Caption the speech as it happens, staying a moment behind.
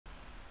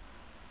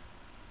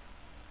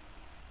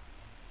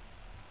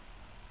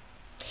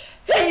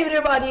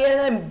everybody, and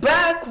I'm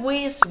back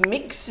with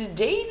Mixed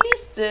Daily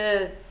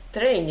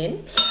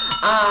training.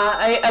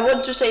 I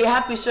want to say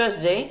happy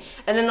Thursday,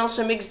 and then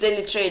also Mixed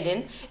Daily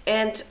trading,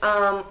 and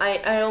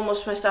I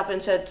almost messed up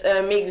and said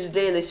Mixed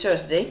Daily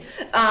Thursday,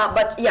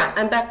 but yeah,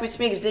 I'm back with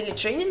Mixed Daily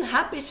training.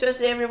 Happy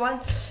Thursday, everyone,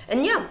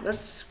 and yeah,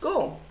 let's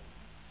go.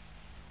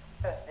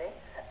 Thursday,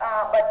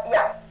 but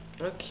yeah.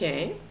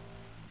 Okay.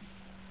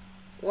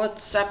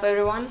 What's up,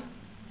 everyone?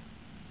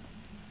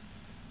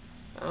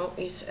 How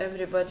is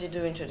everybody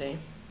doing today?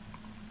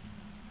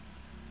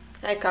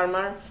 Hi,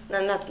 Karmar. No,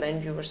 I'm not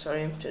playing viewer,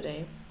 sorry,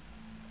 today.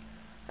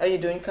 How are you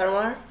doing,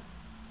 Karmar?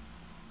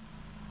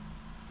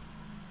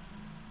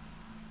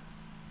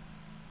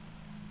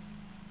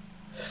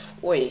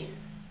 Oi.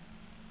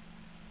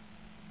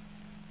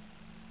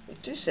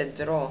 It is a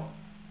draw.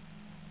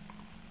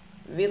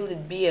 Will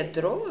it be a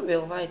draw or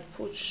will white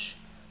push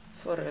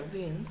for a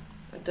win?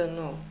 I don't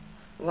know.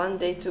 1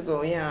 day to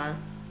go, yeah.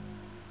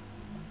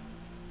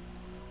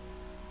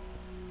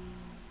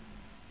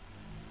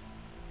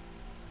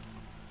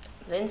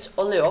 Then it's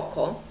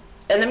oleoko,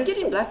 and I'm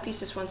getting black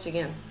pieces once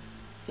again.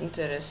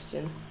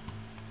 Interesting.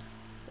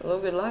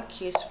 Logan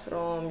Luck is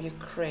from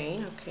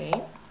Ukraine, okay.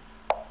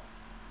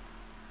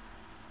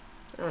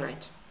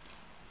 Alright.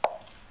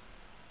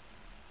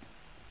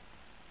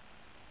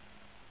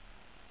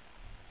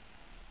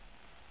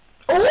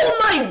 Oh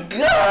my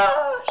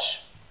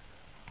gosh!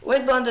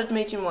 White blundered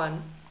mating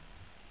one.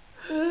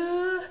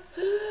 The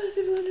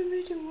blundered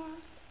mating one.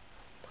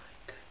 Oh my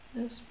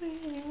goodness,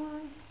 mating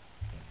one.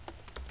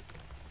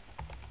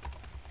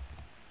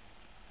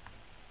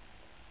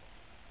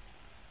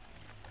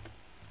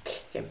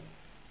 Okay.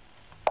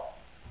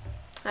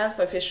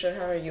 Alpha Fisher,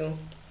 how are you?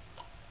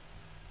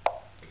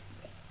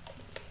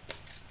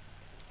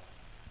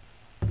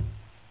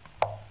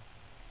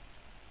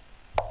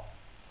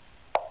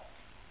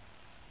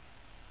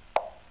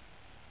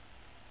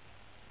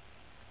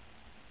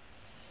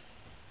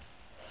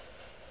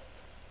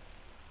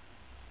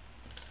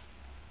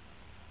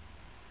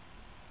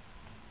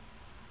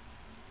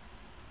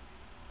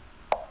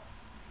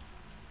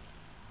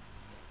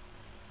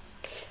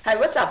 Hi,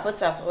 what's up?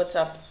 What's up? What's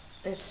up?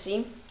 Let's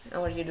see.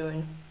 How are you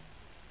doing?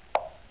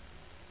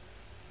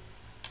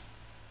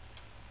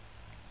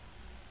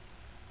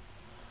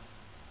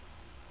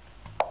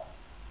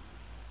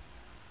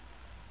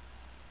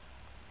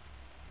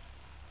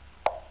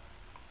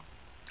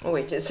 Oh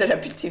wait, it's a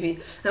Rapid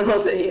TV. I'm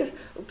also here.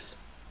 Oops.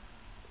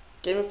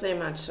 Can we play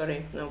match?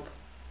 Sorry. Nope.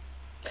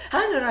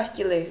 Hi, Nora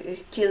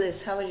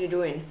how are you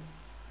doing?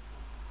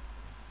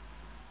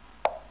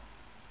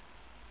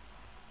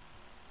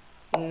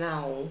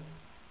 Now.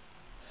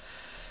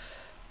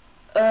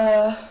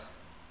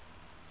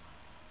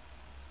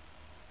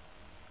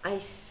 I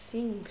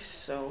think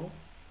so.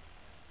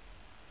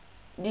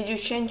 Did you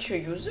change your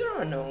user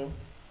or no?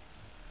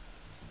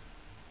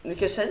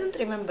 Because I don't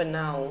remember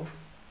now.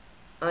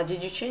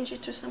 Did you change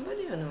it to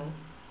somebody or no?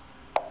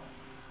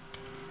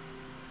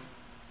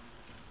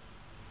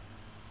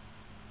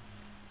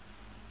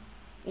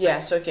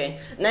 Yes, okay.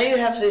 Now you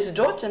have this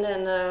dot and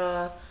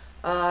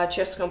then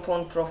chest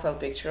component profile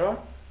picture, or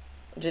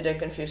did I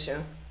confuse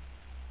you?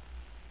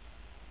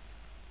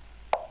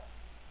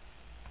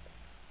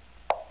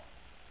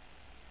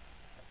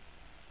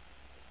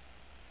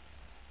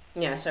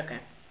 Yes, okay.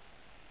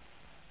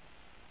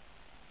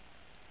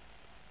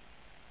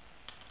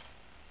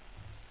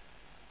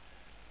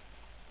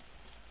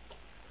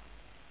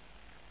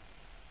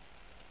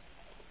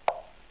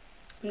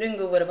 I'm doing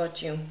good. What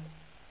about you?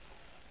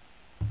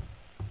 Oh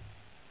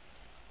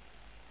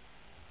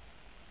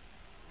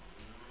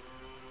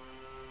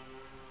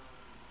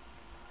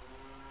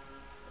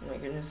my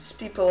goodness, these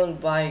people on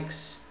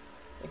bikes,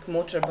 like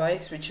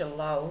motorbikes, which are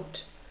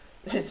loud.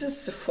 This is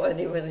so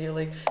funny when you're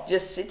like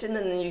just sitting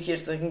and then you hear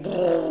like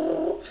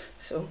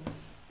so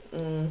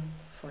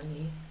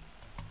funny.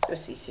 So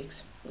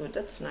C6, good,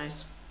 that's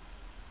nice.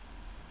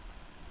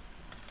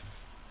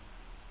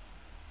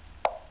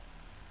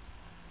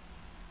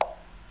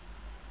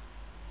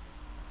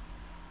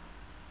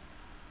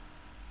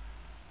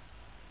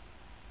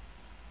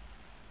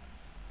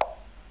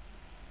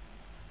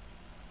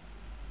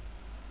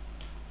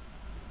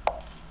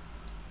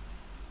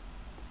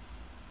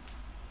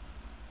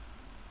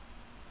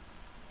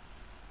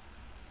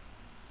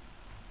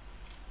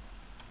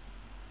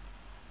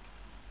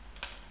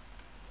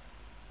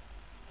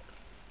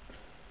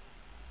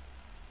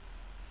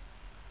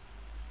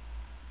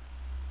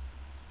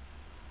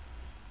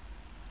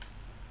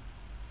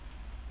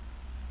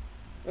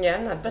 Yeah,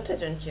 I'm not, but I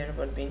don't care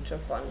about being too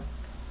fun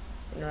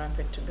and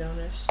rapid, to be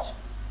honest.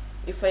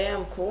 If I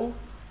am, cool.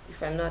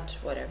 If I'm not,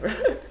 whatever.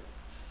 To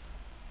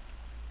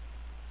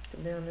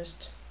be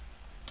honest.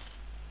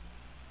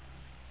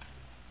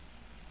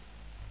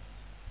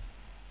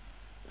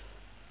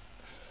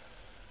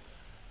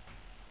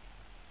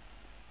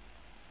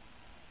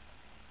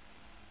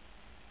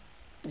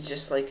 It's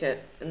just like a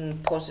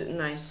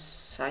nice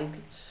side,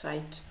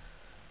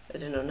 I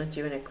don't know, not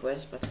even a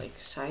quest, but like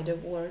side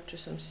award or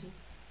something.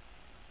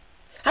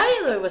 Hi,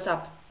 hello, what's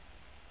up?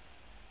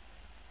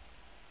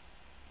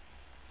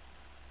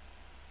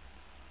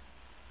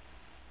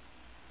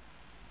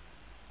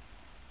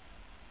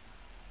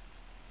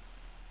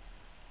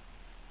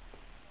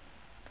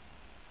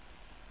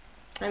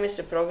 Hi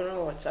Mr.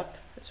 Programmer, what's up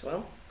as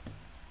well?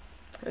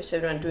 How's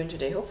everyone doing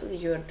today? Hopefully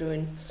you are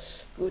doing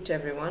good,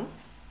 everyone.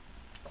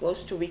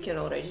 Close to weekend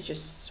already,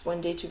 just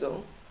one day to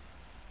go.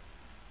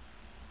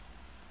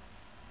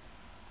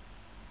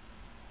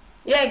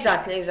 Yeah,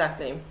 exactly.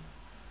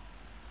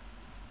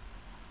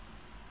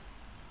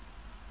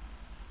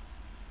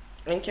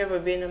 Anchor will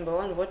be number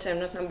one. What? I'm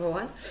not number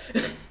one?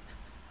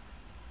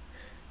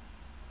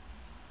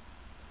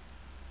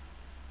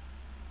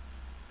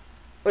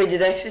 Wait,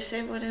 did I actually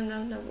say what I'm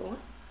not number one?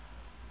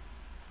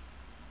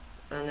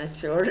 I'm not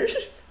sure.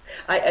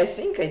 I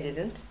think I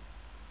didn't.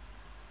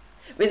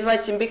 With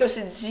what team? Because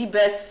it's the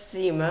best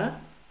team, huh?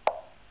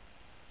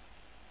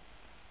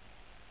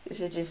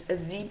 Because it is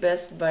the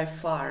best by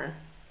far.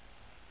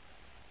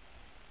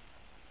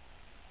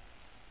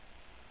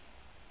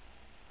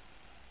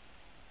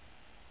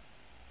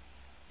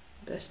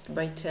 Best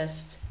by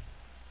test.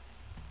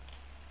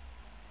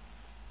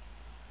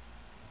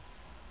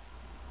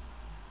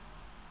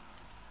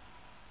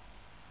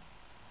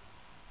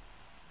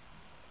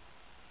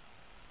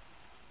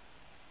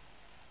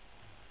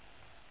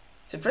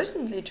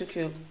 Surprisingly, it took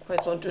you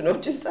quite long to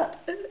notice that.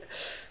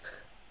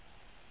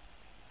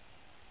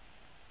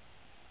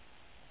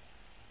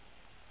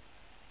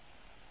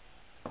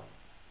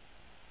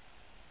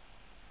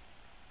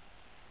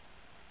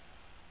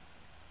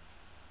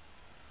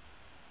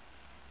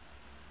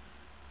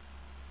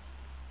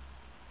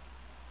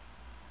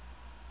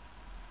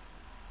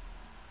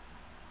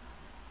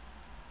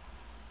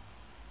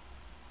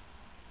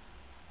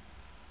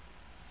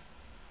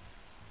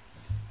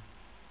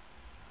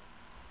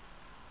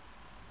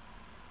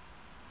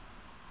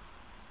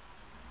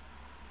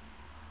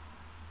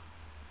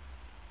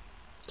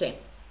 Okay.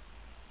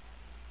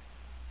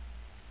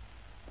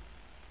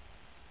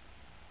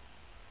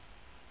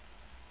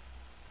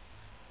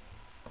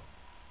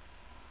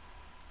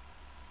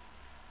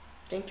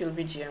 Thank you,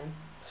 BGM.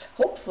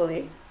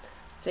 Hopefully.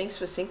 Thanks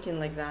for thinking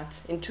like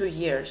that. In 2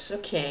 years.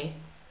 Okay.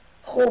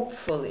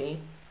 Hopefully.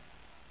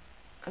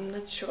 I'm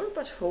not sure,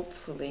 but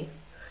hopefully.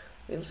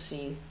 We'll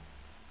see.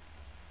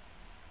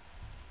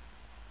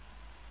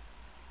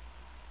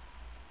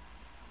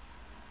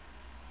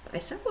 I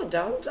somewhat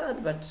doubt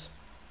that, but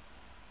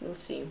we'll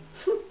see.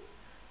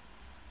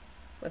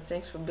 But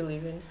thanks for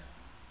believing.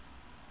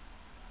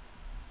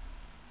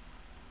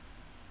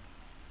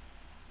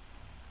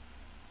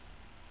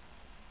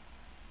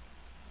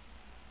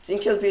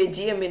 Think you'll be a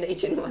GM in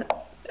 18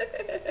 months.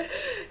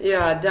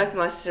 Yeah,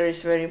 Grandmaster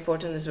is very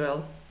important as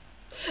well.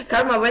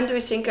 Karma, when do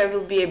you think I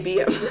will be a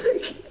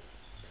BM?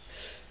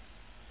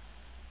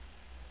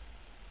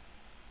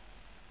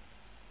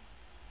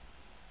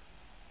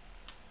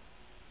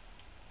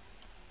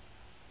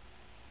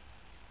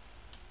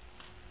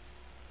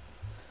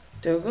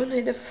 Do we go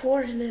knight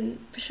f4 and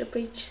then bishop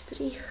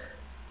h3?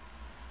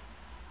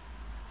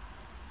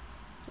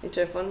 Need to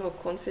have one more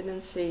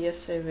confidence, say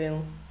yes I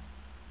will.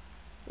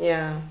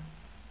 Yeah.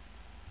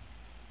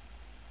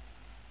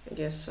 I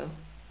guess so.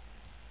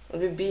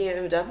 Will be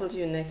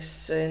BMW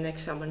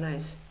next summer,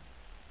 nice.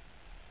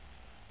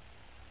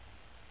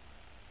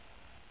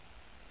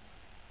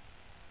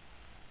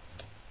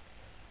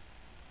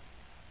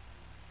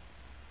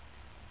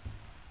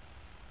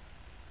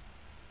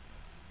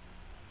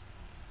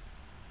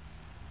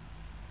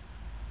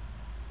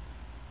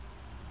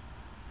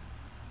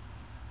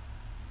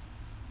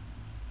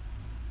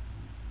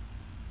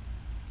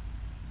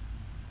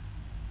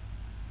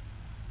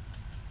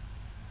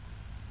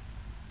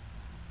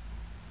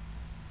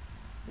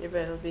 You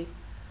better be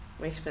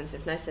more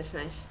expensive. Nice, that's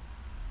nice.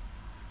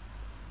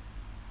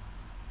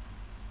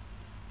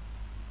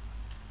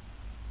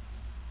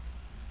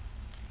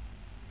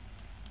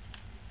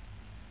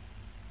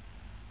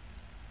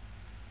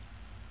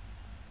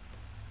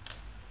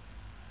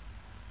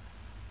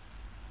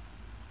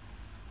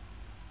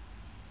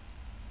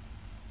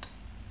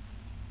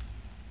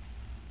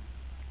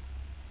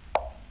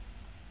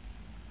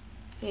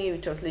 Hey,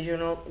 totally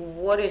journal.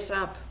 What is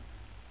up?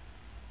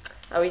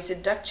 How is the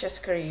duck chess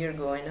career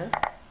going, huh?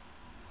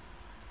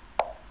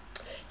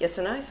 Yeah,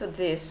 so now I thought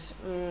this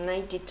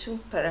 92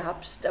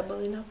 perhaps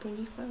doubling up on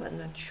e5. I'm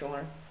not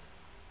sure.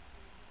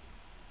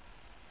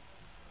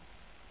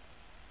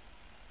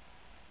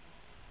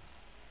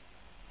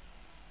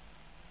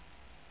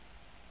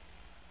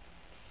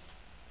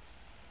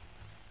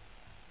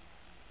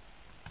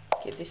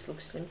 Okay, this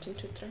looks tempting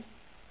to try.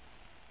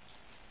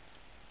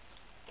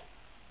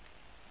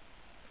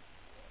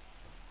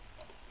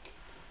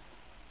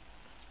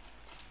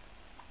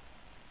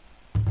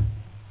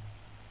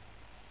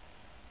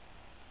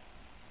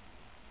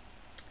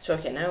 So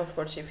okay, now of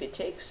course if he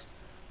takes,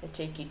 I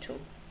take e2.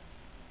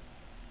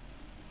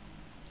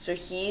 So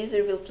he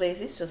either will play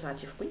this or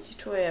that. If queen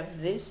c2 I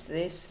have this,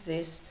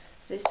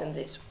 and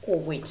this. Oh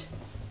wait.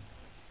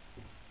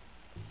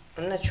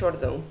 I'm not sure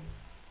though.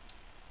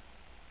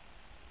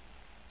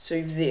 So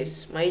if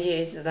this, my idea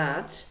is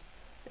that,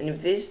 and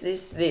if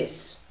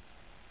this,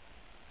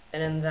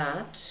 and then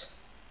that,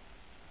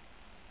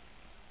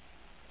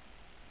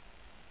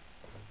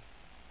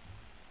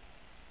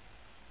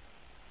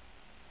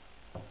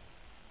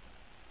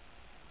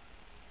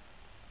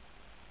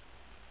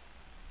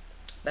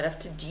 But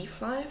after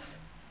d5?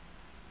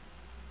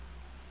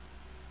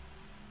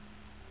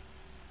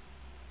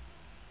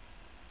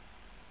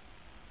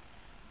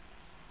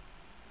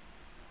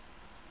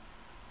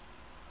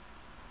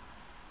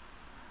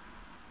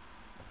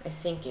 I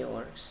think it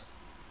works.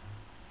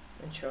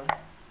 Not sure.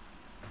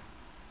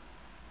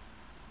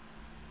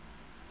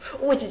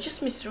 Oh wait, I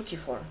just missed rook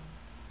e4.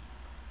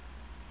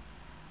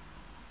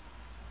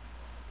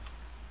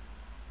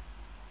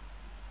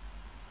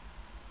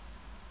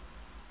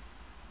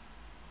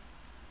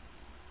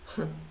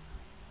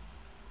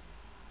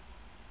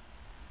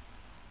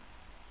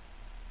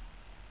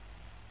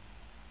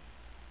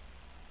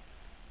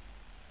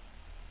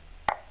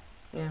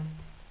 Yeah.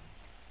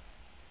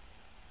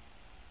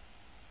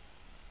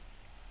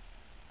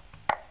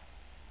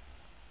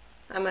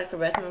 Hi Marco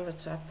Batman,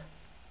 what's up?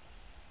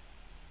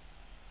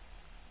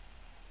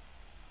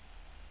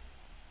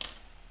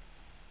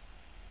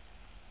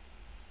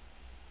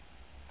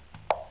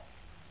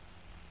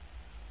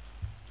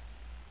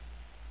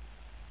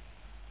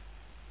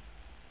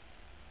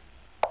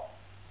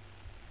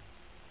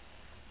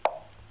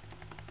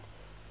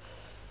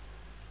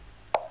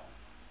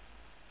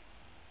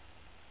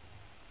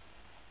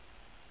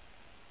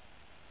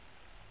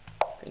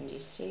 Queen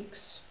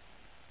d6.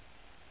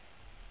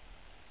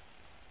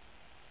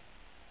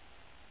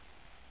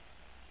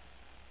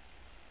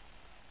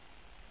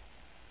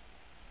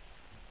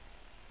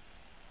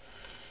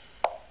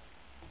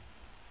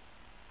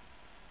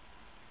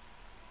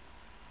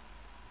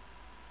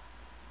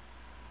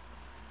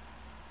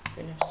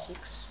 Queen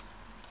f6.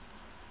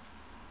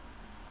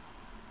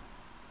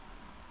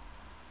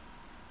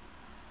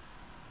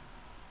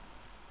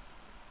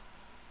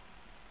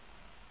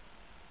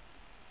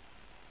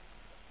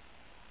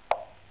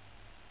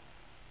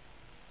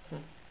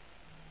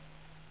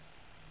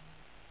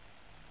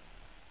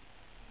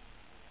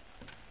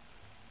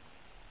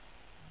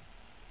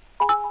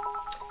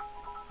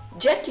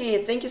 Jackie,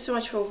 thank you so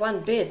much for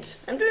 1 bit.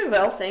 I'm doing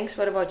well, thanks.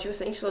 What about you?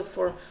 Thanks a lot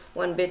for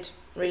 1 bit.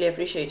 Really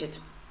appreciate it.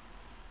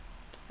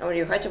 How are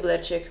you? Hi to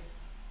Blairchick.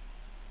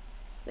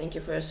 Thank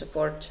you for your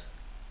support.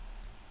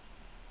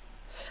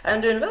 I'm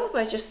doing well,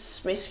 but I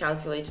just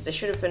miscalculated. I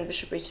should have went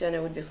bishop h7 and I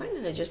would be fine,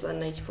 and I just went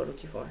knight e4,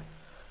 rook e4.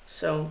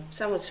 So,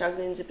 somewhat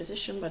struggling in the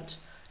position, but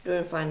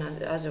doing fine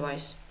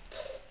otherwise.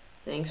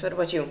 Thanks. What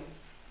about you?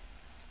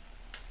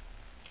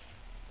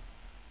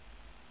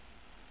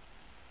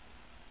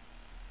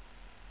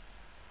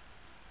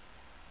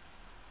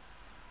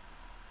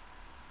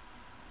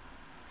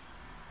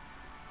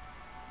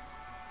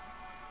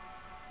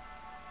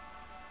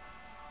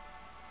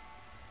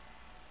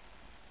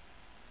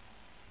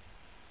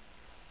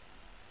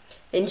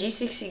 In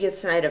g6 he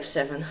gets knight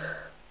f7.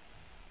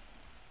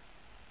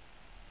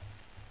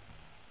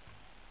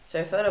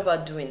 So I thought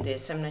about doing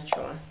this, I'm not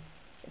sure.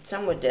 It's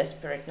somewhat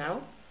desperate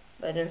now,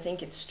 but I don't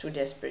think it's too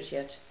desperate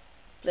yet.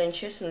 Playing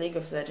chess in League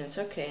of Legends,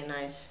 okay,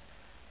 nice.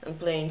 I'm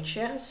playing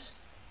chess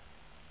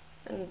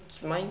and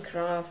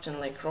Minecraft and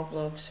like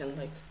Roblox and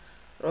like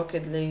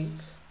Rocket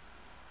League.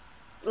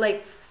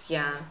 Like,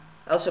 yeah.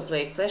 I also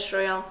play Clash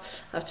Royale.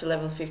 After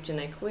level 15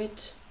 I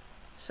quit,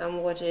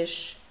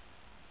 somewhat-ish.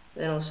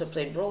 Then also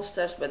played Brawl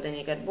Stars, but then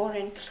it got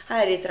boring.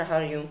 Hi Ritra, how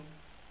are you?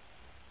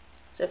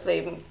 So I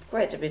play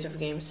quite a bit of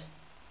games.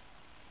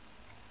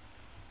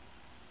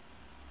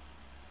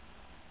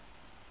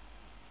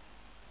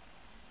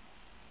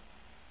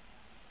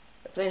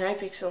 I play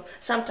Hypixel.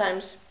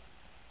 Sometimes,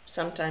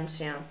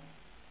 yeah.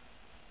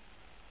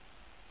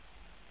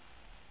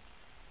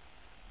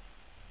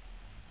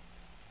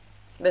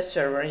 Best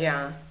server,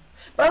 yeah.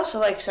 But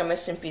also like some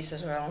SMPs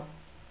as well,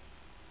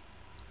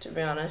 to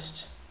be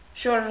honest.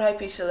 Sure,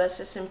 Hypixel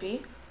less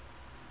SMP,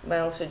 but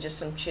also just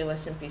some chill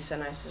SMPs are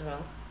nice as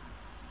well.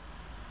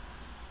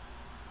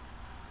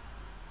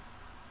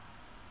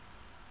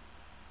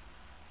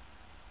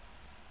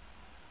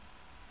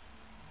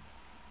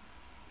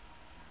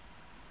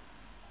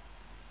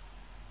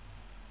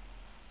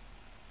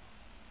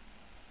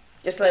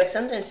 Just like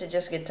sometimes I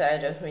just get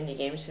tired of mini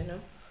games, you know?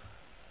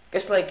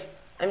 Because like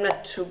I'm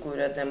not too good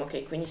at them.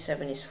 Okay, Queen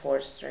e7 is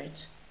forced,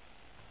 right?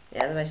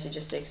 Yeah, otherwise you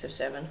just take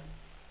f7.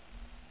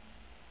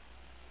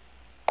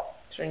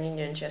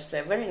 Cherniaiev chess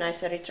player. Very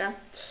nice, Aritra.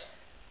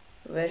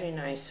 Very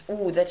nice.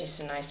 Ooh, that is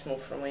a nice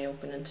move from my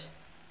opponent.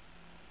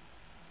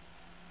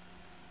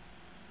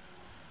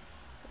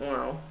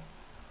 Wow.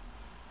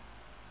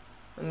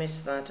 I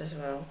missed that as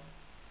well.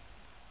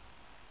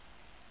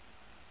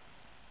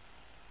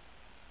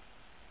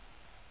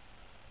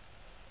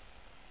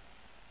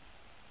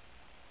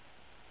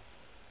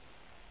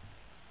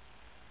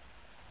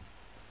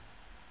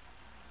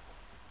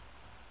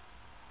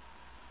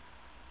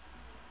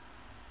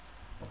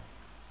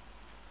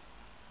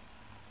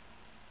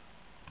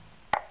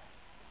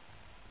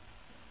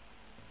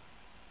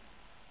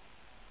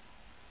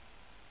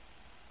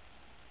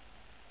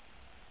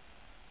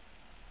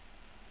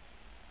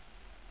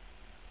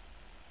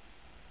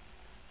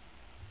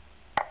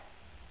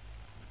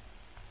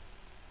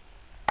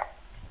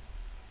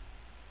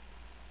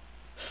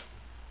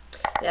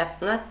 Yeah,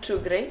 not too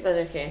great, but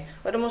okay.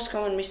 What are the most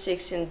common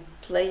mistakes in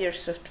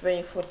players of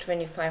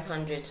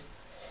 24-2500?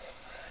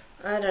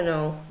 I don't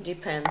know,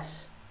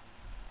 depends.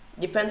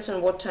 Depends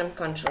on what time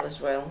control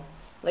as well.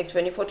 Like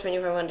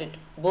 24-2500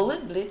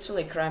 bullet, blitz, or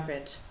like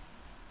rapid.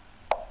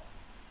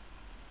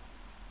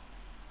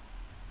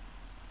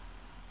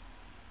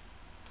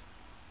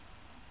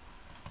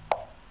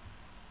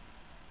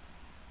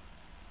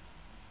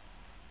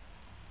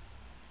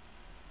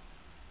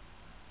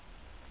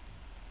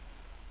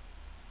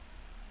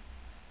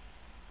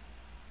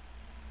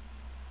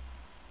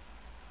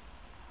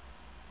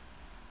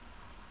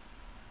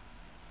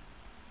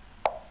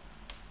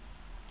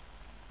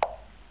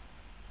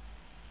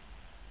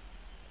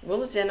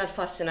 Bullets, they're not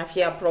fast enough.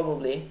 Yeah,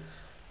 probably.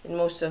 In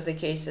most of the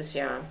cases,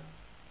 yeah.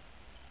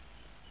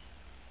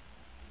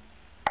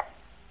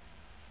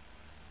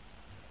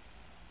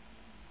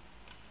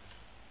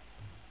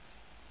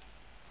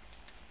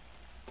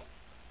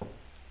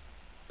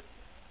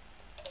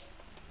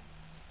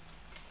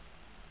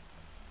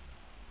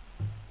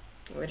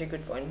 Very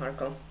good point,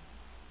 Marco.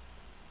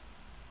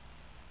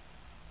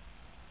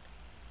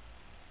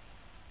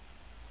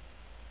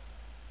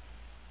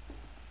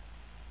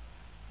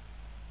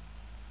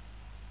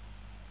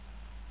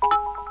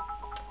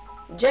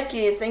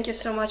 Jackie, thank you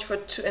so much for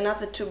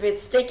another 2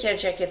 bits. Take care,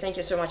 Jackie. Thank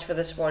you so much for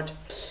the support.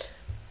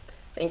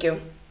 Thank you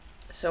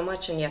so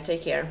much, and yeah,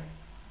 take care.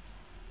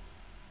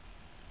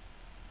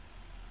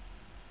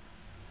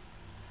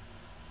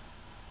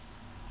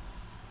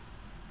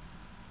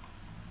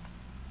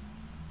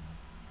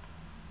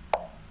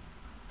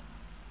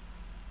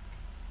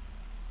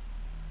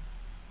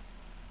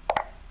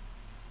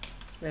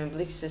 When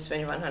Blix is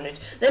 2100,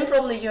 then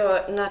probably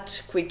you're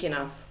not quick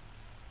enough.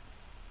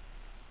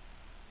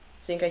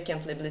 Think I can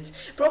play blitz.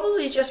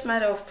 Probably just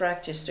matter of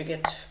practice to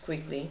get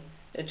quickly,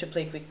 to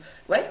play quick.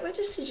 Why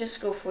does he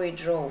just go for a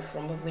draw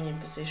from a winning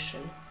position?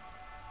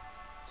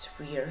 It's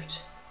weird.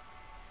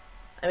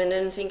 I mean, I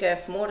didn't think I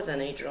have more than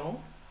a draw,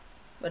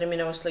 but I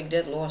mean, I was like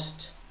dead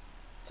lost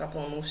a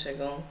couple of moves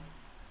ago.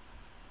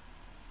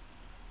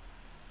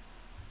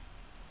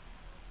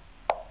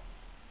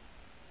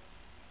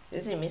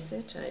 Did they miss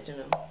it? I don't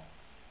know.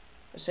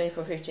 I was saying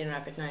for 15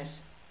 rapid, nice.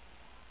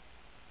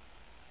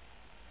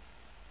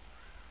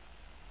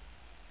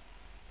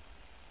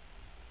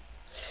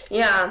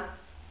 Yeah.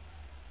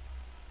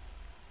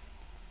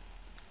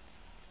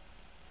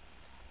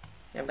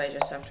 Yeah, but I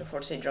just have to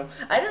force a draw.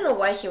 I don't know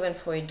why he went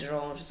for a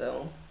draw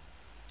though.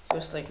 He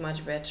was like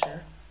much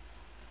better.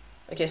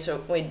 Okay,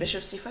 so wait,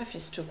 bishop c5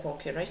 is too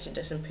cocky, right? It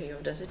doesn't pay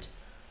off, does it?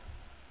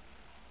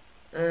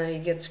 He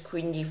gets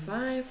queen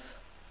d5.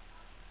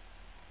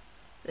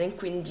 Then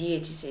queen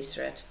d8 is a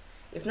threat.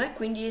 If not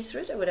queen d8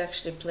 threat, I would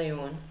actually play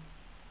on.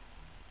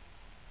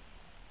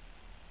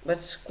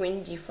 But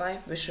queen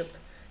d5, bishop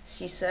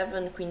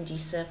c7, queen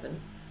d7.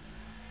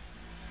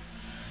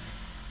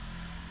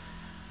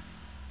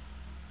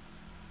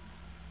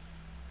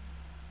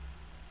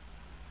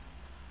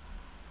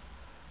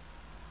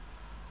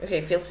 Okay,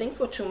 if he'll think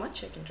for too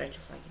much, I can try to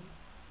flag him.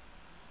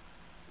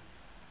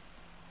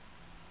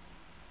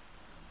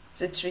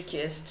 The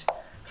trickiest.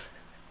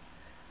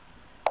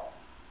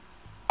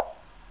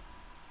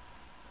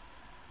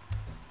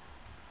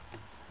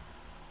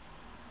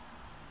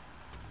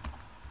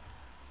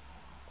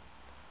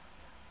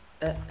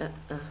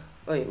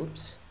 Oh,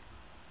 oops.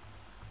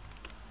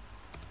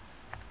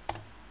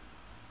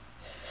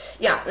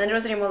 Yeah, and it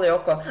was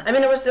oleoko. I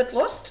mean, I was that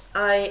lost.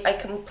 I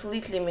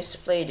completely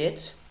misplayed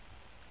it.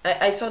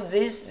 I thought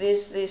this,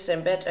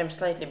 I'm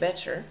slightly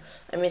better.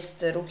 I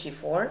missed the rook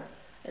e4,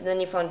 and then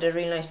he found a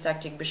really nice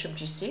tactic, bishop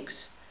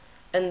g6,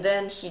 and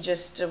then he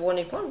just won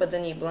a pawn, but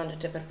then he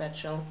blundered a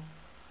perpetual.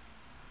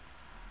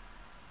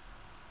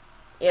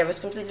 Yeah, it was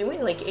completely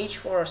win, like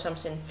h4 or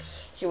something,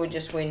 he would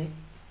just win.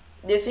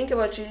 Do you think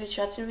about really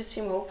chatting with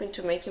him, hoping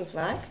to make him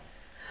flag?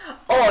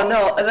 Oh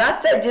no,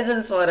 that I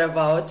didn't thought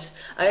about.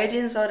 I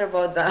didn't thought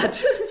about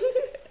that.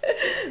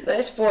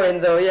 Nice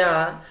point though,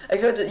 yeah. I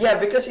could, yeah,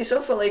 because he's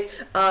off for like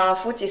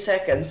 40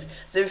 seconds.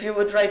 So if you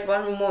would write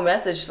one more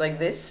message like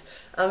this,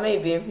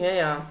 maybe,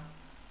 yeah.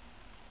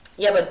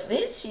 Yeah, but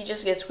this, he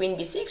just gets queen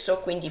b6 or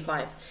queen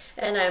d5,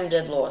 and I'm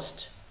dead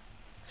lost.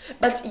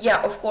 But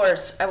yeah, of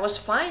course, I was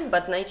fine,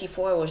 but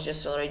 94 I was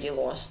just already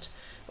lost.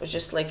 It was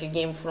just like a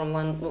game from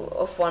one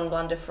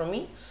blunder from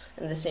me,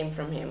 and the same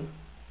from him.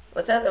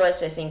 But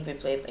otherwise, I think we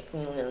played like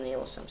 0-0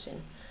 or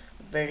something,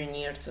 very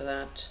near to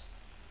that.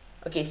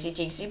 Okay, c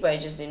takes z, but I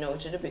just didn't know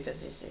what to do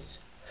because this is.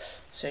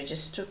 So I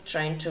just took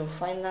trying to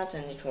find that,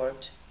 and it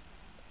worked.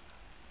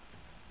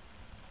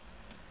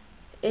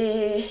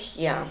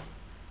 Yeah.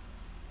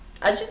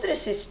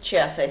 Algebras is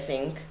chess, I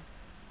think.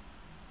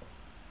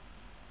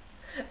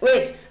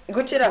 Wait,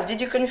 Gutierrez, did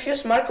you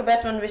confuse Marco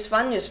Batman with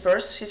Van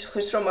Spurs,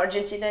 who's from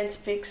Argentina and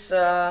speaks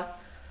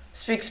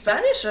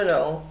Spanish or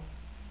no?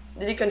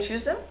 Did you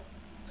confuse them?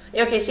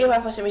 Yeah, okay,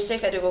 c5 was a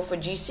mistake. I had to go for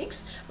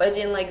g6, but I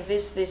didn't like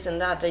this,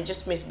 and that. I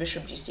just missed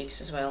bishop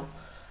g6 as well.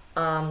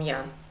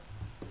 Yeah.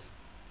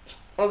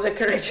 All the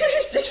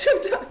characteristics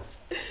of dogs.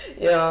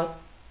 Yeah.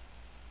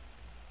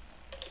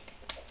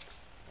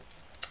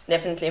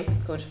 Definitely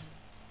good.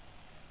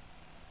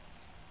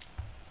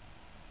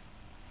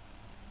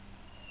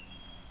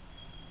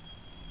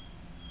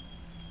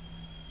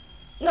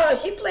 No,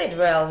 he played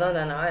well.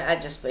 No, I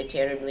just played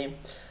terribly.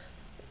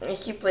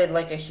 He played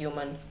like a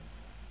human.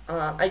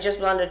 I just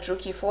blundered rook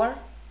e4,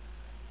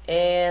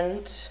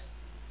 and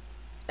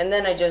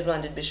then I just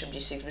blundered bishop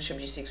g6. Bishop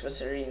g6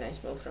 was a really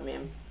nice move from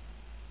him.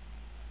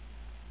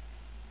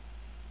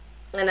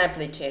 And I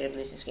played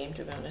terribly this game,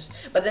 to be honest.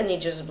 But then he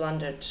just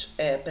blundered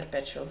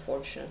perpetual,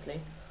 fortunately.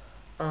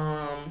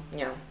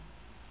 Yeah.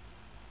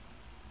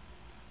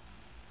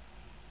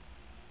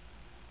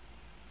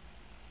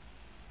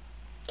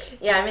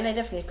 Yeah, I mean, I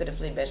definitely could have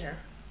played better.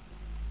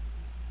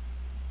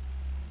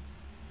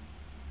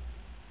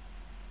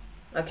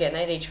 Okay,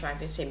 knight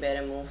h5 is a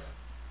better move.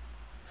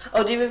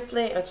 Oh, did we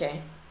play?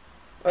 Okay.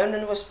 When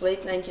was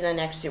played 99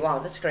 accuracy. Wow,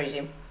 that's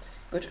crazy.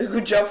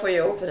 Good job for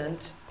your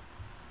opponent.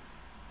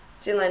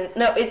 Still,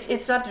 no,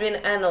 it's not been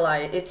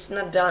analyzed. It's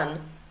not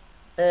done.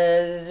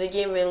 The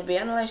game will be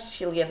analyzed.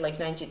 He'll get like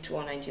 92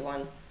 or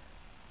 91.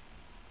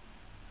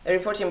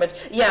 Reporting, but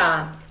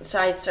yeah,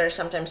 sites are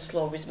sometimes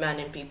slow with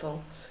banning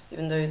people,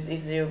 even though if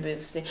they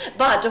obviously.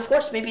 But of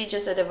course, maybe he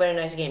just had a very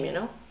nice game, you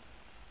know.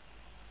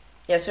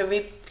 Yeah, so he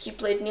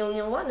played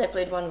 0-0-1. I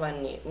played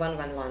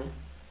 1-1-1.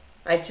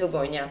 I still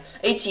going, yeah.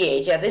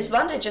 88, yeah, this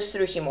blunder just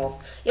threw him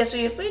off. Yeah, so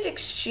you played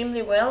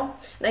extremely well.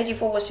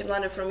 94 was a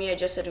blunder from me. I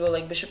just had to go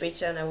like bishop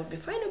h7, I would be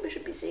fine, or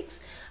bishop e6.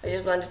 I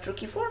just blundered rook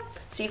e4.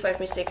 c5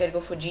 mistake, I'd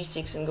go for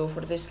g6 and go for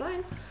this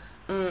line.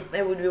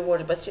 I would be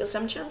worse, but still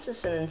some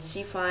chances. And then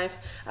c5,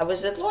 I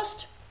was at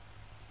lost.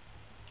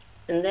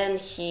 And then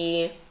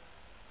he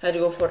had to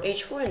go for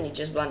h4, and he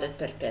just blundered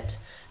perpet.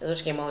 And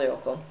which came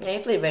oleoko. Yeah, he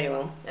played very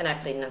well, and I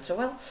played not so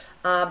well.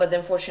 But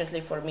then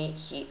fortunately for me,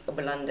 he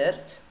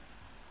blundered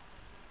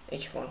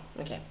h4.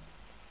 Okay.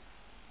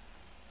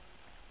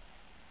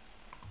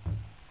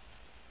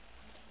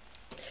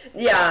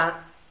 Yeah.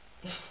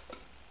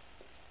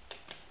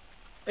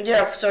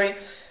 Yeah, sorry.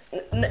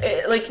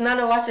 Like none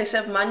of us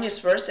except Manus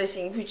first, I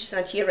think, which is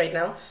not here right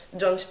now,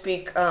 don't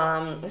speak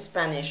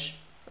Spanish.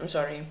 I'm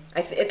sorry.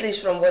 At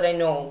least from what I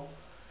know.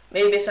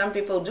 Maybe some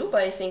people do,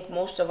 but I think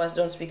most of us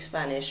don't speak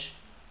Spanish.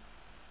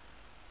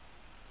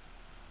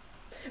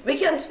 We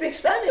can't speak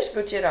Spanish,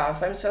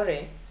 Kucherov. I'm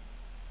sorry.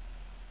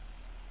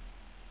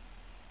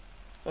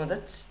 Oh,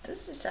 does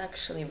this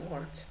actually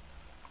work?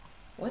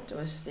 What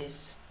was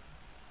this?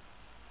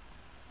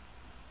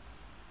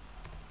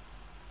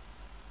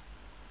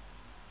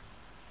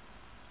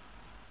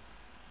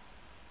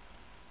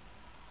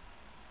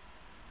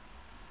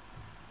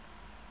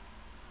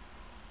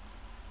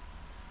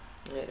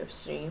 Knight of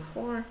 3,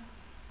 4,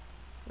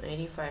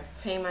 95.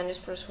 Hey, Manus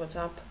Purse, what's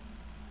up?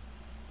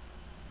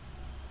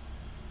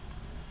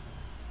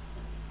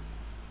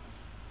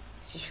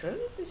 See, surely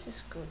this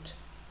is good.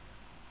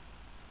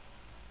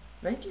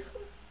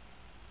 94?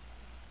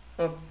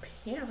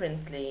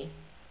 Apparently,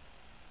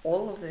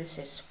 all of this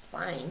is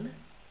fine.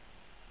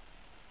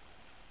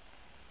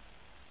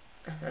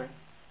 And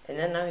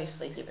then now he's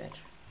slightly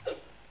better.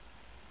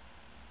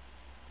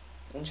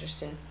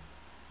 Interesting.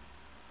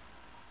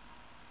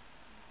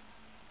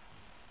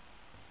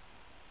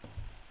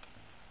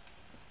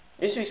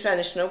 You speak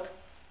Spanish? Nope.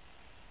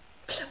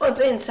 Oh, I'm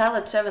playing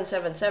Salad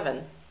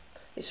 777.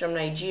 He's from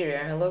Nigeria.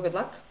 Hello, good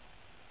luck.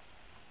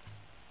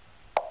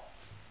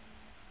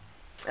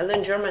 I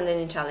learned German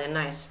and Italian.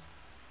 Nice.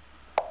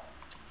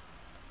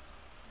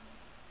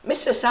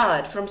 Mr.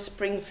 Salad from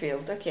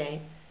Springfield.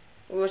 Okay.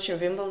 We're watching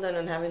Wimbledon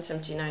and having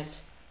some tea.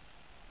 Nice.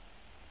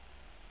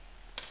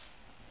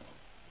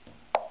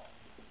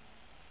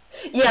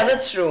 Yeah,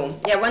 that's true.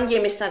 Yeah, one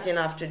game is not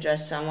enough to judge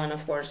someone,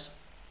 of course.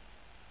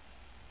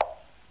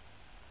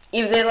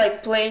 If they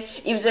like play,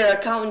 if their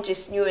account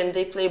is new and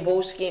they play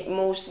most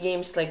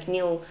games like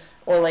nil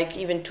or like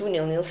even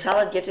 2-0,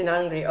 Salad getting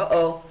angry.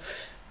 Uh-oh.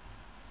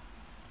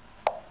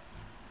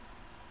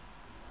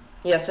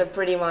 Yeah, so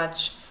pretty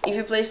much, if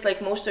he plays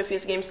like most of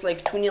his games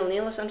like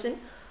 2-0 or something,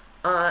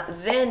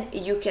 then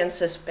you can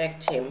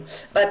suspect him.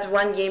 But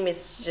one game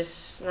is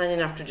just not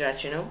enough to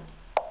judge, you know?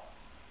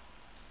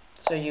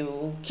 So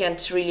you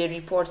can't really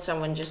report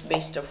someone just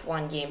based off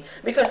one game.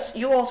 Because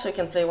you also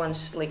can play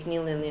ones like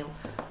 0-0.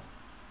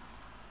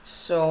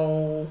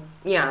 So,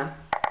 yeah.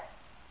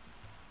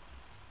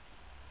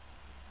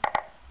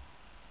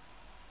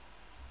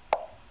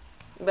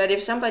 But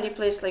if somebody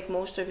plays like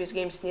most of his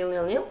games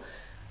 0-0,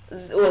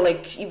 or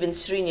like even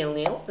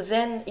 3-0,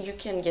 then you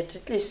can get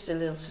at least a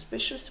little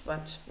suspicious,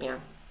 but yeah.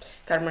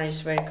 Karma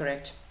is very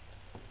correct.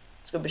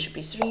 Let's go bishop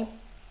e3.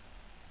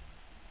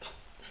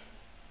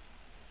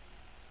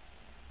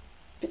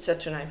 Pizza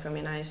tonight for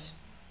me, nice.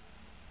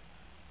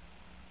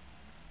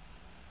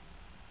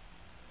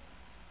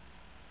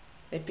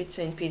 A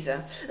pizza in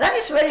Pisa. That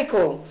is very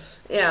cool.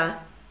 Yeah.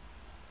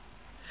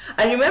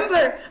 I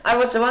remember I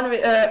was the one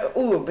with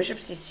ooh, bishop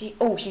c6.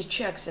 Oh, he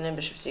checks and then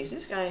bishop 6.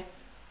 This guy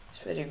is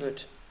very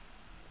good.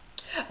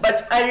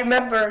 But I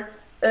remember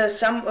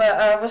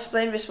I was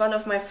playing with one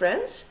of my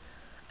friends,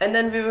 and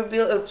then we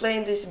were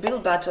playing this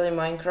build battle in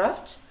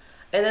Minecraft,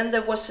 And then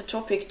there was a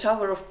topic,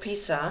 Tower of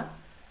Pisa.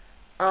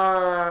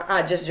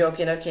 Just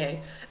joking,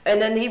 okay.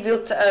 And then he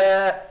built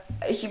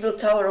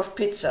Tower of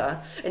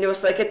Pizza, and he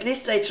was like, at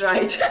least I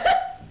tried.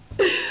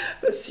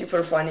 It was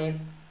super funny.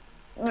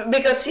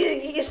 Because he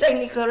is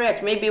technically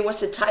correct. Maybe it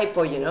was a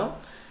typo, you know?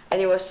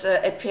 And it was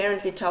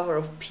apparently Tower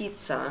of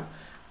Pizza.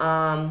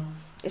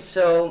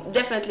 So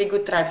definitely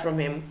good try from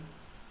him.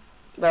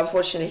 But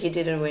unfortunately he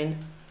didn't win.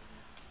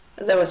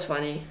 That was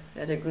funny. I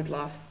had a good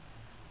laugh.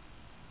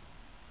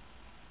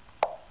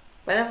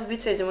 Pineapple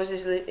pizza is the most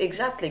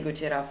exactly good,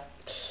 Giraffe.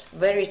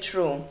 Very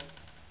true.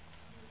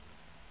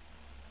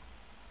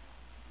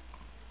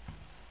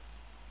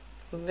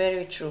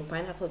 Very true.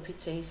 Pineapple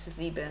pizza is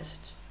the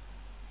best.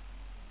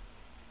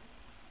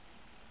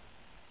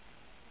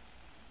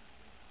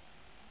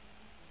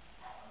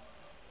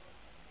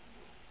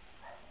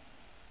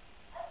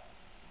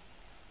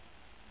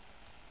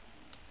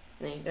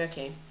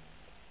 Okay.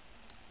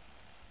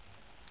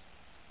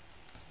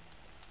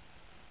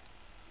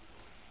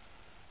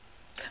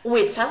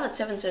 Wait, Salad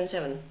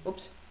 777.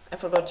 Oops, I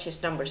forgot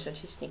his number, said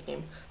his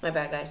nickname. My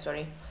bad, guys.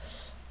 Sorry.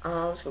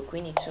 Let's go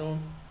Queenie 2.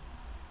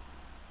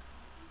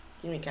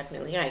 Give me cat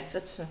meal. Yikes,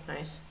 that's not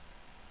nice.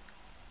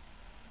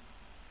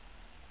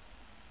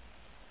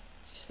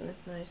 Just not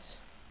nice.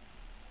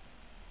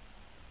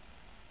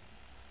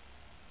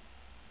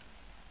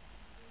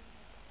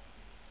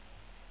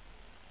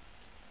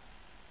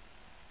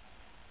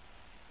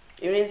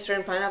 You mean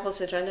throwing pineapples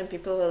at random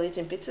people while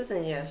eating pizza?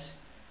 Then yes.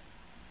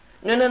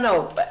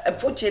 No.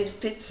 Putting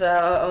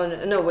pizza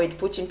on... No, wait.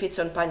 Putting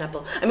pizza on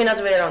pineapple. I mean,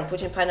 other way around.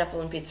 Putting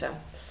pineapple on pizza.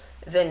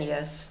 Then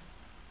yes.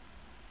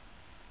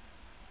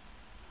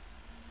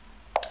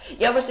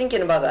 Yeah, I was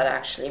thinking about that,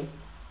 actually.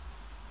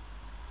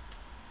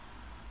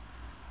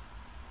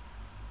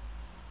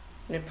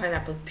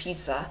 Pineapple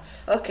pizza.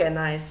 Okay,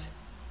 nice.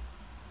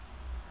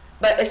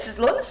 But as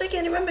long as I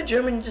can remember,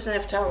 Germany doesn't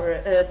have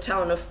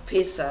town of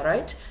Pisa,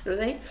 right? Do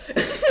they?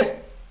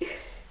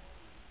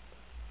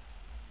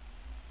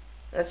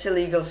 That's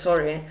illegal,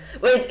 sorry.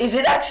 Wait, is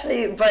it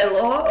actually by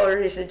law or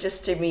is it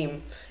just a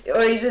meme?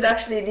 Or is it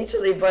actually in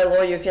Italy by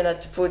law you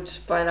cannot put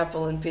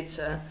pineapple on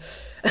pizza?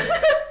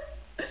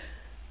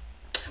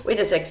 Wait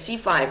a sec,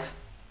 C5.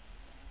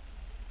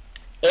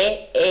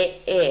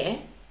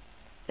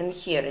 And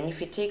here, and if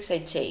he takes, I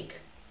take.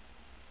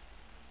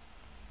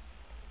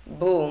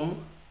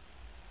 Boom.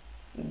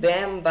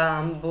 Bam,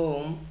 bam,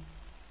 boom.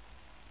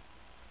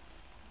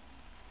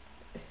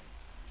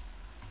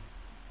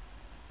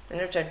 I'm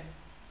gonna try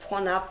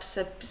pawn up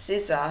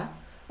scissor.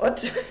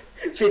 What?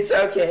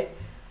 Pizza, okay.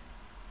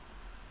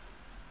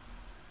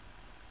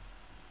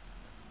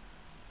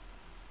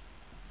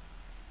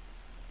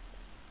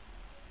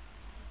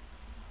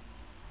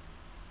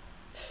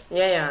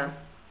 Yeah.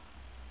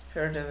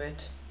 Heard of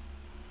it.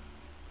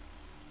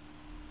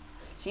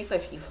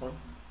 C5, E4.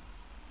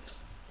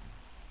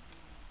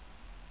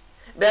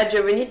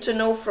 Badger, we need to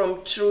know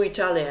from true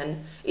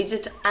Italian, is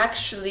it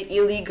actually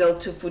illegal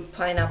to put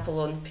pineapple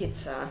on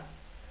pizza?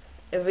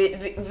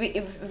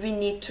 We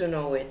need to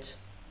know it.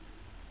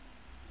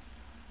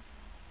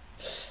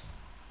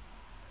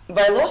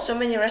 By law, so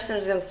many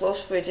restaurants can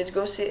close for it. It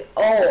goes...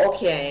 Oh,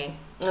 okay.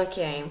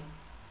 Okay.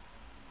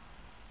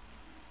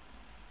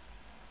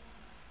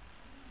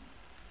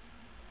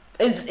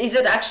 Is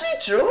it actually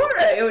true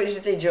or is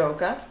it a joke,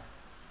 huh?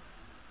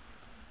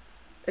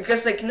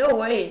 Because, like, no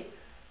way.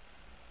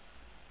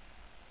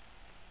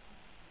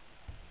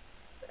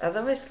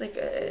 Otherwise, like,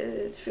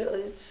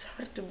 it's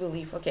hard to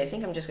believe. Okay, I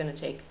think I'm just gonna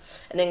take,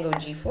 and then go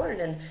G4, and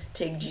then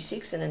take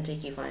G6, and then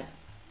take E5.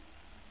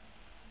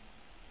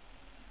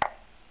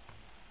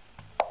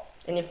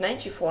 And if knight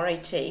G4 I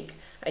take,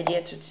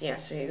 idea to, yeah,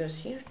 so he goes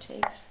here,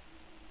 takes.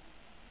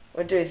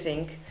 What do you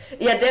think?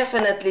 Yeah,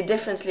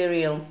 definitely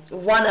real.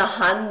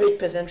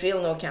 100%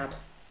 real, no cap.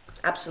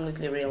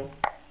 Absolutely real.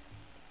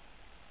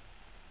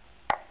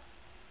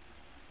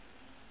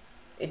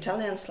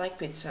 Italians like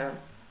pizza.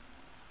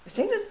 I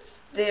think that's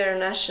their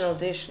national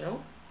dish,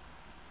 no?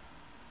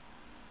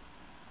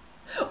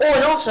 Oh,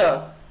 and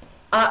also,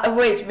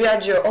 wait,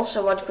 Biagio,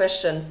 also one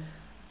question.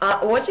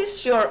 What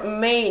is your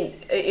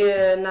main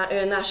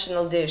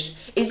national dish?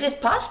 Is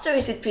it pasta or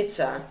is it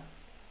pizza?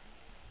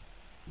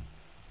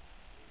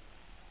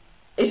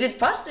 Is it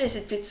pasta or is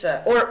it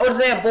pizza? Or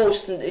they are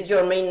both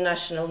your main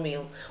national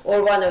meal?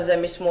 Or one of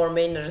them is more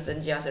mainer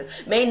than the other?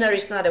 Mainer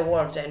is not a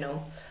word, I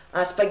know.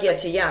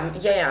 Spaghetti,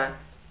 yeah.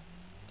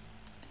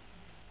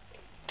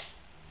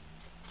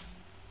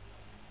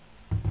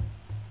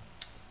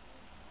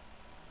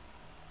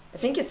 I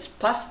think it's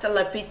pasta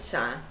la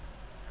pizza.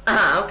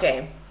 Ah,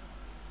 okay.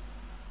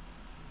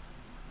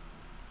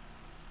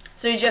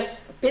 So you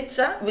just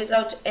pizza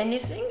without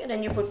anything, and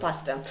then you put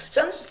pasta.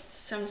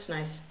 Sounds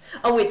nice.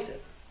 Oh wait,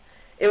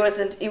 it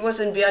wasn't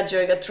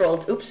Biagio. I got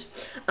trolled.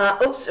 Oops.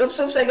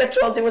 Oops. I got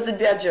trolled. It wasn't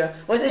Biagio.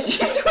 Was it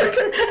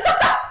cheeseburger?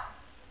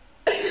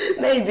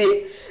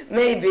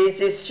 Maybe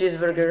it is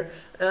cheeseburger.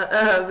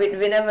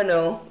 We never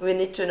know. We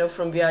need to know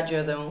from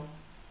Biagio though.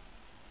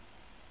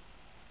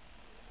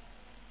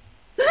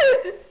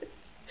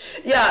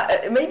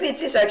 Yeah, maybe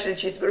it is actually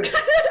cheeseburger.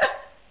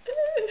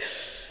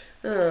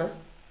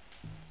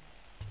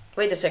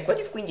 Wait a sec, what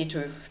if queen d2?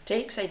 If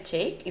takes, I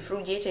take. If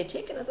rook d8, I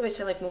take, and otherwise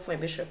I like move my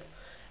bishop.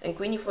 And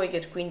queen e4, I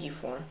get queen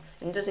d4.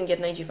 And it doesn't get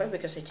knight g5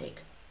 because I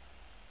take.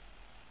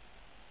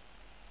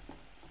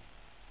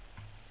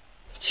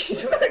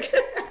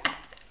 Cheeseburger.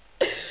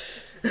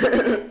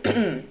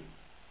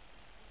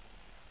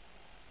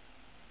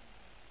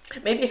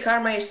 Maybe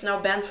Karma is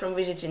now banned from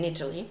visiting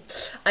Italy.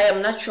 I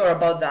am not sure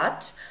about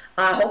that.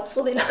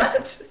 Hopefully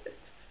not.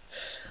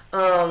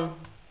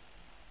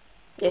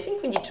 Yeah, I think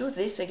queen d2,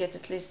 this, I get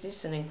at least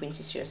this, and then queen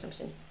c3 or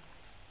something.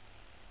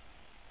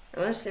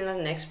 I'm honestly not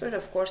an expert.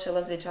 Of course, I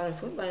love the Italian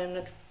food, but I'm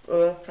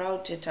not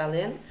proud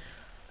Italian.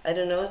 I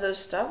don't know those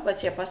stuff,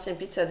 but yeah, pasta and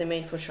pizza are the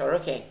main for sure.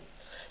 Okay.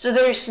 So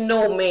there is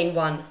no main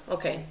one.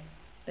 Okay.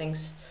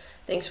 Thanks.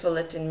 Thanks for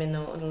letting me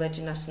know,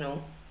 letting us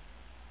know.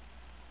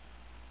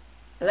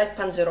 I like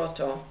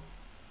panzerotto.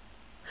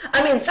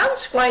 I mean, it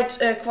sounds quite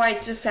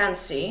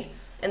fancy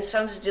and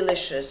sounds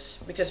delicious,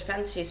 because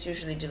fancy is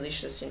usually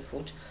delicious in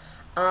food.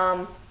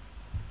 And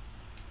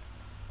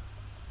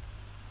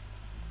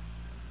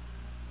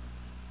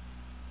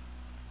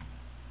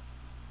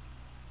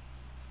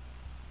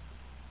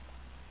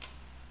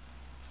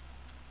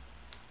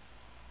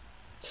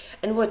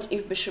what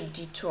if bishop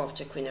d2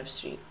 after queen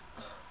f3?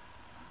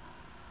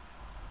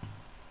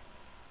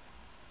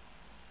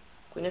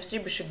 Queen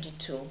f3, bishop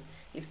d2.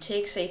 If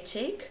takes, I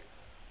take.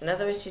 And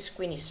otherwise his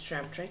queen is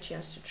trapped, right? He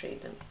has to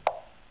trade them.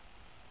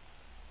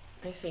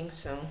 I think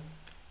so.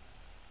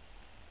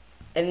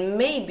 And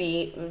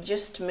maybe,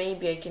 just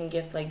maybe, I can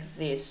get like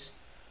this.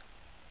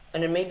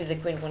 And then maybe the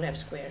queen won't have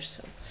squares.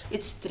 So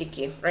it's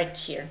tricky right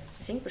here.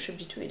 I think bishop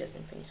d2, he doesn't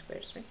have any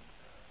squares, right?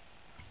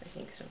 I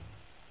think so.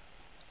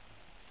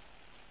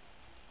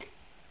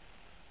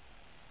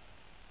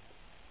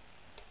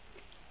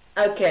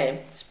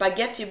 Okay,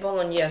 spaghetti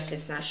bolognese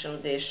is national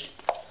dish.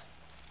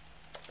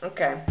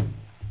 Okay.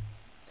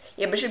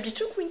 Yeah, bishop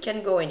d2, queen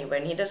can go anywhere,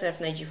 and he doesn't have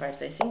knight g5,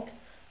 so I think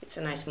it's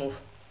a nice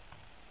move.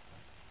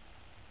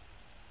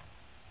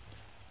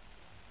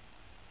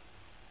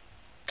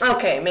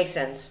 Okay, makes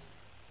sense.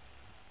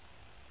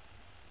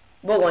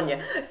 Bologna.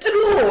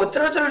 True,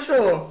 true, true,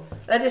 true.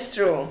 That is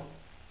true.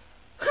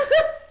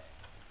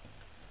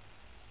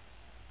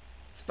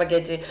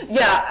 Spaghetti.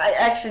 Yeah, I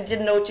actually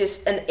did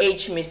notice an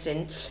H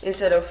missing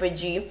instead of a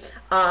G.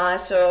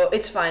 So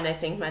it's fine, I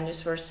think,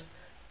 Magnus verse.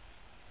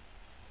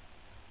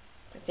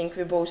 I think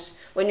we both,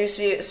 when you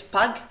see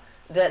spag,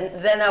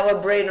 then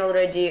our brain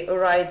already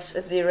writes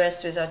the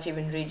rest without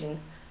even reading.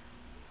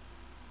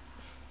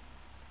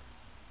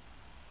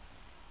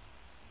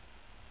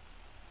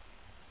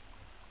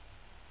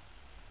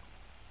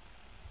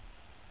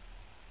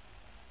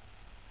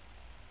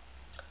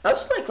 I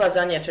also like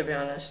lasagna, to be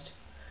honest.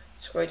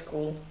 It's quite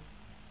cool.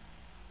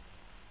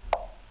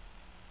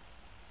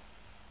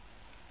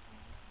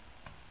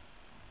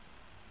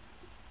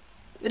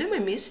 What am I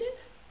missing?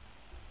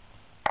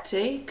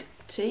 Take,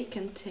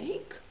 and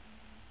take?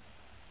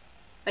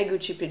 Hi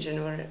Gucci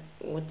Pigeon,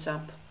 what's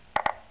up?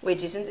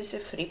 Wait, isn't this a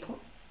free pawn?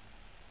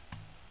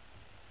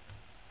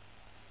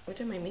 What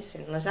am I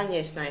missing? Lasagna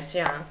is nice,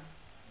 yeah.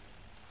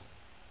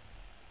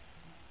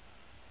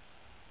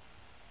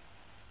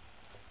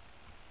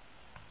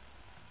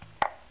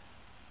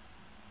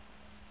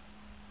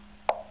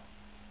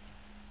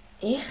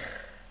 Yeah.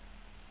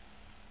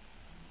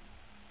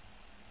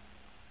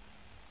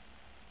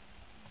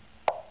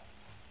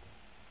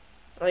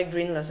 I like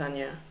green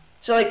lasagna.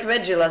 So like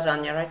veggie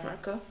lasagna, right,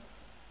 Marco?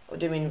 What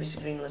do you mean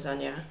with green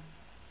lasagna?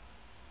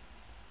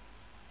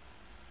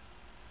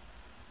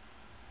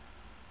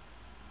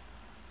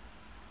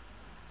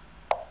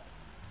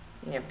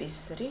 Yeah,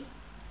 b3.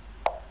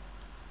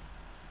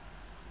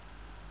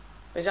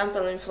 For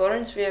example, in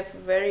Florence we have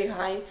very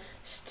high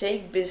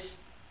steak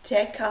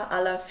bistecca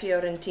alla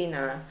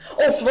Fiorentina.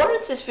 Oh,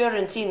 Florence is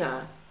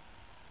Fiorentina.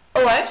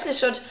 Oh, I actually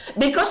thought,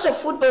 because of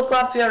football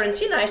club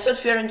Fiorentina, I thought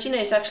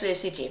Fiorentina is actually a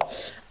city.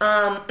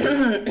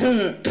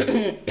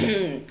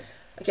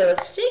 Okay,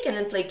 let's take and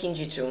then play king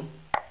g2.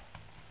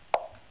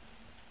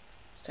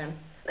 No,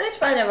 it's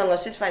fine, I haven't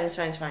lost. It's fine, it's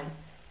fine, it's fine.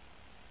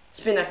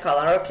 Spinach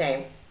color,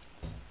 okay.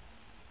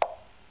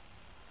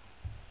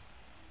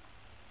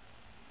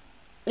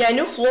 Yeah, I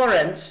knew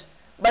Florence,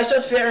 but I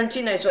thought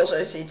Fiorentina is also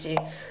a city.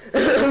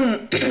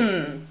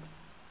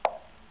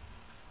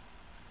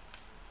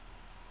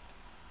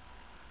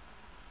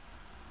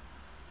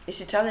 It's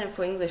Italian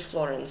for English,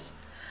 Florence.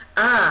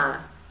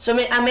 Ah, so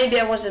maybe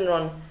I wasn't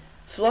wrong.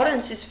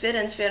 Florence is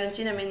Firenze,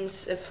 Fiorentina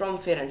means from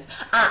Firenze.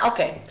 Ah,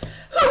 okay.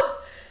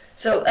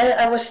 So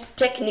I was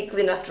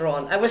technically not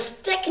wrong. I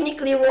was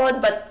technically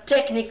wrong, but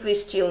technically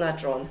still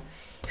not wrong.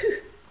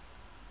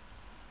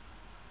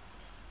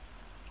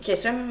 Okay,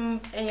 so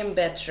I am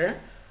better.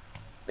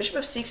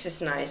 Bishop f6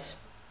 is nice.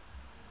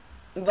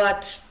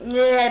 But,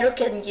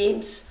 rook and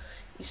games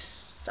is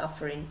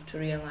suffering to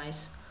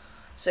realize.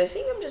 So I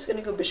think I'm just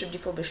gonna go bishop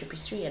d4, bishop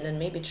e3, and then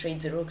maybe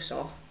trade the rooks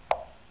off.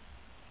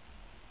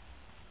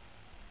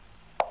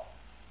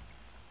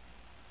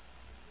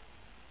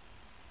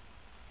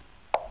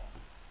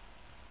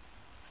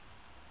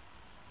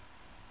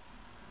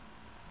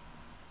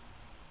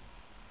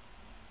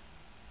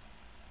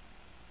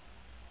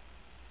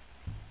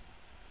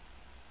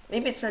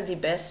 Maybe it's not the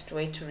best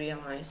way to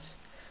realize.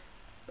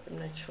 I'm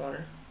not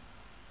sure.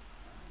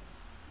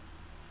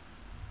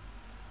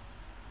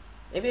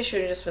 Maybe I should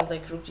have just went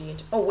like rook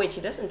d8. Oh wait,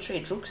 he doesn't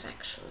trade rooks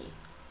actually.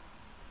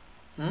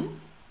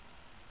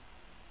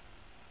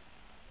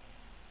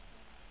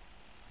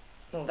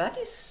 Well, that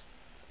is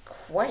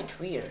quite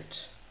weird.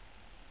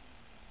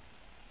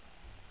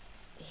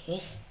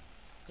 Why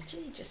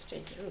didn't he just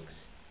trade the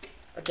rooks?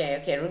 Okay,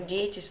 okay, rook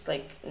d8 is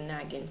like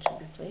nagging to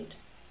be played.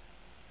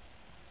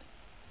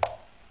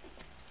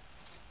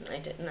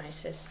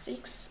 Nice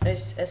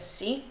S6,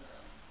 SC.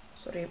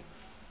 Sorry.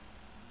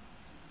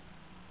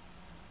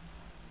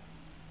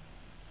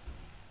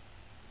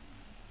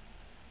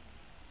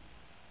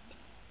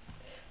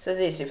 So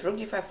this, if rook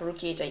d5, rook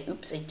e8,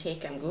 I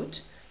take, I'm good.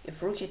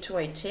 If rook e2,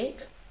 I take,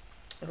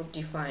 rook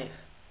d5.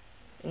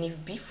 And if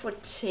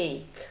b4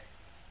 take,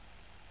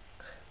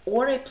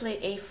 or I play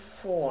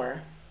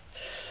a4,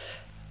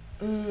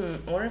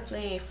 or I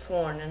play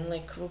a4 and then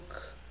like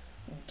rook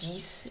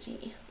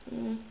d3.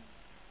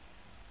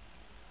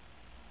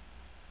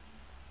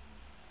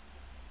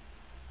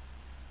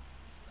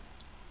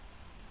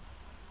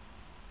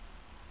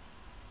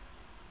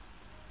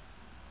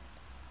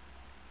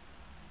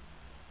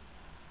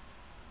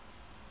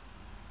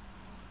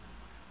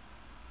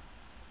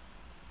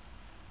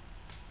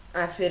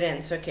 Ah,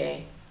 Firenze,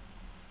 okay.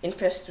 In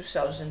PES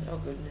 2000, oh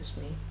goodness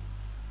me.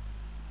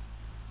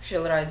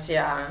 Shield rights,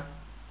 yeah.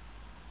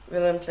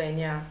 Villain plane,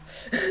 yeah.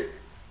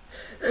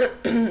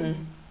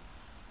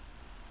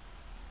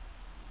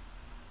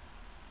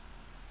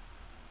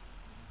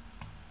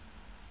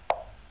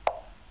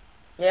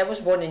 Yeah, I was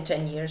born in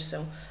 10 years,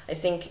 so I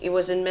think it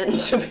wasn't meant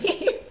to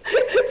be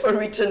for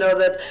me to know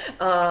that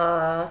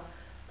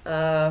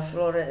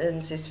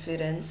Florence is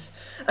Firenze.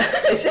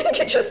 I think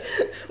it just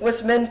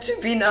was meant to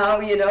be now,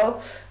 you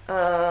know.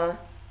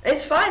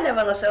 It's fine,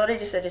 Evanas, I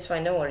already said it's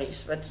fine, no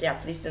worries. But yeah,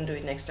 please don't do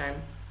it next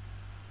time.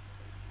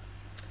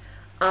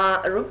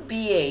 Rook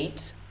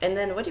b8, and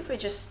then what if I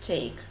just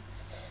take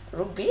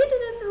rook b8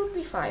 and then rook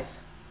b5?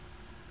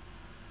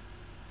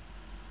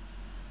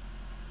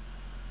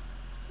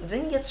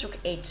 Then gets rook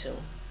a2.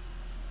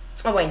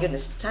 Oh my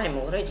goodness, time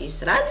already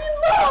is running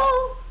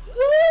low!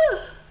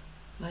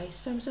 Why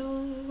is time so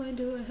low? Why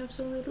do I have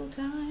so little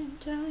time?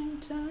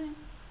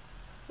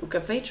 Rook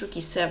f8, rook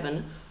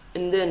e7,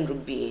 and then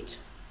rook b8.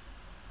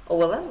 Oh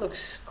well, that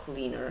looks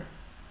cleaner.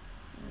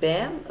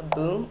 Bam,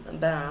 boom,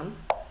 bam,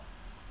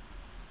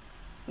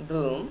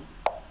 boom.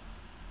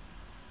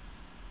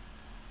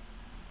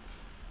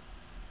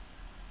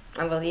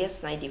 And well,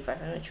 yes, knight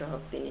d5. I'm not sure how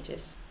clean it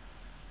is.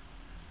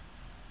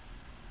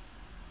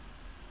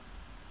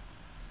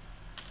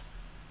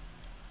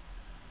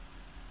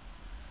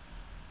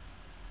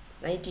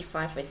 Knight d5,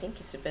 I think,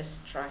 is the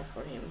best try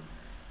for him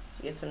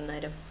to get some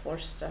knight f4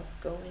 stuff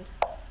going.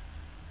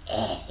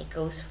 He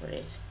goes for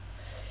it.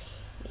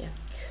 Yuck.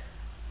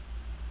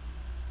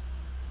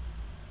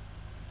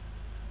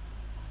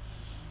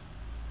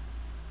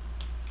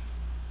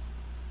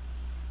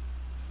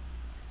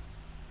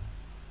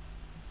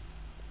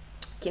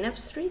 King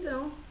f3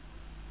 though.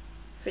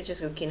 If I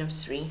just go king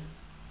f3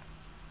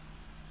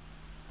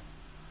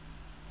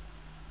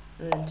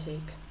 and then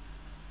take.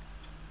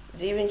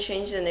 They even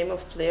changed the name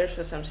of players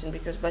for something,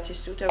 because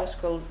Batistuta was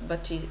called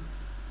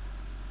Batusita.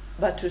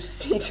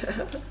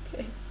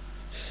 Okay.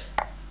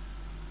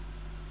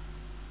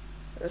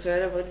 I was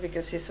mad about it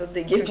because he thought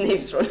they gave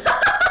names wrong.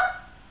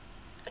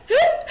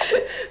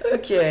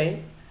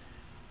 Okay.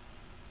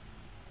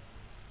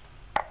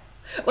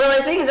 Well,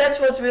 I think that's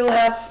what we'll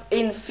have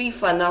in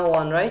FIFA now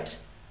on, right?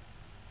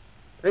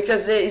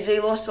 Because they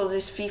lost all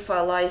this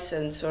FIFA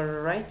license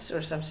or right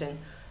or something,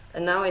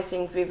 and now I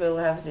think we will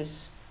have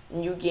this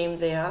new game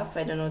they have.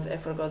 I don't know, I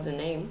forgot the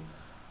name,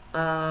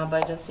 but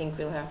I don't think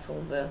we'll have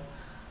all the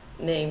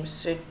names.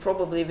 So it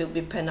probably will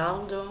be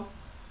Penaldo,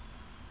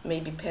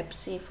 maybe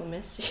Pepsi for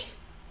Messi.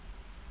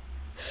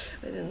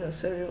 I don't know,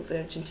 sorry all the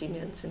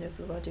Argentinians and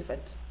everybody,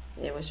 but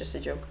yeah, it was just a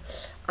joke.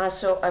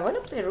 So I want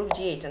to play rook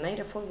d8 and knight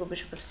f4, go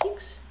bishop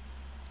f6.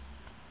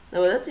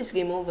 No, that is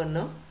game over,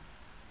 no?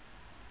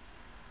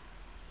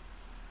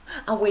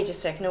 Oh, wait a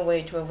sec, no,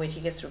 wait,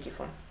 he gets rook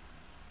e4.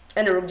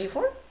 And a rook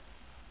d4?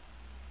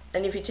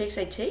 And if he takes,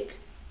 I take?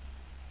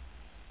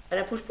 And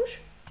I push?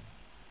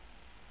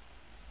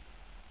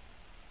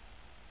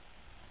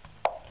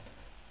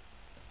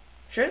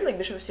 Sure, like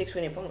bishop f6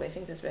 winning pawn, but I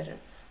think that's better.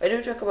 Why do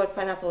we talk about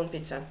pineapple and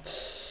pizza?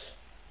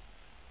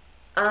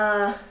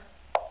 I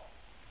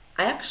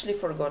actually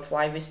forgot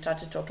why we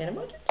started talking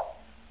about it,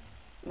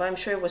 but I'm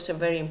sure it was a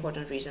very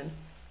important reason.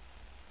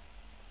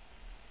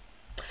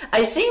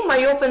 I think my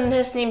opponent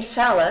has named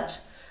Salad,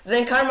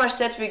 then Karma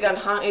said he got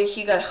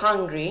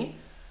hungry,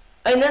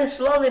 and then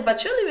slowly but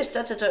surely we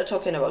started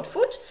talking about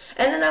food,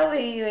 and then now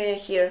we are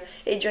here.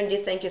 Hey John D,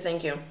 thank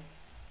you.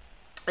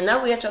 And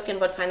now we are talking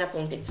about pineapple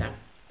and pizza.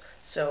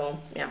 So,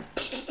 yeah.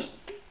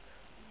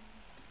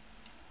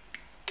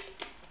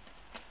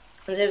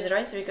 And they was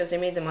right because they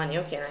made the money.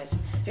 Okay, nice.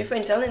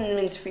 FIFA Italian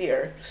means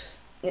fear.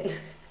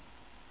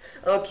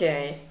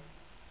 Okay.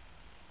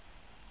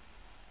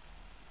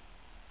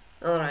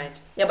 Alright.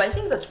 Yeah, but I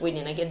think that's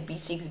winning. I get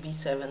b6,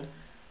 b7.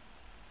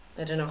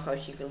 I don't know how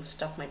he will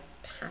stop my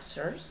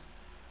passers.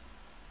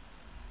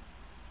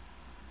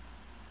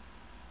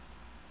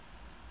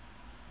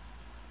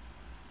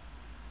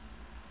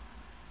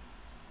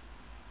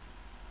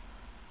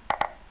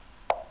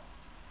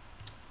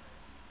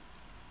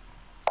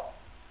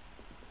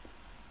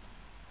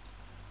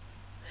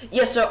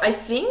 Yeah, so I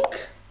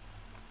think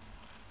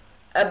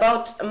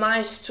about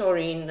my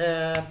story in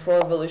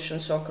Pro Evolution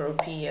Soccer or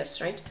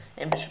PES, right?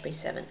 And bishop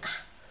a7.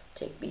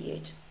 Take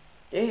b8.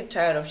 You're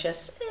tired of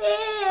chess?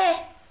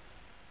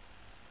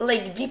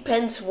 Like,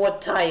 depends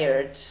what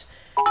tired.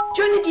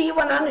 Johnny D,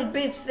 100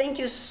 bits. Thank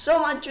you so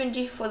much, Johnny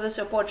D, for the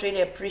support.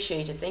 Really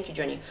appreciate it. Thank you,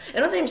 Johnny.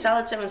 Another name,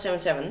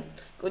 Salad777.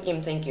 Good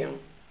game, thank you.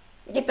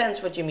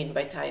 Depends what you mean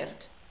by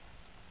tired.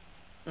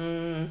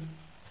 No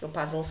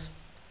puzzles.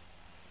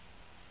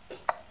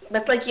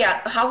 But like,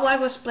 yeah, how I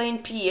was playing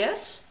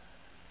PS,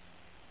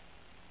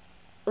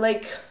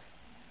 like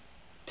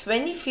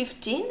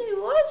 2015 it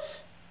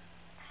was,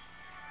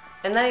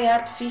 and I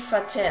had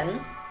FIFA 10,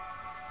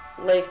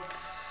 like,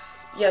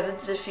 yeah,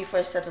 that's the FIFA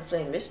I started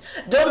playing with.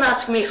 Don't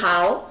ask me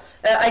how.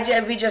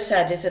 We just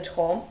had it at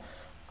home.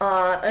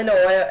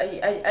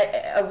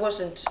 I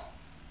wasn't.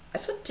 I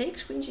thought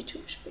takes win G2.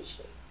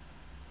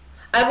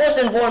 I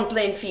wasn't born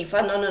playing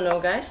FIFA. No,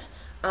 guys.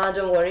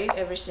 Don't worry,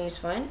 everything is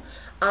fine.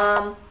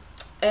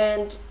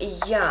 And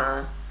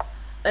yeah,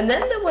 and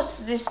then there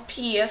was this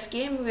PS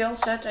game we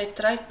also had. I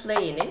tried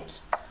playing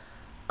it.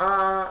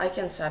 I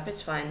can sap,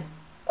 it's fine.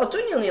 Oh,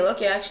 2-0,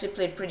 okay, I actually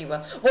played pretty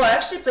well. Well, I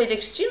actually played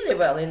extremely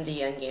well in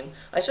the end game.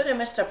 I thought I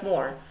messed up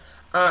more.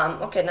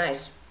 Okay,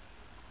 nice.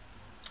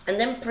 And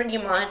then pretty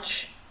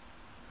much,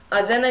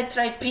 then I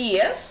tried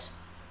PS,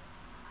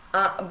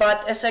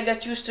 but as I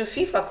got used to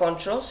FIFA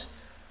controls,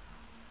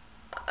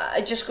 I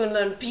just couldn't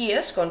learn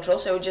PS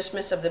controls, I would just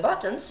mess up the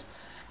buttons.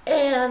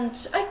 And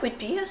I quit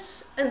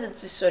PS, and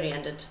that's the story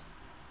ended.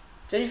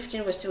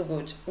 2015 was still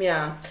good,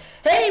 yeah.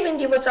 Hey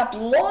Windy, what's up?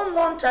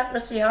 Long time no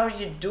see. How are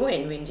you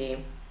doing,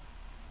 Windy?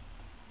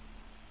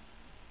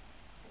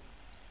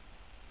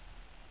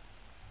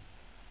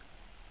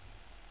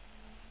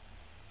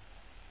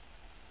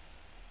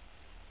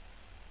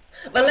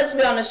 But let's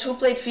be honest, who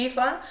played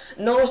FIFA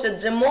knows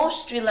that the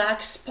most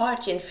relaxed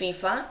part in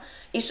FIFA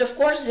is of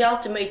course the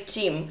Ultimate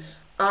Team,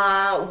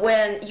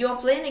 when you're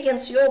playing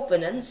against your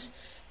opponents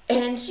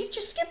and you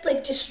just get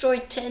like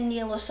destroyed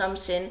 10-0 or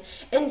something,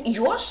 and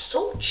you're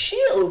so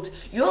chilled,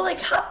 you're like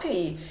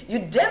happy, you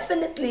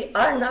definitely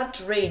are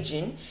not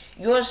raging,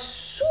 you're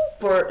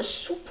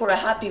super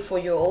happy for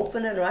your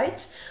opponent,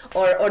 right?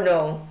 Or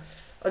no?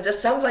 Or does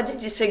somebody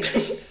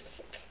disagree?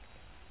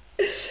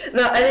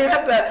 No, I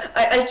remember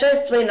I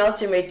tried playing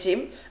Ultimate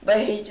Team, but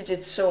I hated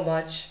it so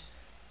much.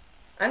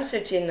 I'm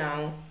 13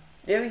 now.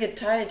 Do you ever get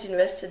tired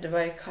invested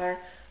by a car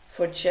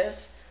for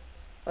chess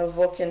while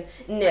walking?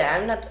 Nah,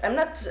 I'm not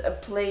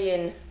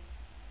playing.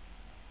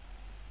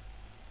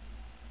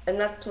 I'm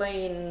not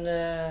playing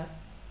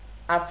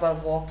up while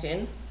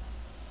walking.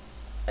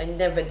 I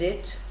never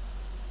did.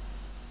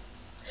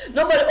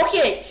 No, but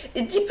okay,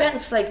 it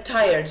depends. Like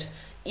tired.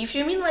 If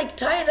you mean like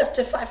tired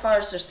after 5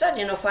 hours of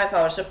studying or 5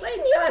 hours of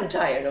playing, yeah, I'm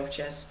tired of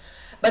chess.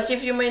 But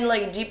if you mean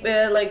like deep,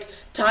 like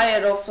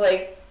tired of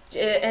like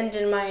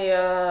ending my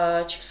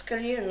chess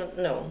career,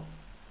 no.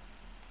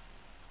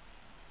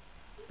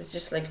 It's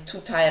just like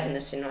too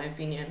tiredness in my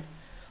opinion.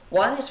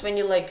 One is when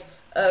you like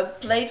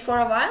played for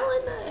a while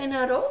in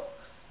a row,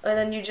 and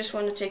then you just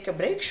want to take a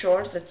break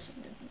short. That's,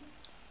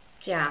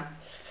 yeah.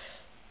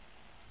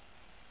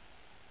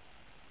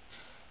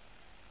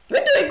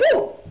 Where do I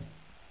go?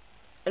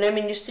 And I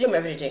mean, you stream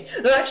every day.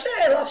 No, actually,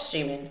 I love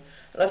streaming.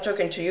 I love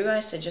talking to you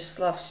guys. I just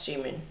love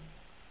streaming.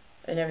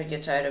 I never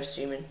get tired of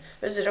streaming.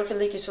 But the Rocket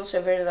League is also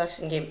a very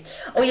relaxing game.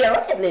 Oh yeah,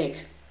 Rocket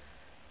League.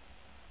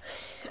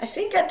 I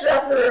think I'd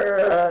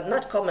rather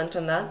not comment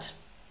on that.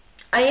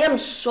 I am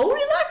so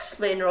relaxed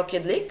playing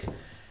Rocket League.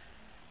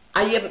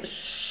 I am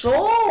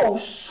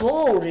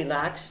so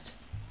relaxed.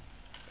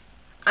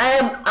 I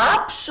am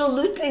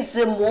absolutely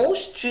the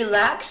most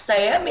relaxed I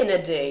am in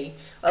a day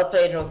while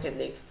playing Rocket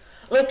League.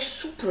 Like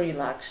super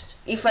relaxed,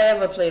 if I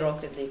ever play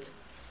Rocket League.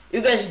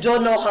 You guys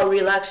don't know how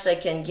relaxed I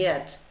can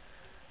get.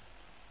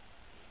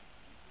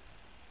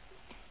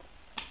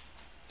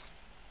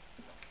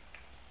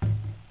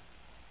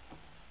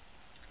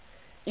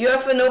 You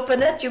have an open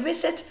net, you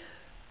miss it?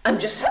 I'm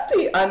just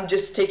happy. I'm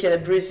just taking a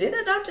breeze in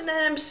and out, and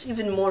I'm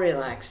even more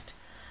relaxed.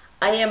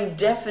 I am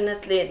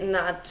definitely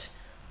not,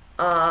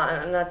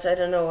 I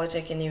don't know what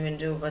I can even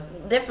do,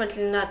 but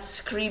definitely not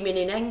screaming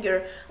in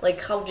anger,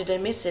 like how did I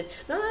miss it?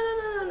 No.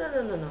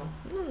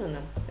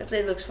 That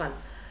play looks fun.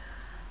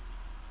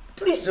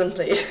 Please don't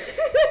play it.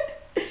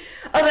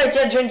 Alright,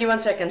 yeah, join you 1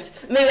 second.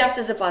 Maybe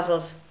after the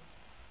puzzles.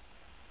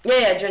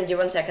 Yeah, join you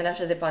 1 second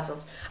after the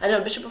puzzles. I don't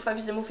know, bishop of 5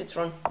 is the move, it's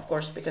wrong, of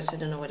course, because I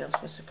don't know what else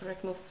was the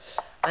correct move.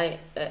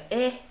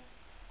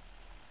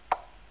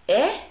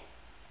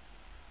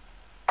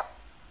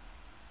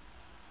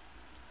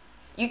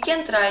 You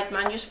can try it,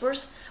 man, you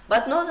Spurs,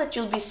 but know that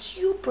you'll be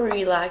super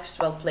relaxed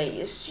while playing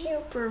it.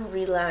 Super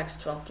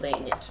relaxed while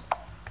playing it.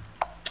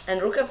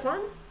 And Rook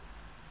F1?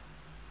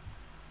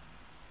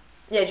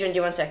 Yeah, June,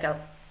 one sec,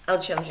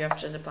 I'll challenge you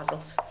after the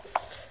puzzles.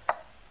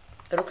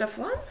 Rook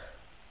F1?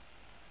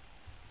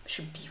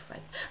 Should B5.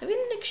 I mean,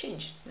 an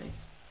exchange.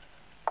 Nice.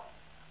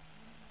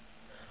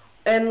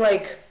 And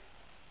like,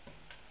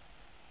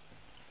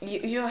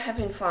 you're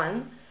having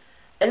fun,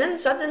 and then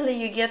suddenly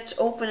you get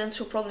opponents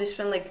who probably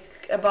spend like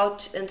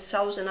about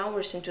 1,000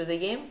 hours into the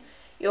game.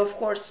 You of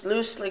course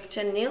lose like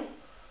 10-0.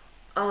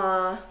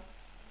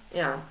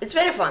 Yeah, it's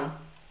very fun.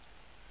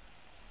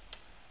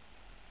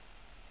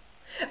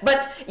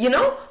 But you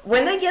know,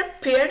 when I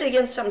get paired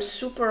against some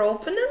super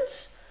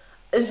opponents,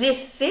 the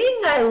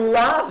thing I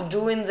love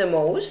doing the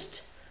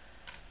most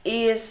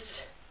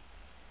is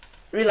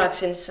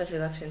relaxing. It's not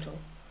relaxing at all.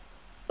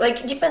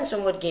 Like, depends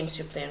on what games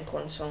you play on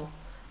console.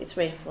 It's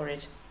made for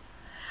it.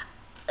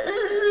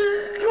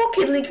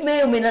 Rocket League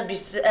may or may not be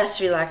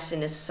as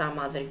relaxing as some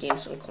other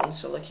games on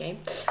console, okay?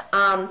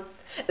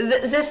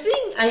 The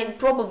thing,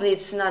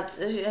 it's not,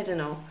 I don't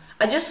know.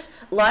 I just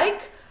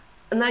like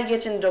not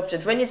getting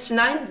adopted. When it's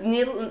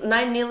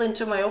 9-0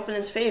 into my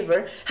opponent's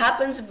favor,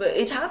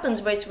 it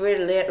happens, but it's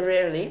very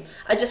rarely.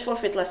 I just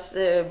forfeit last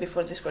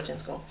before this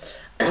curtain's call.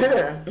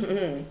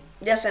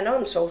 Yes, I know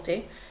I'm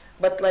salty,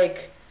 but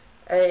like,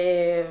 how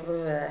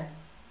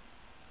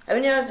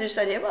many hours do you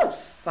study? About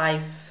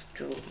 5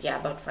 to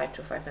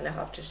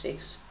 5.5 to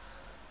 6.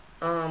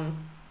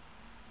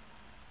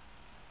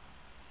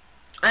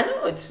 I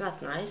know it's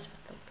not nice, but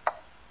like,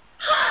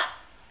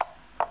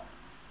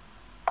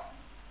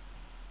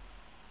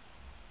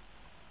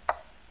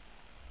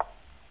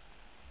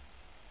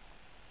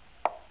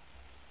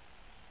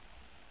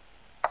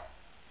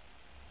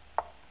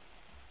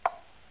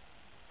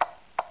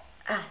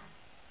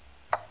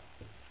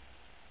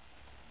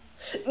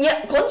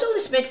 yeah, console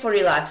is made for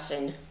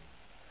relaxing,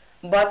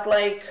 but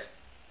like,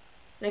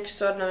 next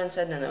tournaments,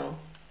 I don't know,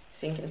 I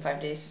think in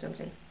 5 days or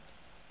something.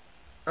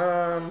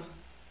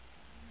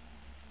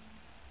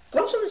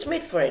 Console is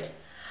made for it,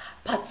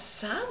 but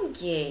some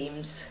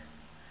games,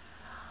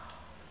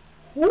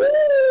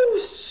 ooh,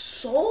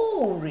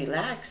 so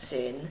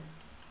relaxing,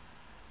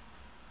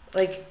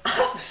 like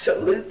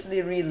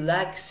absolutely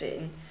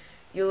relaxing.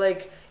 You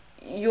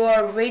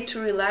are way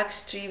too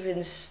relaxed to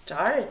even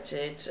start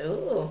it.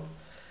 Ooh.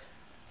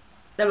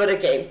 No, but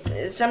okay,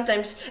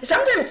 sometimes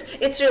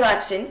it's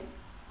relaxing,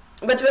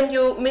 but when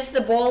you miss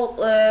the ball,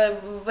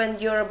 when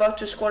you're about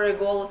to score a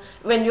goal,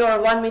 when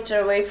you're 1 meter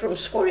away from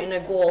scoring a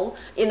goal,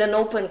 in an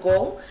open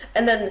goal,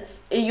 and then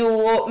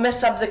you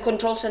mess up the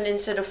controls, and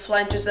instead of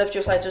flying to the left,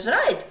 you fly to the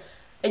right,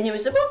 and you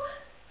miss the ball,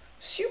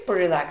 super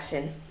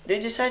relaxing. Do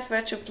you decide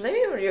where to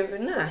play, or you're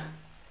gonna?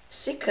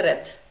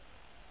 Secret.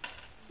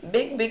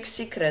 Big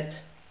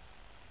secret.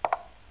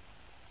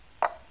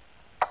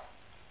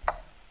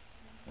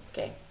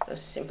 Okay,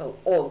 that's simple.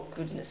 Oh,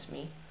 goodness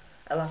me.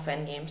 I love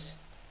fan games.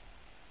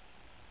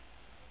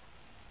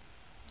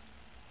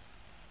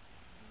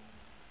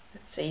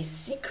 Let's say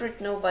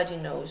secret nobody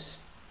knows.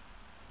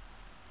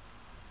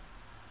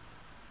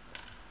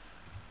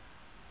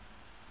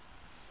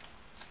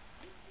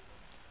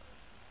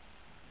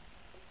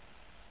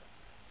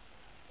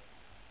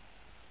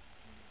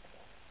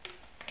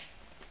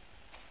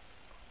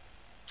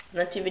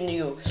 Not even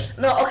you.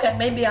 No, okay,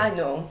 maybe I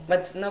know,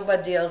 but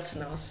nobody else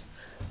knows.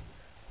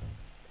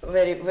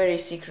 Very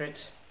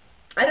secret.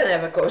 I don't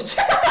have a coach.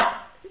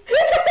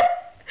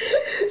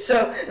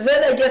 So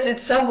then I guess it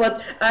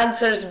somewhat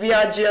answers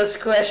Biagio's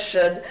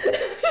question.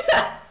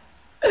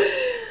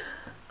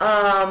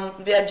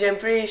 Biagio, I'm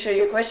pretty sure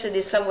your question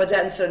is somewhat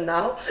answered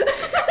now.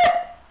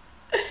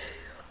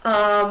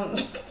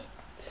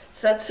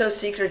 It's not so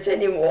secret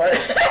anymore.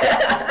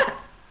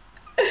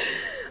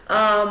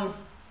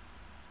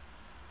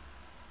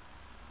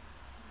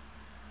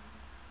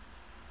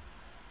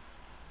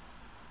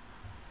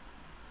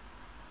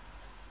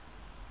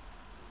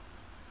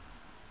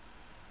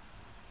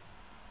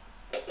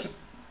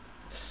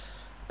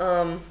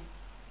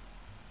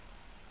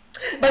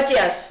 But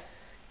yes,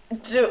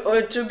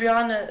 to be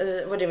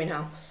honest, what do you mean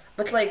how?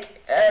 But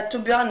like, to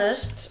be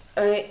honest,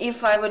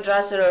 if I would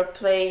rather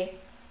play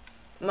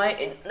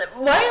why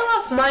I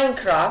love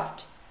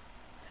Minecraft,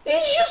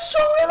 it's just so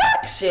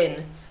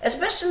relaxing,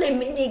 especially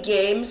mini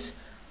games,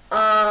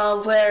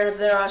 where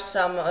there are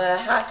some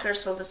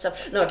hackers, all that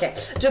stuff. No, okay,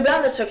 to be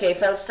honest, okay,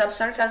 if I'll stop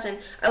sarcasm,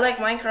 I like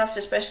Minecraft,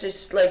 especially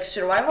like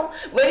survival,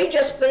 where you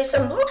just play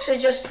some blocks and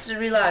just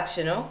relax,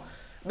 you know?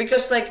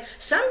 Because like,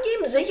 some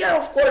games, they are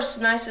of course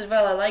nice as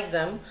well, I like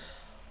them,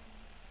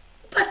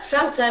 but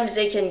sometimes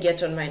they can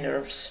get on my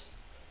nerves.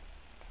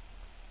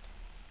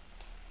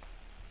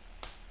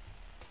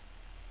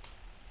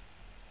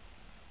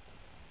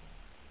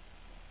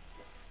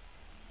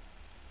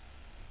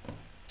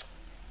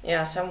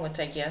 Yeah, somewhat,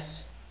 I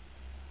guess.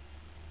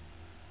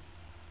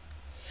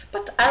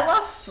 But I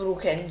love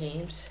rook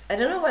games. I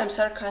don't know why I'm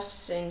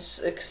sarcasming,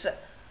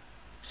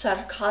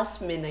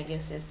 I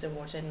guess is the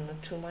word, I don't know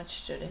too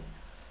much today.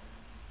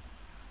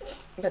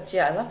 But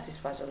yeah, I love this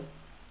puzzle.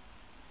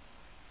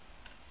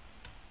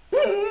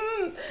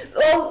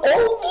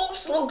 All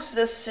moves looks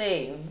the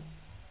same.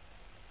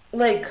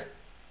 Like,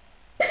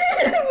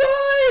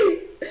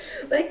 why?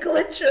 Like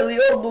literally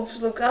all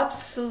moves look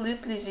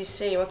absolutely the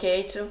same.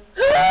 Okay, A2.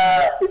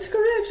 It's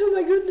correct, oh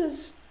my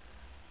goodness.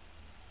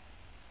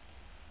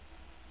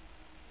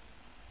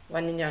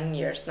 1 in 1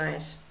 years,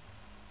 nice.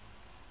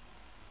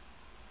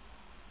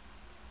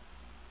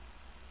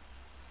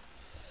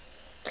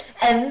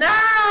 And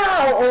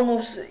now all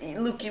moves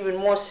look even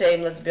more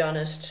same, let's be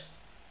honest.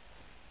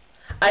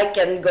 I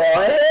can go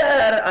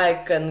here,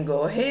 I can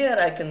go here,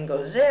 I can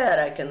go there,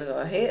 I can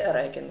go here,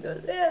 I can go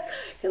there,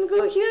 I can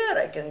go here,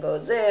 I can go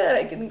there,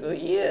 I can go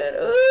here.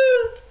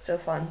 Ooh, so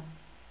fun.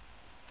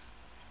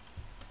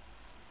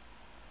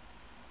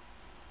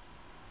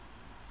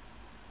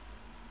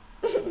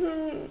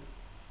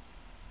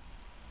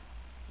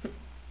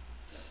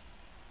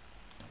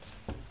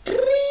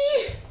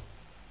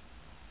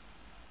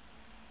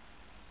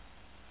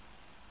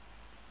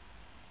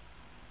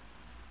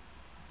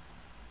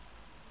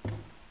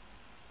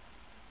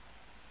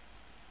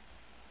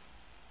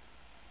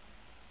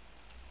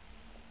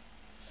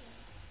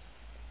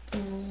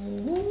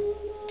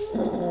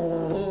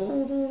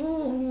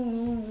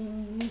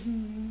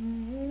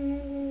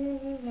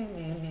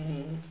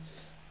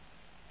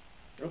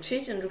 Rook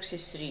c8 and rook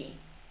c3.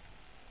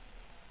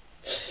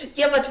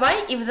 Yeah, but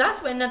why, if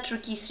that, why not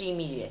rook e3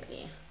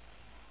 immediately?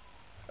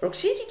 Rook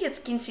c8 gets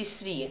king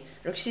c3.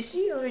 Rook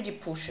c3 already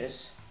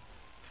pushes.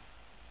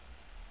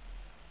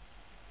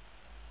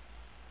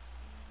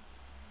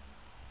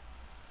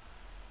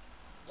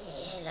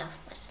 Yeah, I love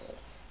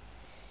puzzles.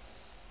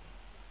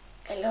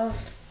 I love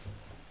it.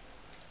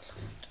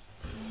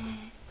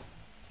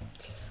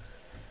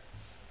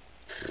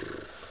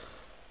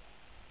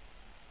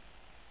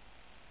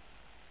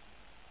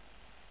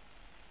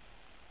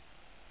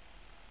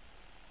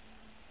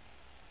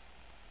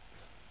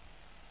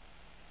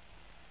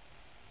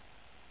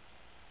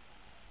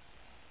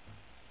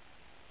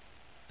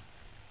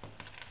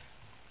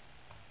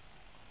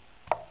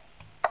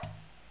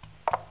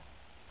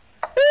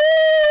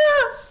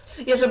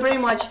 Yeah, so pretty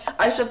much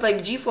I thought like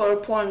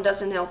g4 pawn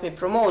doesn't help me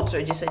promote, so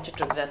I decided to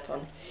take that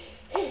pawn.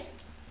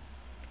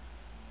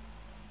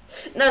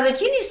 Now the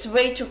king is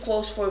way too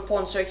close for a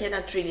pawn, so I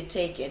cannot really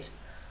take it.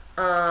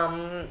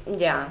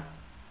 Yeah.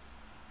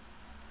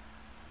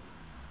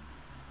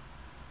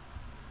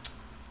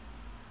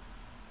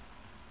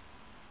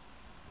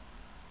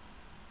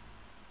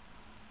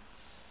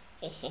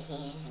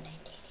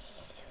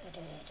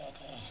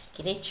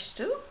 King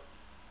h2?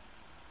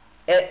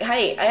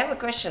 Hey, I have a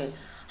question.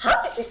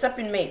 How is this up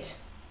in mate?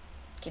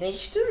 King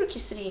h2, rook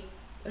e3,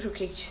 rook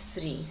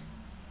h3.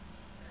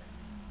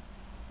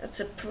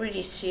 That's a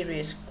pretty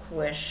serious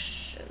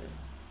question.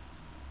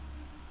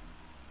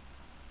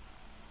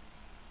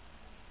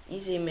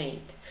 Easy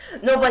mate.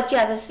 No, but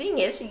yeah, the thing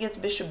is, he gets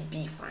bishop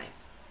b5.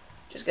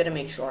 Just gotta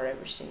make sure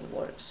everything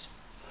works.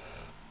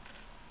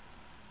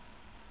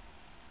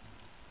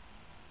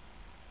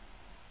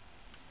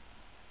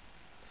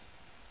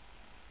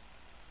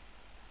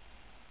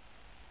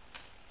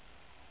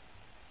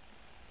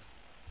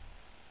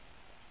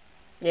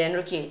 Yeah, and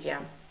rook e8, yeah.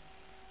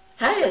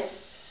 Hi,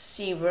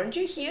 see, weren't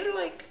you here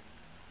like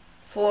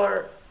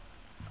for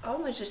how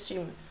much is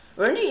stream?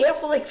 Weren't you here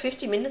for like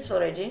 50 minutes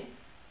already?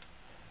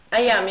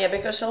 I am, yeah,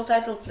 because all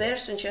title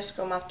players in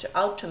CS:GO have to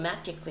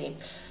automatically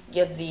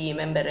get the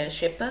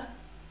membership.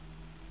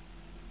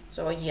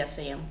 So yes,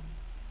 I am.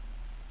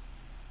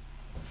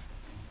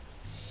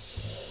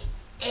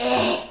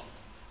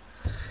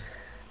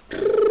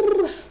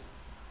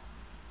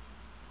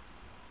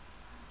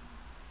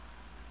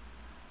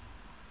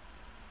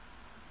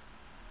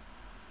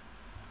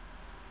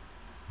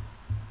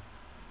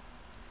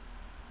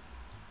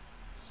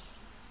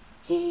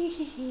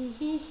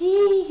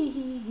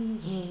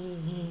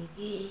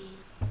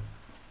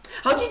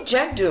 How did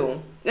Jack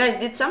do? Guys,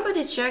 did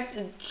somebody check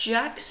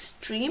Jack's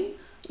stream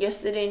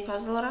yesterday in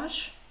Puzzle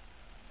Rush?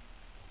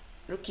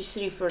 Rook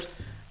e3 first.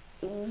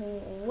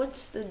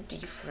 What's the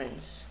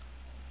difference?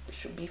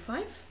 Bishop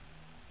b5?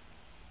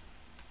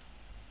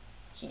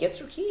 He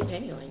gets rook e8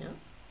 anyway, no?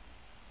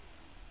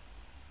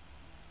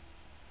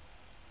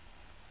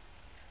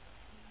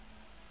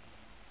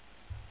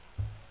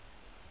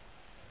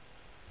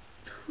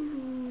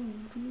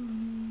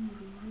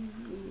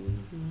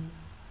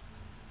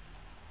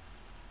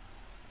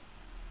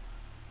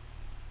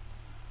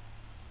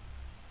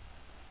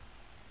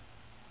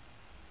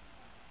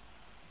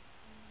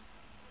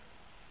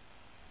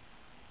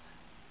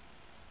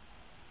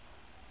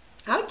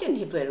 How can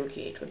he play rook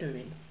e8? What do you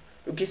mean?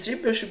 Rook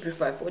e3, bishop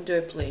b5. What do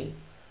I play?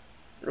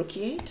 Rook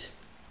e8?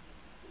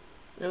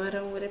 No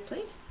matter what I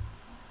play?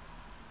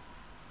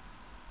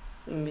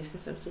 I'm missing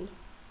something.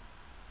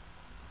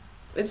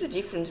 What's the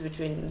difference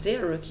between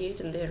their rook e8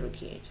 and their rook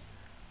e8?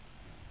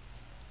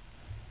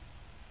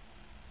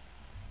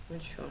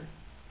 Not sure.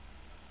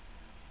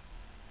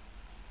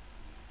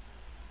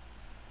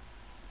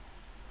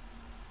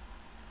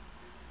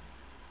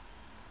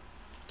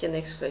 Can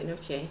explain,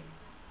 okay.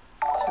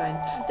 it's fine.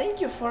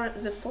 Thank you for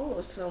the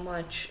follow so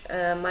much,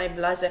 my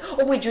blazer.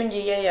 Oh wait,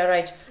 Jundi, yeah,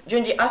 right.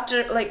 Jundi,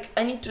 after, like,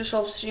 I need to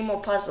solve 3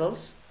 more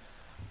puzzles.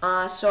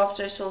 So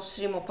after I solve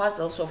 3 more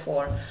puzzles, or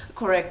 4,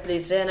 correctly,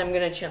 then I'm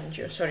gonna challenge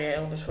you. Sorry, I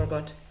almost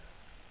forgot.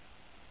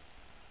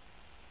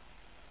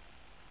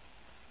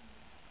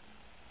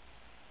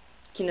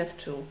 King of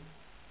 2.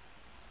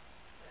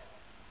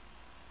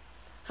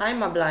 Hi,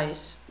 my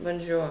Blaze.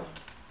 Bonjour.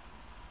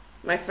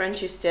 My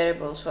French is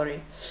terrible,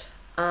 sorry.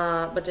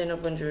 But I know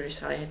bonjour is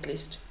high, at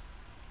least.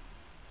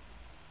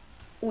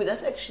 Ooh,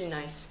 that's actually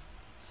nice.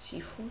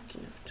 C4,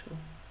 king of 2.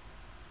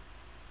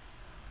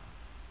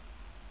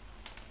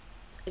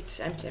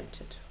 I'm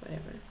tempted,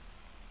 whatever.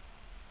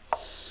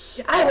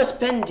 I was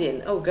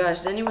pending. Oh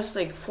gosh, then it was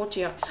like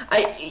 40.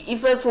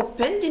 If like for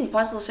pending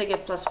puzzles I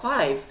get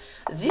 +5,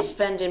 this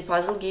pending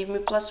puzzle gave me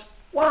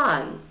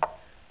 +1.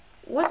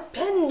 What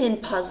pending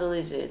puzzle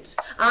is it?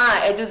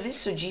 I do this,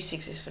 so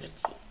G6 is 30.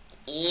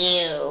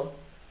 Ew.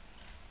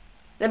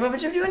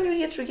 But everyone you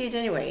hear Tricade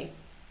anyway.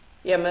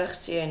 Yeah,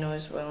 merci, I know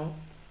as well.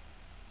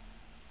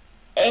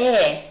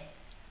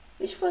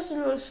 This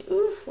puzzle was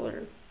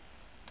awful.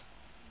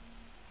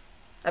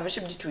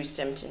 Bishop D2 is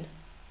tempting.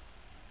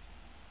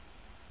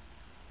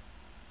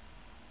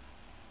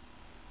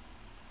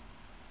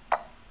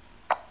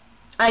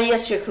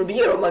 Yes, check from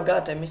here. Oh my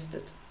god, I missed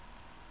it.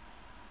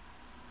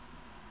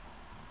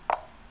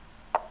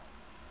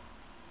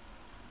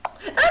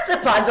 That's a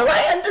puzzle,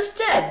 I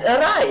understand.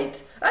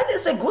 Right. That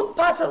is a good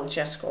puzzle,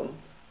 Chescom.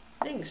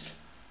 Thanks.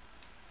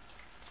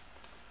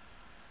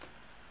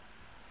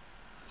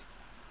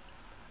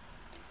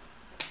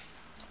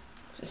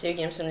 Save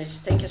games and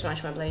thank you so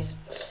much, my Blaze.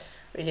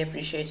 Really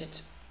appreciate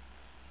it.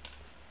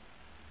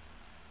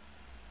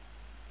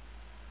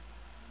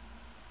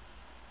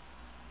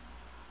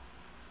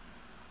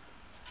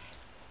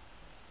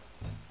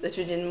 That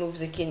you didn't move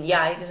the king.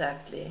 Yeah,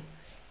 exactly.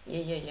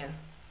 Yeah.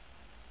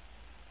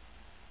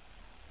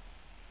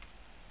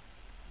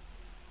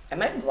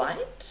 Am I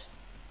blind?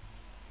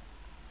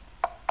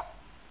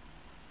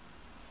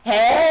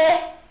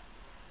 Hey!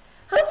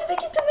 How did I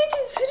get to mate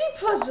in 3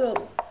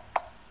 puzzle?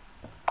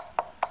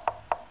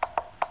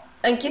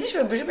 And king is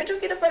bishop e2,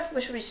 king f5,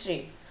 bishop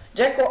e3.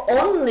 Jack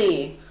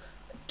only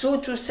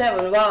 2 to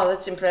 7. Wow,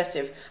 that's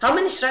impressive. How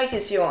many strikes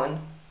is he on?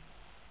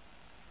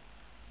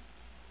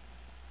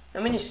 How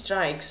many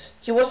strikes?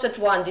 He was at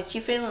 1. Did he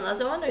fail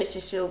another one, or is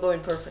he still going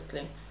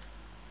perfectly?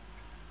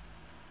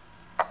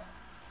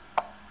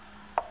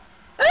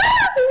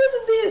 It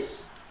wasn't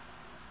this.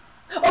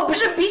 Oh,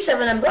 bishop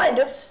b7. I'm blind.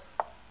 Oops.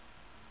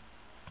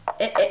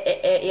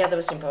 Yeah, that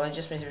was simple. I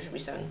just missed bishop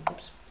b7.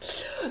 Oops.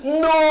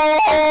 No!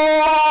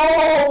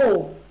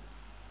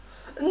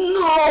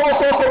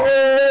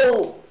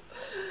 No!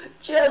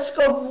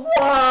 Cheska,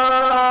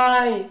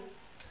 why?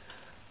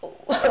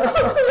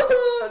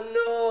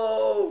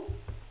 No!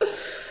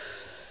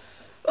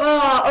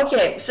 Oh,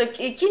 okay. So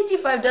king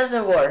d5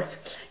 doesn't work.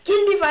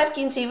 King b5,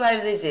 king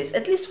c5. This is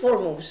at least 4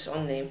 moves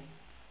only.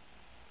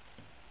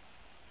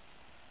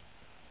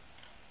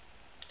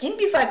 King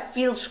b5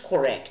 feels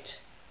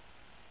correct.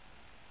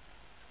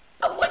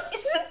 But what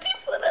is the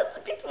difference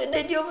between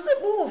any of the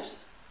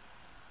moves?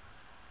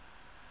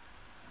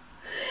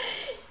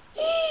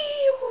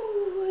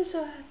 I'm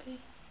so happy.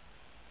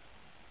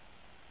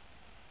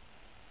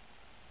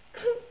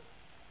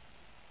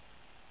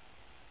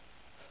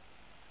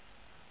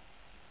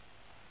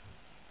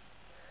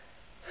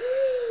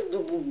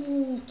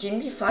 King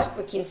b5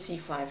 or king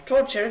c5?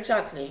 Torture,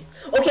 exactly.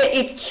 Okay,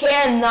 it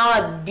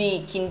cannot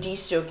be king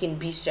d3 or king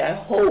b3, I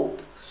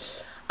hope.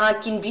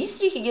 King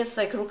b3, he gets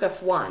like rook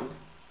f1.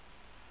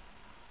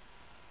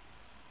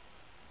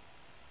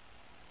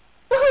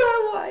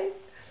 Why?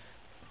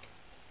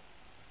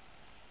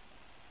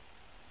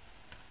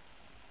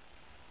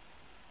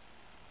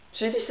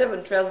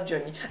 '37, 12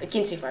 journey.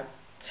 King c5.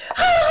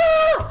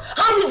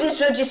 How is it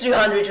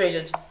 2300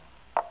 rated?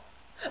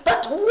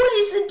 But what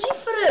is the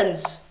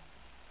difference?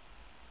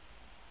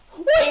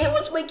 Why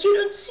was my king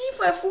on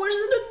c5 worse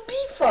than on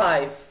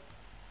b5?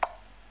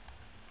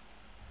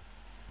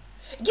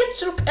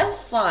 Gets rook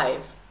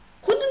f5.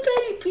 Couldn't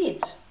I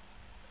repeat?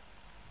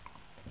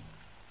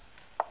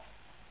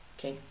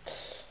 Okay.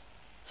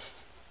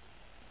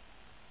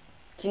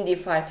 King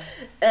d5.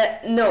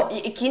 No,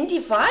 king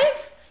d5?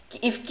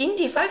 If king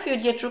d5, you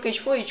would get rook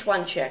h4,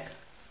 h1 check.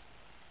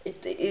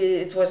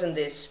 It wasn't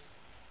this.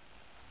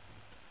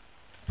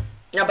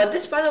 No, but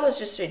this puzzle was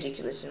just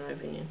ridiculous in my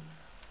opinion.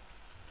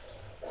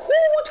 Who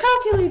would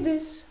calculate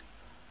this?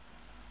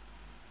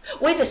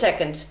 Wait a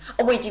second.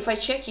 Oh wait, if I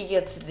check, he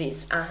gets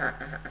this.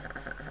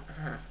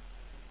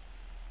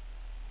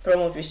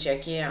 Promote with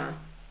check, yeah.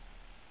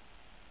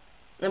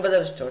 No, but that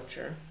was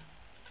torture.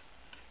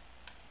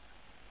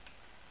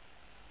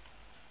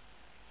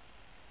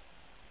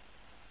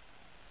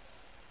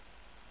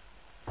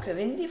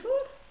 Queen d4?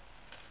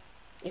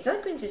 It's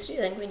not queen c3,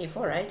 then queen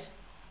e4, right?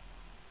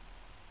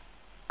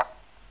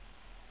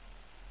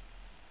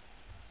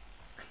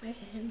 My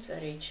hands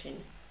are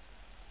itching.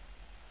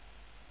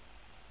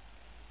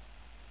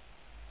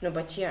 No,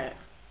 but yeah.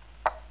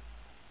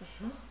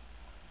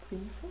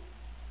 Queen e4.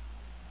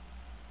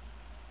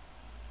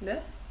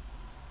 There.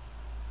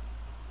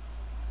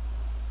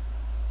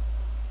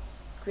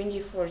 Queen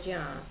d4,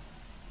 yeah.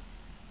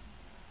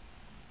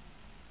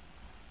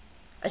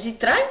 Is he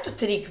trying to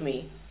trick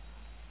me?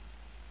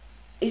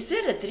 Is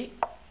there a trick?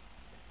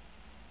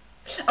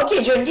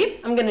 Okay, Johnny,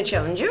 I'm gonna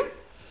challenge you.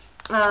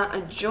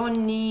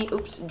 Johnny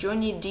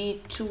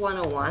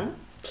D2101.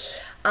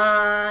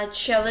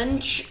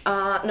 Challenge,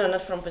 no,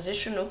 not from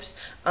position, oops.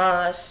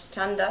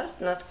 Standard,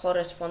 not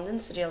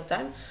correspondence, real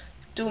time.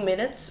 2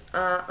 minutes.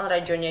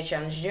 Alright, Johnny, I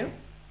challenged you.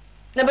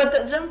 No, but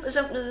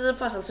the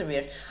puzzles are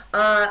weird.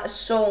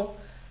 So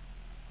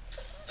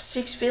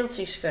 6 failed,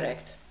 6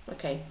 correct.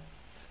 Okay.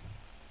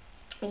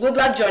 Good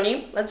luck,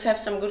 Johnny. Let's have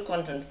some good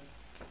content.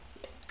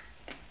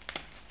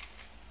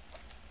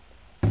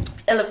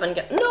 Elephant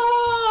gambit.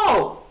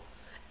 No!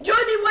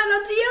 Johnny, why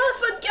not the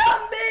elephant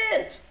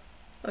gambit?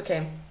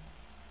 Okay.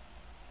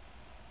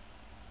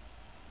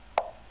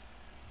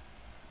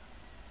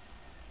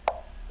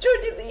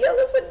 Johnny, the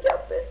elephant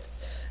gambit.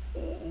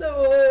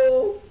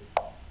 No.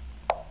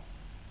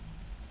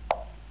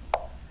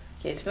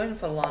 Okay, it's going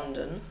for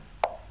London.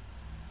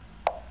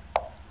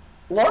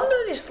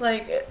 London is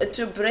like,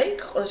 to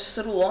break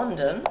through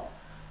London,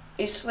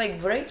 it's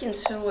like breaking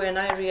through an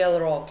aerial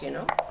rock, you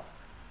know?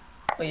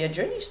 Oh yeah,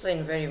 Johnny is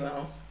playing very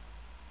well.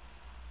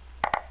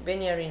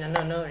 Benny Arena,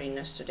 no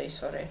arenas today,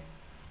 sorry.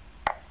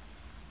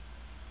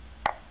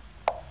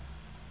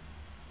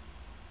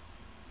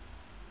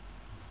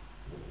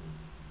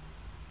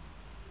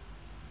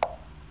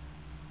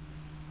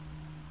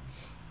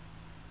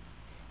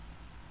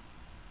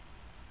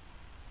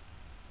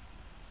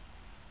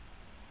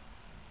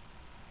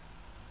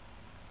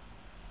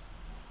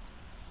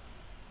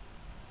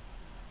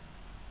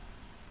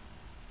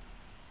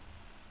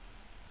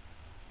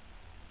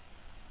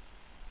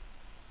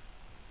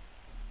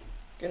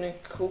 Gonna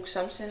cook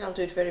something, I'll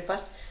do it very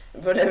fast.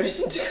 Burn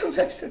everything to come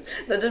back soon.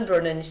 No, don't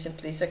burn anything,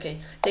 please. Okay,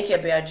 take care,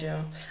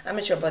 Biagio. I'm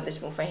not sure about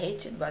this move, I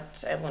hate it,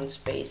 but I want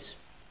space.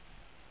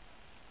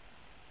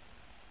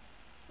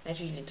 I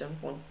really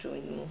don't want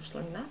doing moves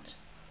like that,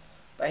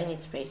 but I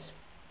need space.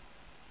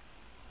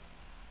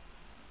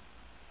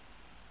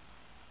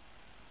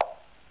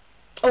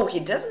 Oh, he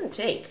doesn't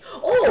take.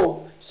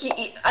 Oh,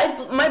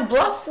 my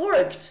bluff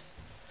worked.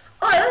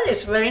 Oh, that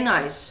is very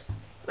nice.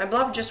 My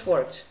bluff just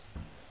worked.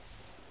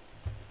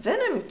 Then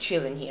I'm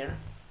chilling here.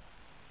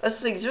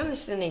 That's like the only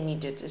thing I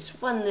needed. It's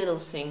one little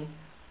thing.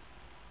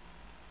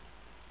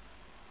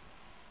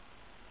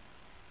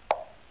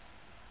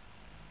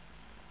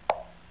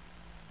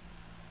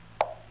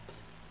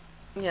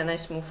 Yeah,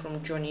 nice move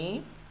from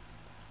Johnny.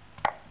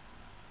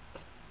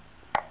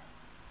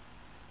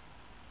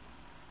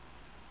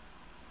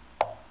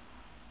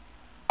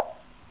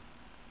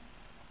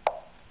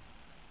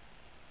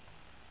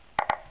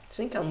 I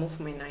think I'll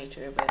move my knight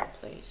to a better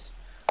place.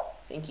 I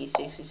think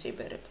e6 is a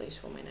better place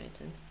for my knight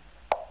then.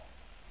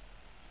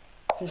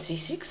 And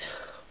c6?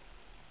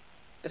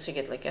 Because I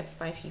get like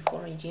f5,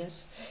 e4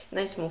 ideas.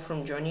 Nice move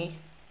from Johnny.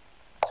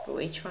 Let's go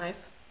h5.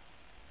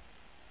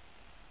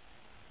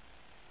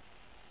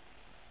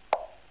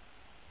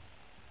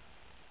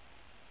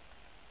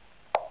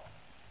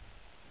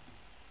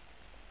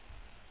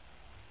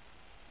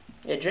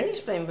 Yeah,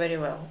 Johnny's playing very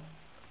well.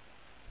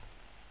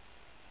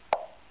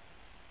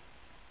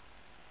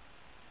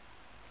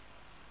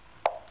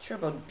 Sure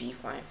about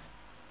b5.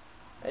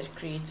 It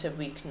creates a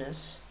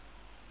weakness.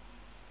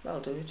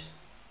 I'll do it.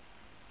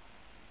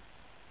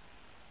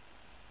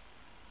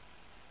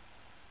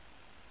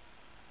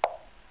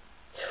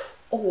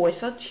 Oh, I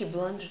thought he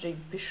blundered a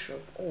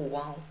bishop. Oh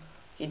wow.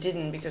 He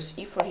didn't, because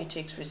e4 he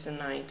takes with the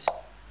knight.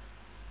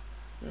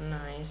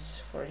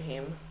 Nice for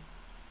him.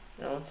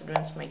 Now let's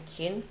advance my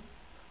king.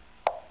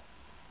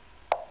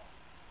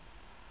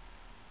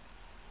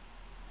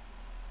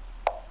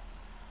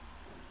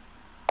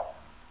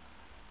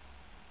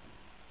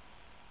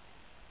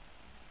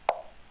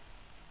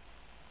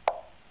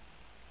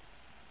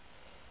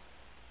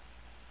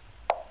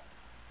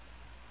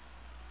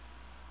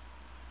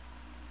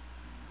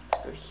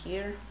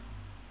 Here,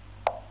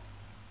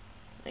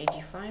 knight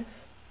d5,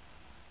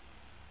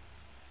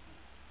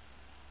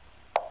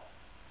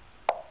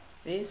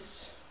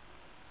 this,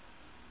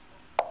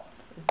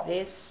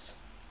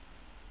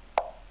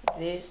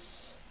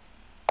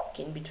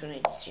 king b2,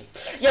 knight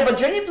d3. Yeah, but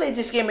Johnny played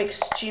this game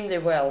extremely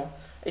well.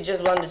 It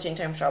just blundered in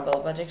time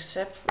trouble, but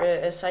except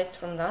aside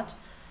from that,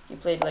 he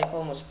played like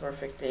almost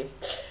perfectly.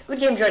 Good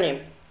game,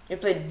 Johnny. You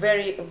played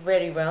very,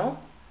 very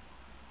well.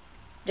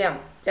 Yeah,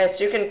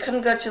 yes, you can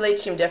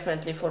congratulate him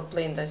definitely for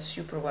playing that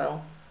super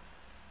well.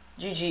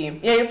 GG.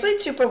 Yeah, you played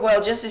super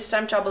well, just this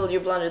time trouble you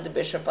blundered the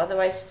bishop,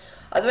 otherwise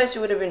you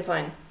would have been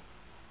fine.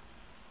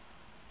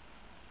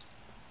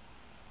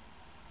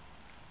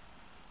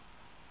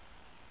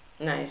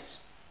 Nice.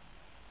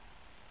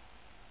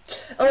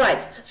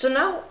 Alright, so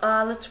now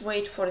let's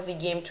wait for the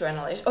game to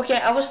analyze. Okay,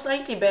 I was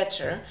slightly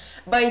better,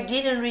 but I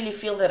didn't really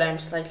feel that I'm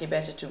slightly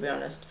better, to be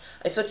honest.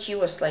 I thought he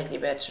was slightly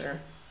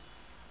better.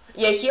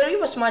 Yeah, here he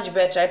was much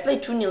better. I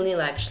played 2-0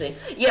 actually.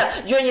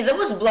 Yeah, Johnny, that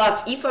was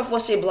bluff. E5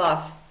 was a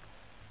bluff.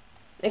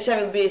 Next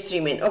time will be a 3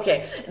 main.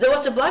 Okay, there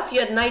was a bluff.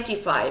 You had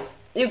 95.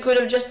 You could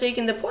have just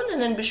taken the pawn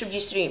and then bishop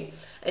d3.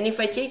 And if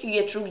I take, you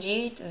get rook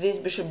d8, this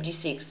bishop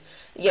d6.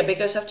 Yeah,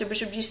 because after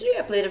bishop d3,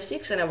 I played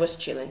f6 and I was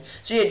chilling.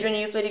 So yeah,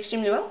 Johnny, you played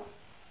extremely well.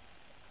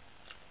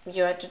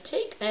 You had to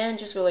take and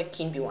just go like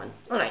king b1.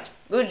 Alright,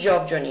 good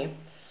job, Johnny.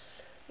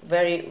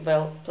 Very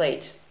well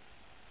played.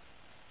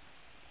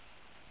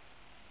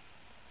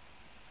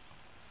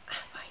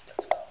 Right,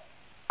 let's go.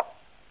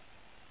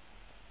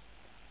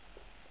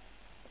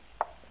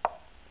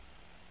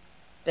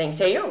 Thanks.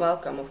 Yeah, you're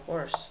welcome, of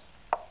course.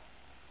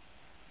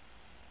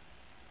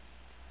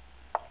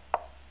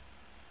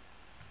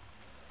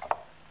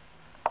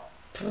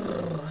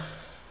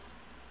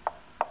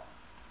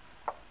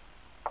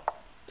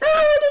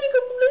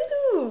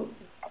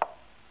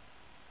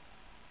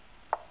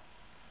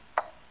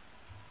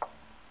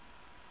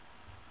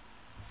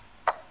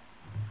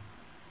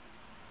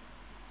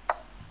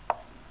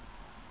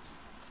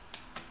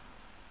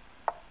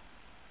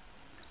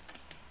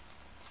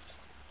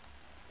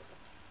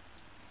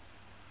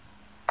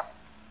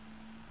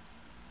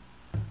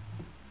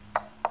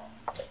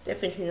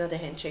 Definitely not a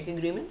handshake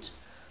agreement.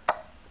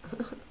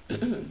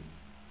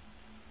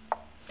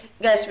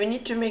 Guys, we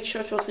need to make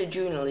sure totally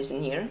Juvenile is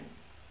in here,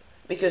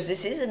 because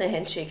this isn't a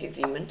handshake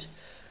agreement.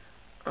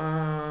 It's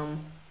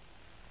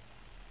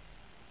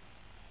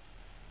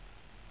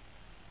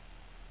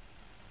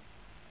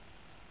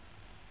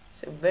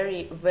a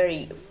very,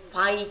 very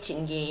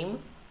fighting game.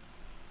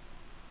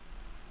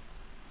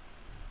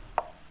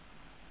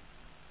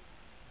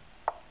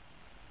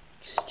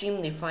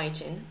 Extremely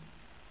fighting.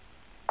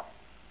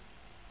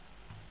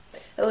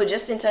 Hello,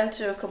 just in time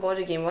to come out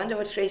the game. Wonder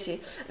what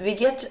crazy. We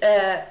get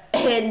a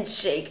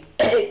handshake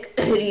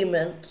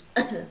agreement.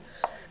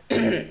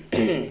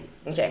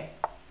 Okay.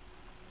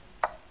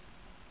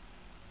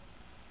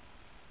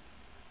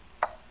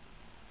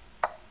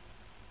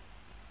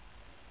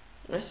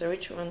 So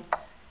which one?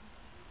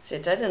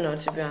 Sit, I don't know,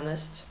 to be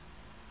honest.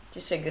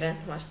 This is a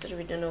Grandmaster.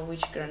 We don't know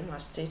which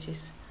Grandmaster it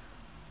is.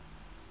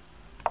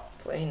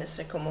 Playing as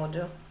a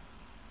Komodo.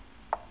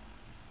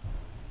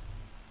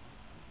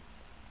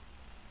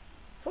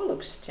 Oh,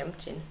 looks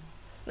tempting.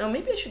 Now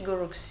maybe I should go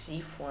rook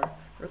c4.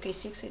 Rook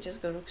a6, I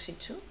just go rook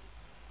c2.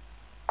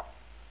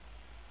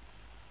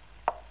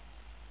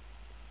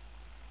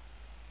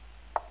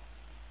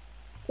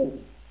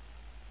 Ooh.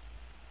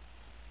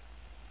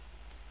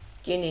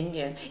 King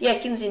Indian. Yeah,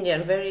 King's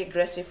Indian. Very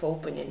aggressive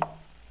opening.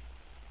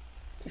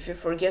 If you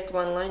forget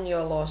one line, you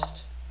are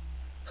lost.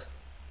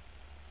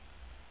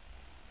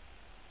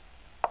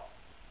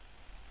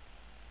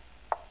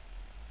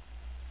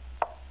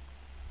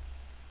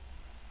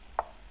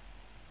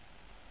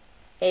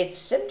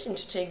 It's tempting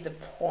to take the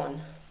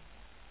pawn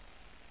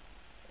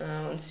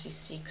on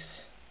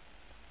c6.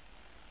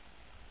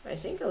 I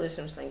think I'll do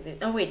something like this.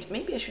 Oh wait,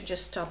 maybe I should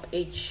just stop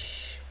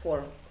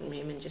h4 from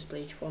him and just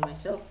play h4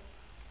 myself.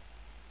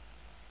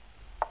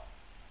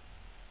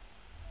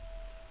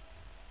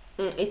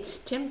 It's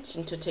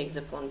tempting to take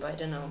the pawn, but I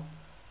don't know.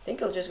 I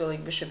think I'll just go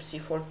like bishop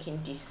c4, king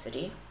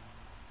d3.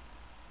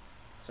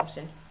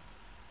 Something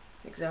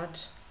like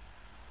that.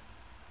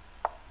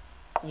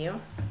 Yeah.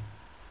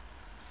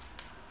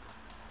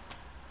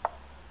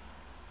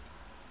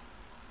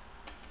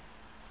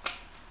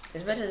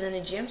 It's better than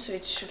a GM, so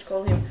it should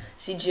call him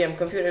CGM,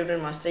 Computer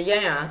Grandmaster.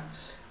 Yeah,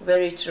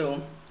 very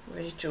true.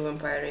 Very true,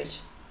 Empire Age.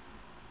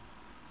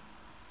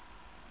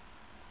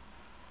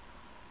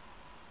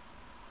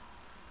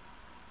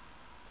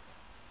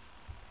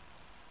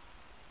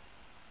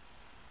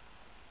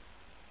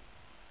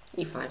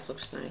 E5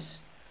 looks nice.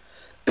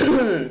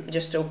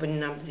 Just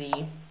opening up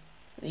the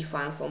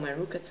file for my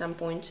rook at some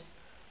point.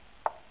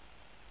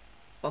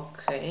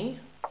 Okay.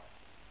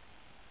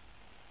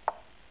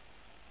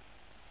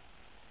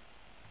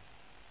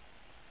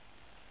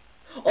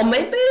 Or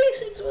maybe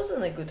it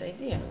wasn't a good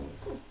idea.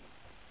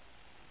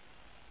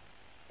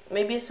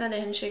 Maybe it's not a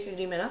handshake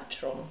agreement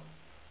after all.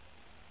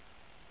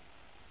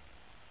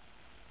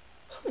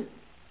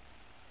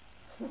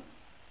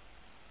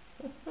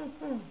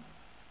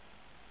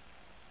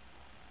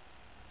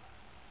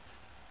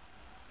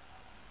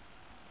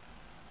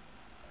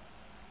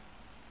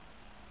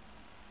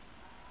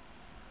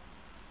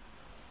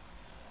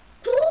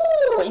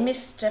 Oh, I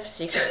missed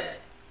f6.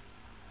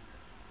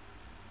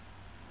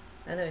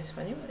 I know it's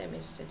funny, but I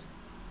missed it.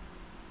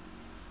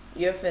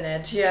 You have an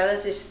edge. Yeah,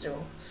 that is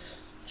true.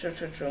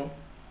 True.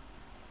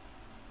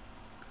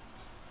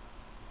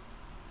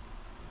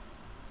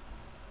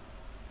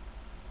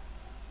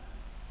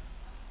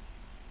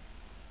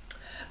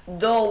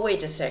 Though,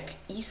 wait a sec.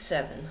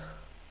 E7.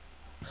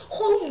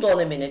 Hold on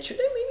a minute. Should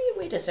I maybe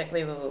wait a sec?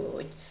 Wait.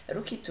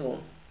 Rook e2.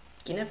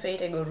 King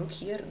f8. I go rook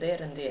here, there,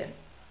 and there.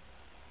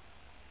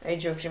 I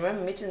joke.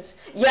 Remember Mittens?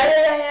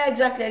 Yeah.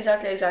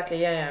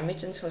 Exactly. Yeah.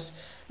 Mittens was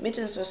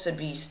a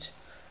beast.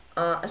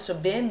 So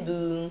bam,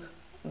 boom,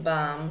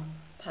 bam,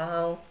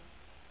 pow.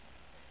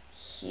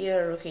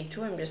 Here, okay,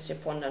 2, I'm just a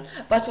pawn down.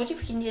 But what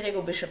if he need I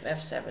go bishop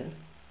f7?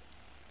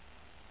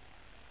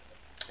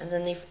 And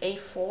then if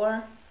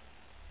a4,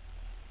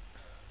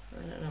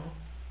 I don't know.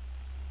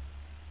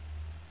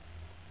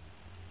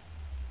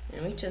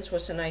 Emittance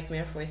was a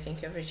nightmare for, I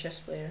think, every chess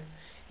player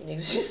in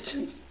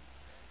existence.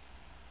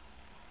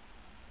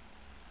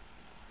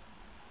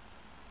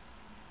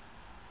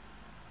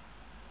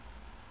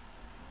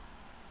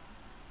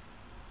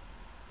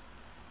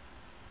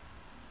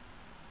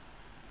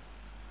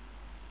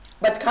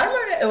 But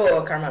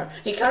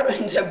Hikaru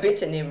ended up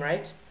beating him,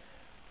 right?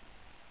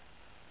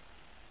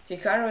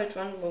 Hikaru at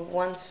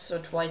once or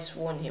twice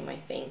won him, I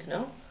think,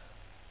 no?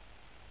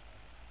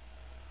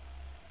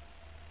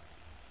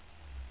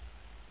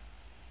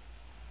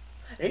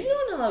 I really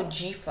don't allow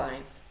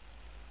g5.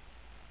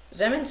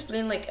 Zeman's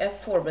playing like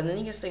f4, but then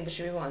he gets like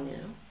bishop e1, you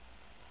know?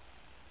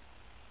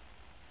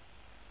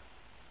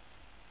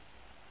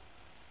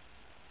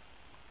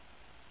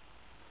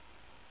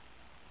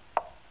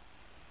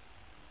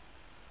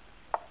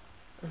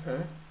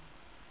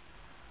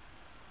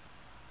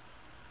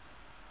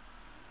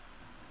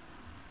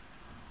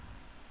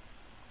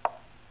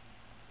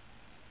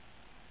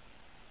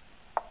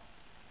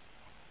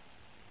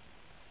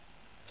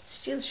 It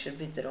still should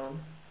be drawn,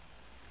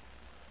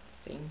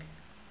 I think.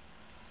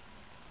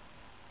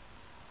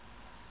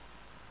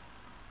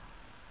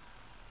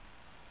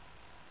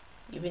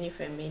 Even if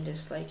I made a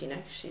slight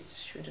inaccuracy, it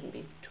shouldn't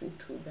be too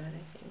bad,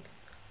 I think.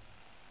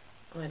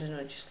 I don't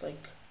know, just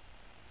like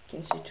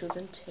king c2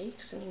 then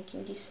takes and then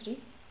king d3.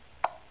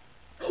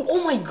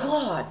 Oh my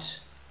god!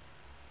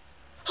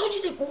 How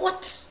did I,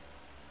 what?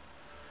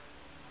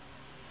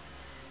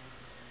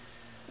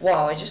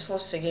 Wow, I just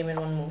lost a game in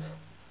one move.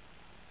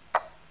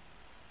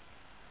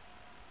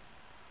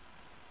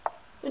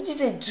 What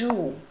did I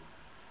do?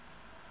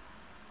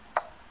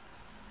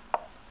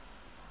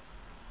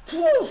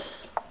 Poof.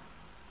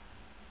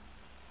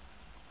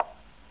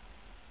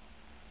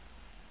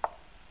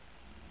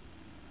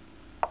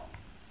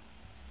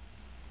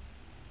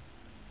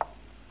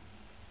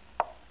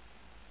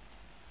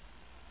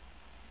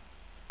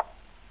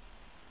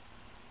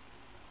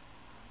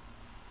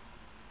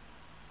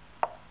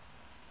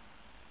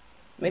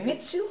 Maybe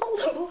it's still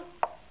holdable.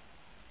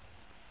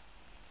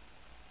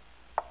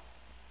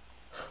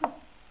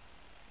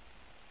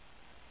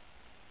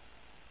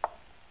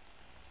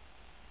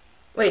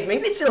 Wait,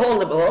 maybe it's still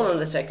holdable. Hold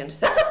on a second.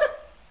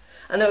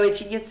 I know, wait,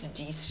 he gets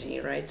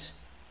d3, right?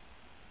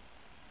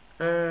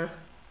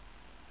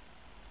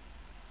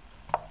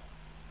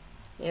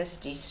 Yes,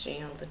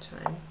 d3 all the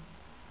time.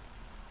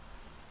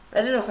 I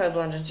don't know if I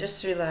blundered.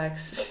 Just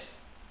relax.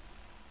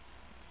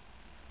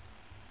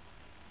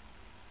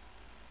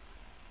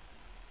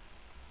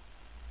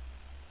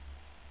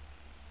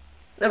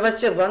 No, but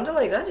still, blunder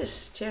like that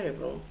is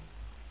terrible.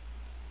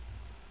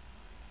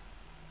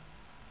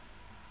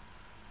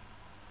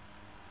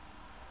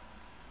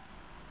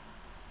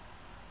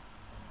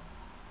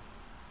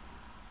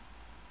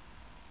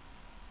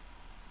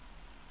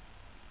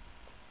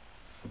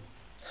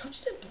 How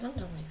did I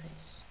blunder like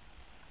this?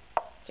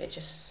 Okay,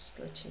 just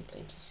let him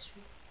play d3.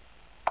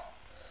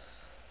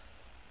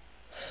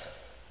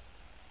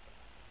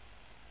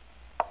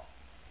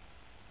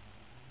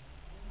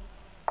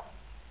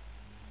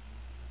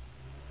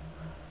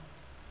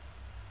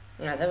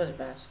 Nah, that was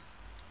bad.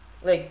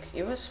 Like,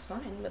 it was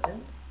fine, but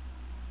then...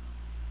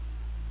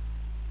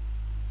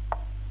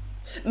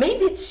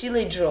 Maybe it's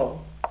silly draw.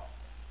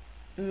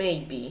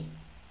 Maybe.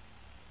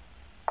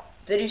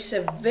 There is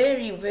a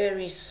very,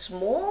 very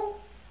small,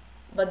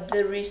 but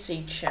there is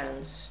a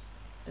chance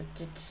that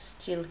it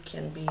still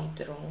can be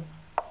drawn.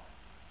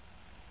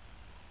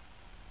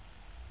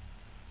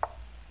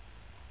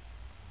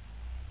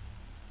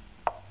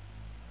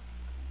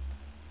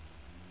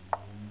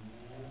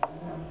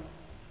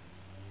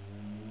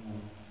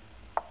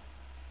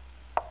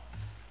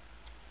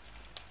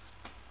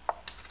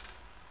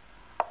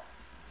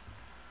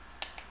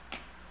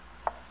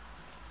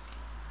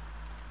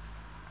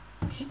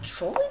 Is he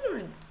trolling,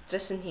 or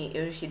doesn't he?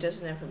 Or he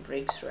doesn't have a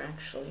breakthrough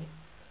actually?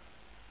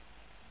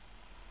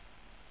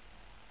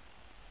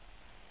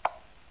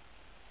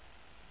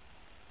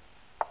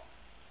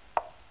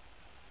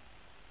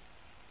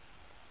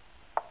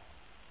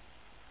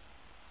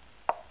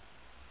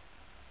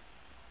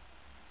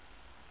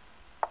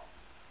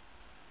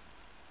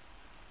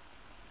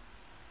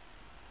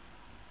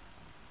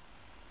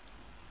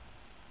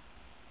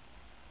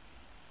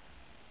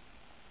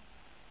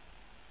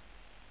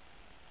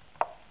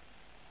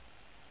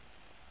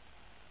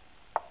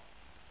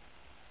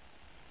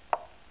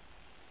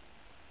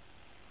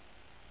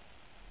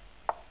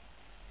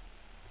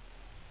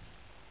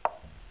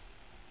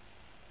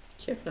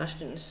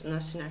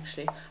 Nothing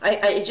actually.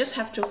 I just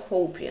have to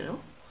hope, you know.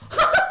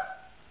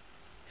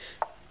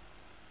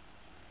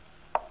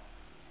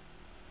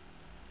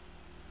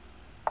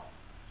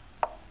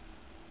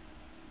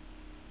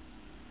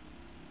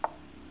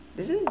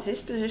 Isn't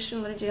this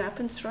position already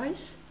happened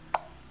thrice?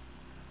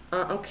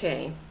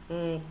 Okay.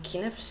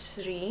 King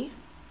f3.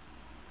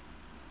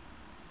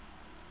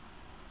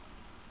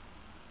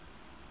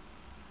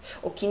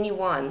 Oh, king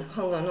e1.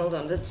 Hold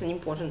on. That's an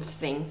important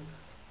thing.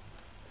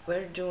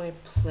 Where do I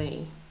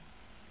play?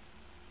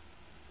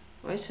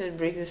 Why should I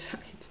break the side?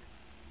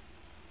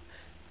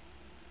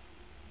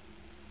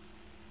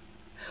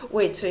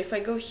 Wait, so if I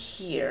go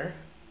here,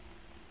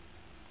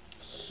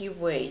 he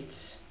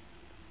waits.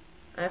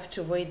 I have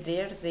to wait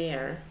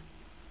there.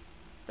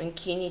 On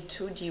king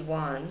e2,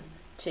 d1,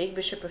 take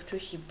bishop f2,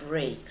 he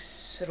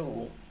breaks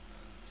through.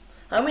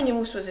 How many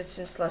moves was it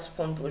since last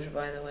pawn push,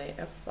 by the way?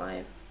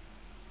 f5.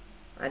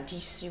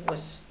 d3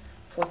 was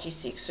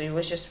 46, so it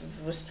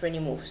was 20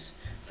 moves.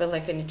 Felt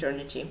like an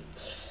eternity.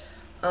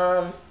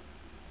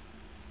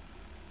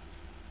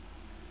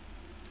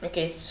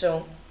 Okay,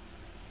 so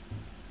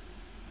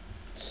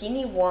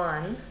king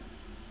e1,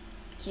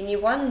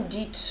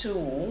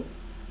 d2,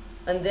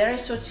 and there I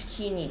thought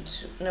king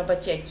e2. No,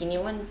 but yeah, king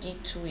e1,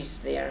 d2 is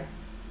there,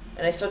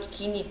 and I thought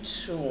king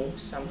e2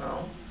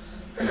 somehow.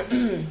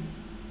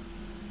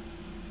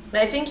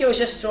 I think he was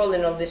just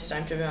trolling all this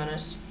time, to be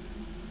honest.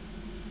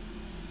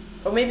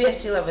 Or maybe I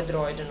still have a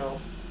draw, I don't know.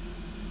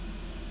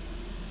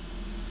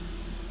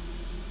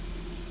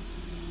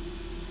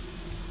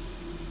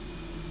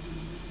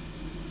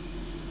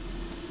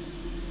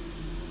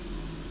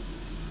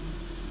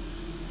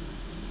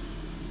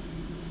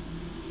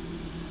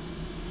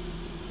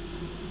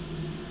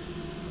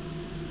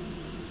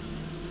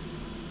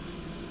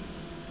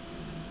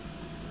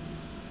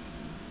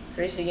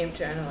 Crazy game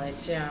to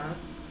analyze, yeah.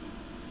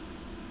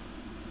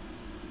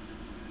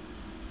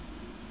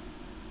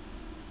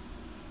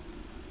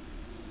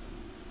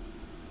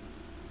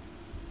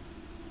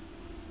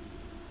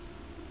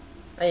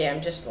 Oh yeah,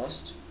 I'm just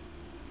lost.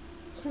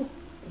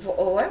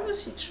 Why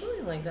was he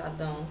trolling like that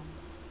though?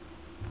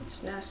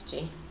 It's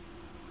nasty.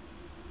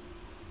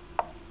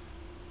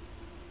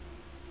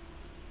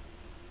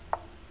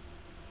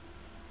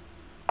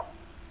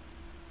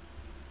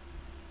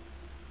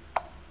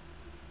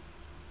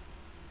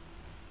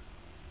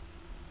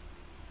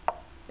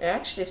 I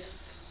actually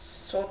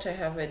thought I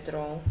have a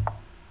draw.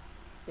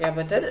 Yeah,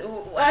 but that,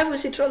 why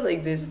was he trolling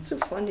like this? It's so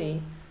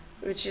funny.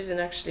 Which isn't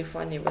actually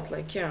funny, but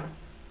like, yeah.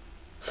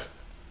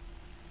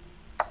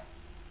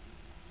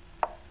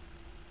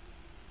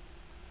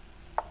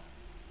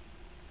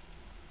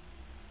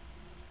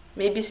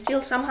 Maybe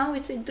still somehow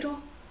it's a draw.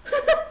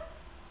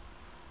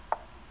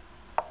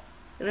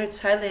 I know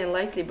it's highly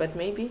unlikely, but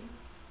maybe.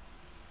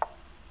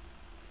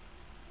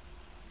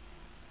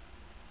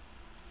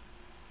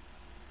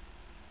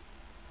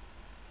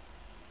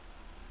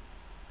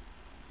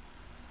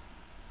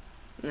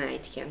 Nah,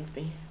 it can't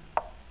be.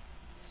 I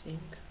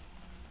think.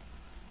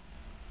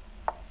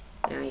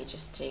 Yeah, he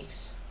just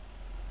takes.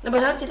 No,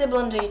 but how did I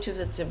blunder e2?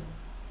 That's a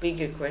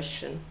bigger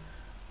question.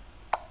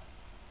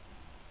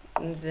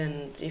 And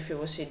then if it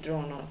was a draw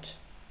or not.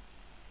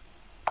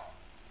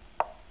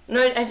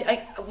 No,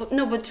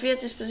 no, but we had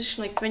this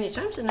position like 20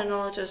 times, and then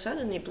all of a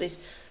sudden he plays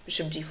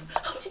bishop d4.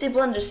 How did I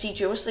blunder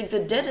c2? It was like the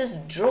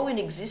deadest draw in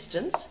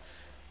existence,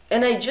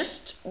 and I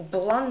just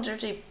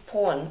blundered a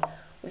pawn,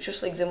 which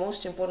was like the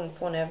most important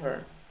pawn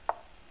ever.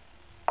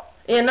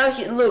 Yeah, now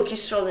look,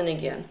 he's trolling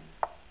again.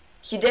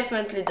 He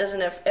definitely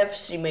doesn't have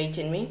f3 mate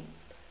in me.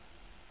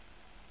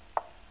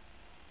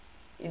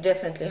 He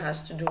definitely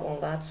has to do all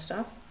that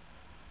stuff.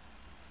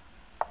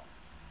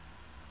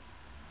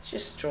 He's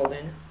just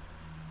trolling.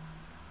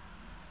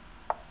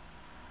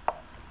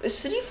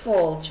 It's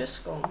 3-fold,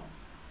 just go.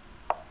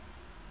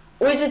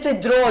 Or is it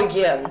a draw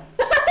again?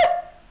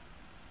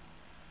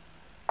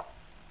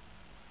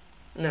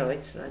 No,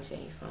 it's not. Yeah,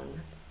 he found it.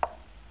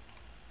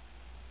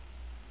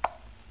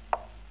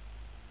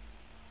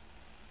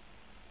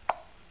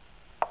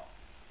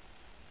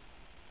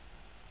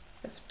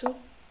 F2?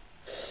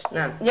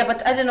 No. Yeah,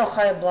 but I don't know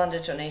how I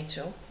blundered on A2.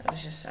 It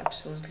was just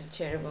absolutely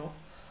terrible.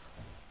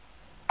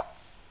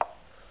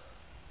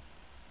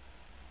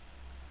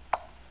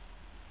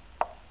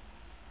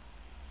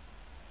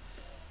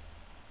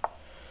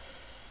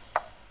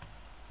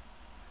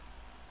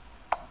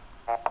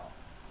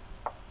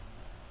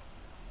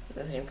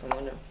 Doesn't come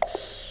on.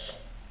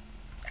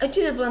 I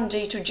did a blunder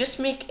A2. Just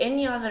make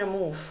any other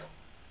move.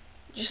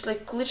 Just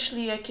like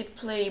literally I could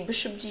play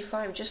bishop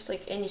d5, just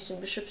like anything,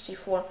 bishop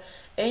c4,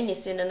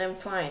 anything, and I'm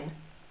fine.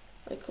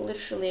 Like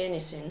literally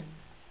anything.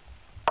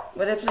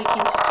 But I play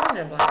king c2 and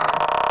I blunder.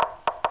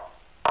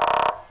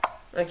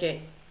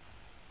 Okay.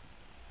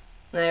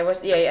 No, I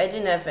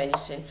didn't have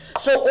anything.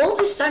 So all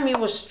this time he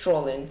was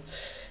trolling.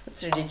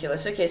 That's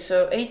ridiculous. Okay,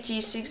 so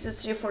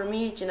 86.3 for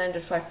me,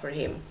 89.5 for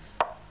him.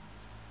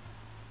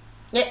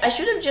 Yeah, I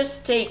should have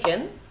just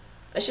taken.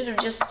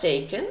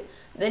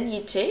 Then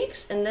he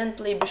takes, and then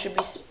play bishop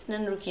e3, and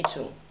then rook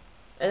e2.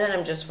 And then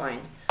I'm just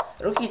fine.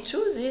 Rook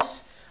e2,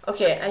 this.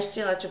 Okay, I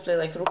still have to play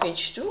like rook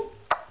h2,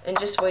 and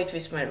just wait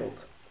with my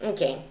rook.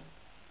 Okay.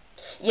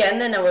 Yeah, and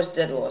then I was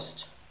dead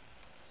lost.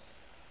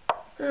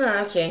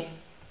 Okay.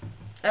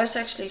 I was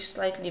actually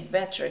slightly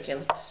better. Okay,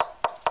 let's...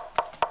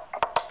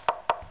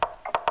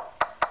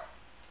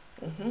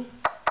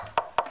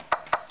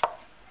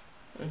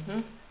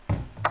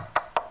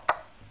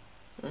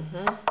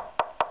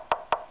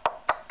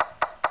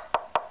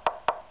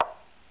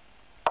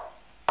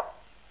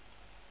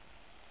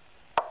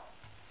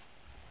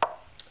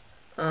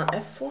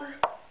 f4?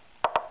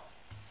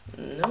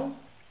 No.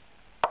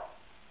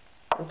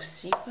 Rook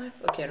c5?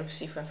 Okay, rook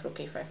c5, rook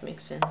a5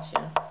 makes sense,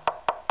 yeah.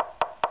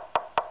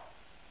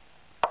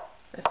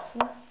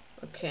 f4?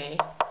 Okay.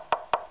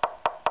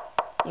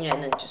 Yeah,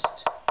 and then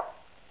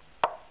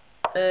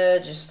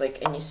just like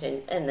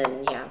anything, and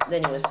then yeah,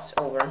 then it was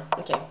over.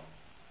 Okay.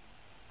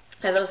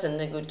 That wasn't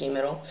a good game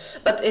at all.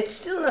 But it's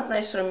still not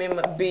nice from him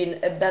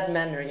being a bad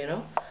manner, you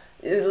know?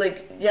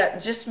 Like, yeah,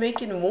 just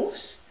making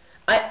moves.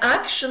 I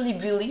actually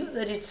believe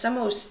that it's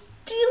somehow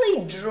still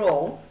a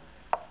draw.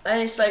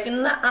 And it's like,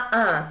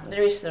 nah,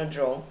 there is no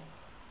draw.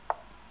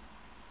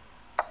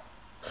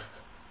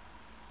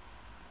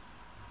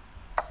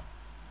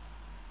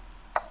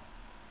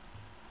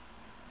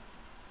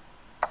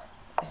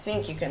 I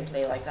think you can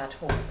play like that,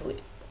 hopefully.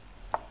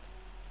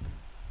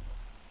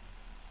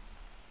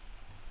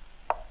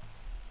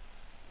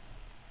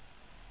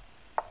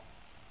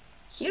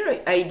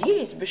 Here, idea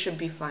is bishop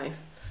b5.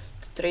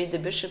 To trade the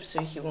bishop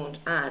so he won't...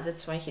 Ah,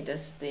 that's why he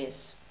does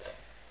this.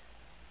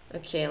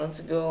 Okay,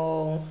 let's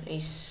go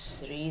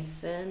a3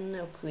 then,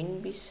 or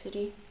queen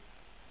b3.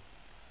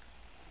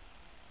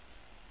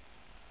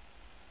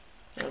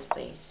 Let's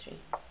play a3.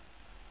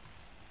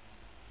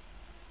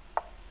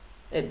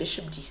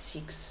 Bishop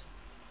d6.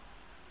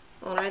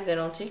 Alright, then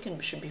I'll take in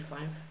bishop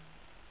b5.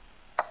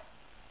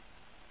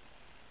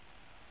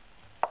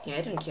 Yeah,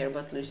 I don't care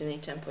about losing a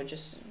tempo,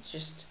 just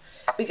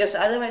because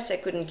otherwise I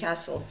couldn't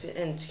castle,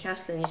 and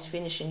castling is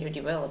finishing your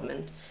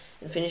development,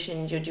 and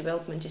finishing your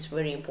development is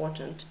very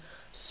important.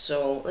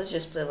 So let's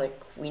just play like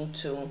queen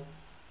 2,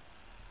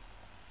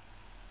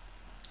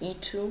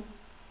 e2,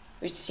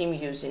 which seam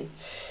using.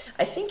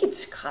 I think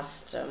it's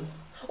custom.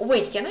 Oh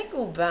wait, can I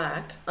go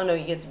back? Oh no,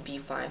 he gets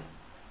b5.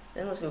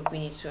 Then let's go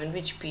queen e2, and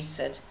which piece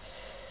set?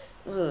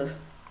 Ugh,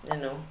 I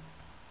don't know.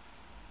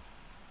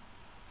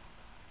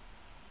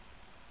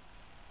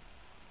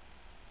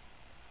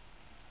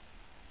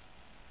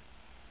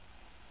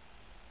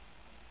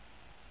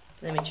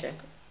 Let me check.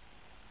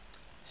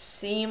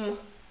 Seam.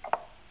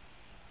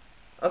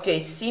 Okay,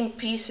 seam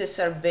pieces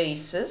are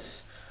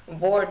bases.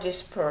 Board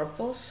is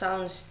purple.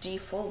 Sounds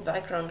default.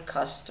 Background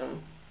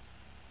custom.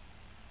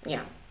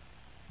 Yeah.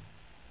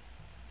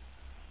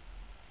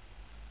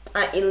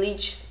 In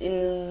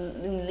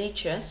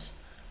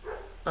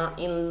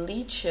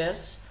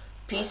leeches,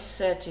 piece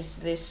set is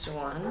this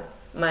one,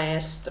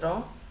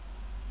 Maestro,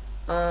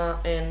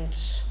 and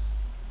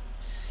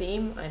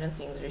theme. I don't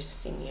think there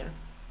is theme here.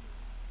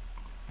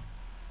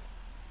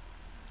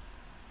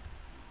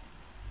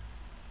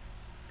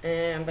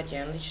 But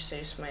yeah, leech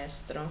says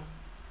Maestro.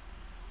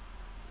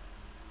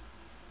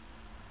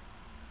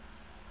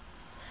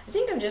 I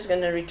think I'm just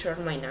gonna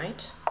return my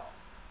knight.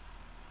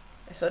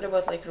 I thought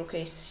about like rook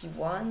a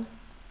c1.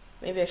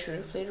 Maybe I should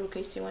have played rook a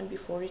c1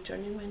 before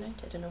returning my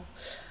knight. I don't know.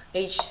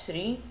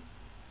 h3.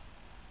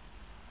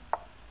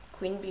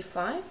 Queen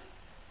b5.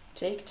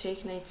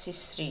 Take knight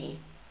c3.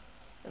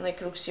 And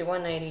like rook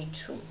c1, knight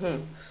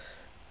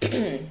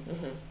e2.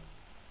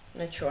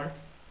 Not sure.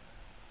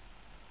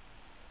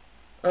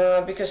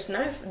 Because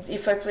now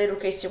if I play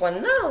rook a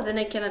c1 now, then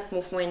I cannot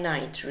move my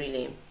knight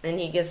really. And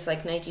he gets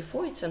like knight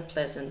e4, it's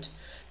unpleasant.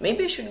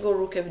 Maybe I should go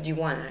rook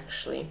fd1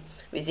 actually,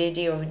 with the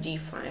idea of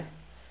d5.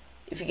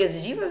 If he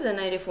gets d5, then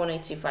knight e4,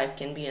 knight c5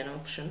 can be an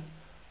option.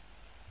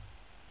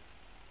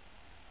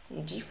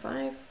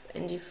 d5,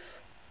 and if...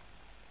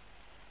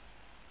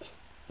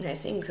 I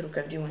think rook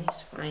fd1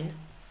 is fine.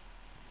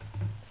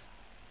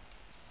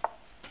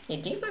 Yeah,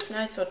 d5,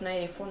 now I thought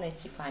knight e4, knight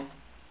c5.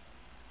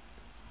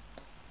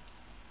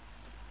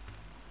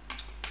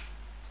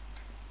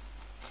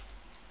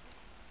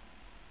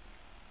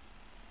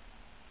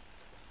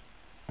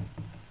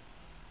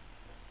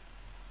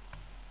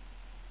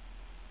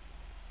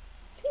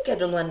 I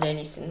don't land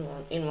anything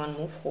in one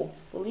move,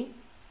 hopefully.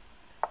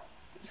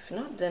 If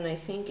not, then I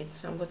think it's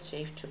somewhat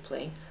safe to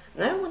play.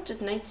 Now I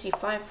wanted knight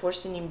c5,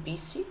 forcing him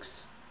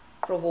b6,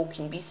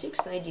 provoking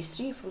b6, knight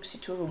d3, rook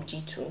c2, rook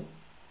d2.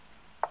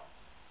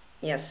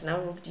 Yes,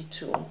 now rook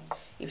d2.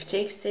 If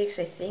takes,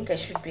 I think I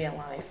should be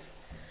alive.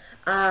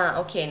 Ah,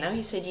 okay, now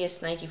he said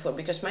yes, knight e4,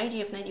 because my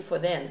idea of knight e4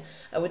 then,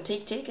 I would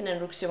take and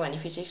then rook c1.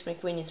 If he takes my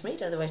queen, it's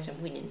mate, otherwise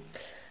I'm winning.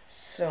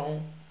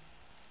 So...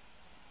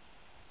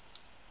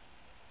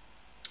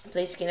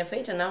 plays king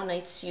f8, and now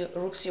knight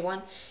rook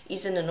c1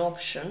 isn't an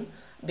option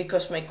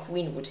because my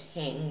queen would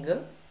hang.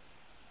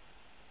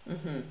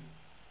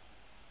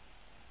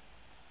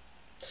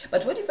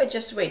 But what if I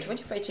just wait? What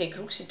if I take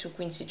rook c2,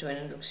 queen c2, and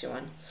then rook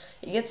c1?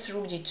 He gets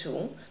rook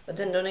d2, but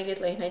then don't I get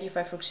like knight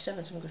e5, rook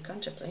c7, some good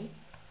counterplay?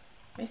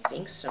 I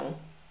think so.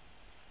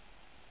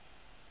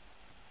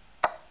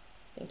 I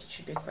think it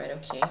should be quite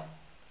okay.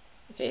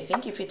 Okay, I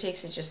think if he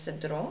takes, it's just a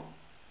draw.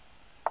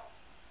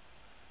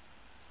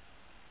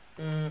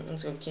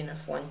 Let's go king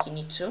f1, king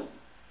e2.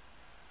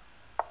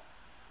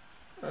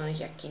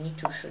 Yeah, king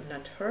e2 should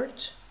not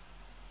hurt.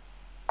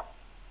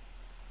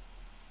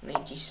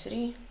 Knight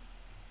d3.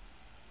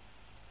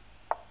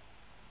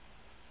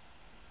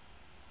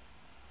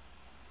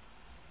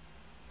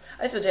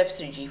 I thought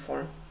f3,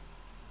 g4.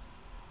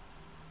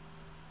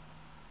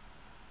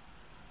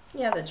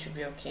 Yeah, that should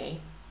be okay.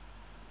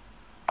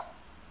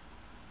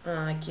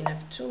 King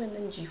f2 and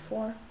then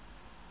g4.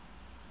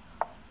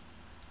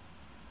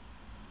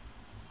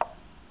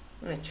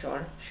 Not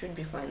sure. Should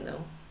be fine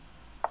though.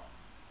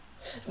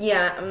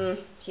 Yeah,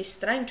 he's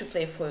trying to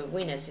play for a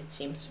win, as it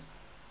seems.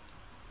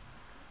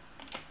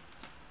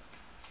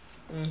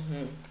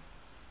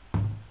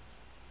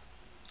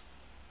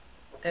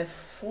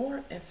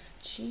 F4,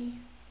 FG.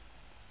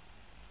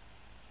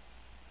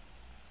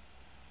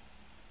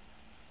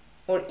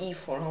 Or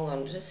E4, hold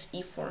on, this is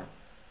E4.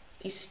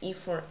 Is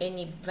E4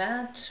 any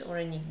bad or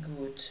any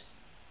good?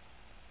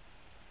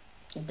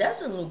 It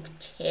doesn't look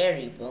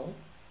terrible.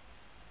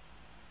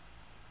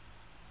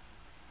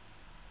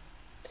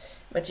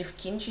 But if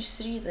king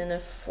g3, then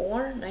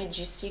f4, knight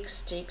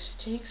g6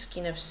 takes,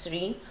 king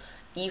f3,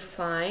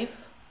 e5,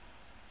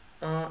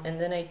 and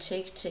then I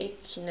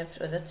take, king f,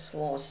 oh, that's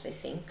lost, I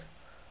think.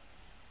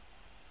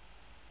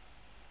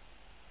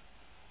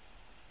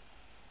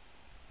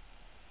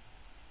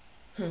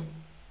 I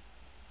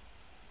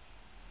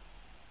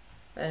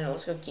don't know,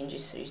 let's go king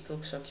g3, it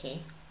looks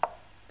okay,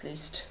 at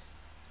least.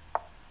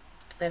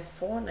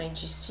 f4, knight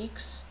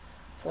g6,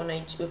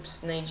 knight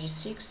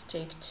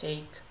g6,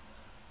 take.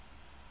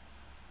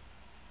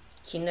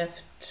 King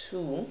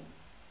f2,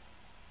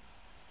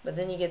 but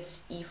then he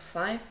gets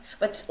e5.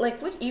 But like,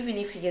 what even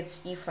if he gets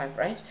e5,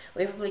 right?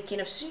 We have to play king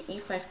f3,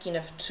 e5, king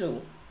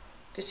f2.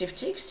 Because if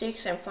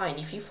takes, I'm fine.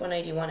 If e4,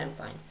 knight e1, I'm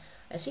fine.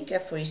 I think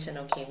f4 is an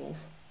okay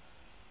move.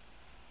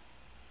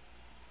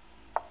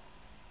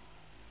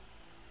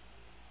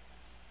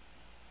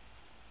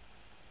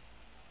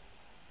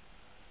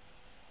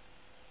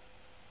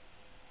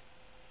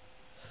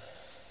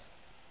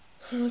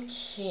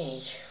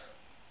 Okay.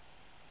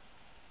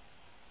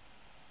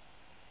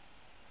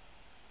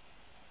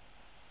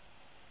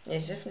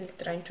 He's definitely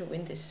trying to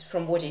win this,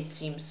 from what it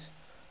seems.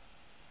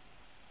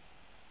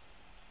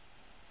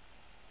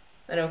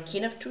 I know,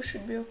 king f2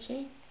 should be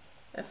okay.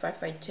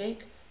 f5 I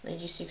take, knight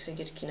g6 I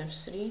get king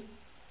f3.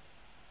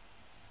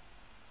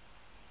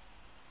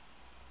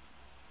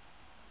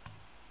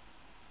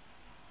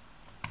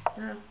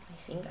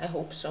 I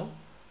hope so.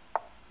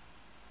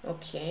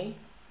 Okay,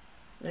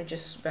 now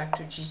just back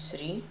to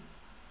g3.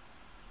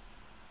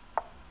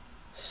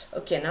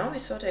 Okay, now I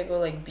thought I go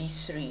like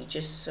b3,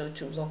 just so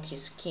to block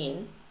his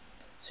king,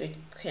 so it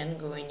can't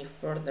go any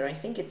further. I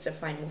think it's a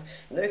fine move.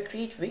 Though I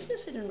create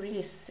weakness,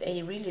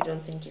 I really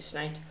don't think his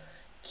knight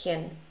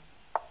can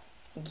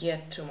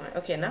get to my...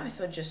 Okay, now I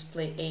thought just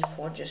play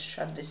a4, just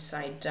shut this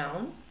side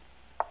down.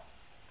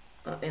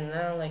 And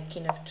now like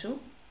king f2,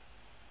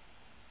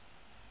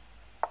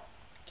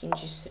 king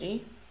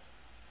g3,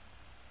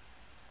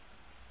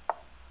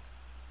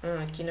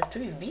 king f2,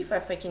 if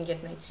b5 I can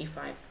get knight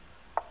c5.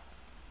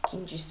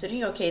 King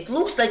g3, okay, it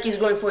looks like he's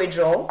going for a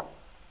draw.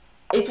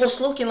 It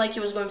was looking like he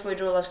was going for a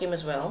draw last game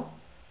as well.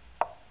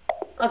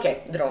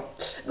 Okay, draw.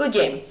 Good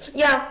game.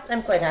 Yeah,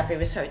 I'm quite happy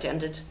with how it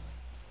ended.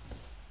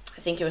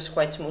 I think it was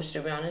quite smooth,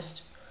 to be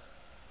honest.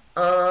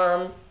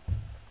 Yeah,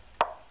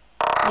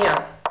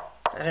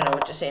 I don't know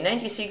what to say.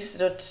 96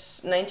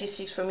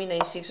 for me,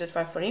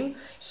 96.5 for him.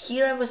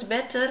 Here I was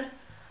better.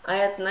 I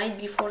had knight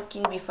b4,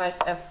 king b5,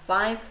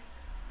 f5.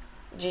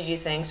 GG,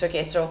 thanks.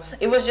 Okay, so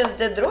it was just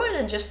the draw,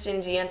 and just in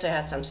the end I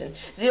had something.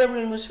 0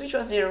 red move switch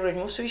was 0 red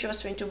move switch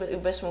was 22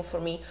 best move for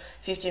me,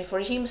 15 for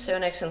him,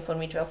 7 excellent for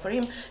me, 12 for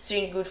him,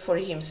 3 good for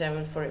him,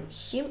 7 for him,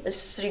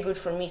 3 good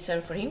for me,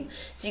 7 for him,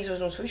 6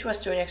 was move switch was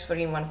 2 next for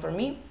him, 1 for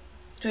me,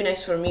 2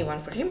 next for me, 1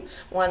 for him,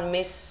 1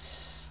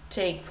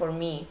 mistake for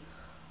me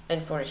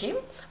and for him,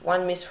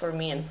 1 miss for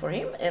me and for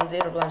him, and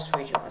the blind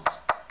switch was.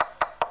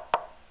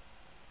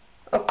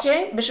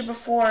 Okay, bishop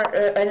f4,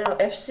 I don't know,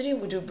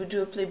 f3,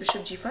 do I play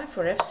bishop g5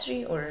 for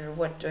f3, or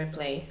what do I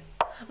play?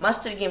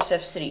 Master games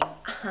f3.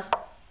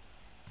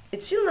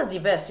 It's still not the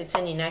best, it's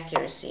an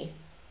inaccuracy.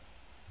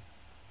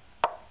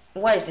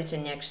 Why is it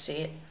an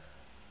inaccuracy?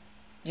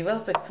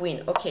 Develop a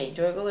queen. Okay,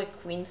 do I go like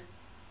queen?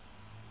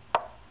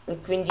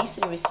 Queen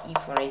d3 with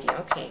e4 idea,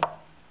 okay.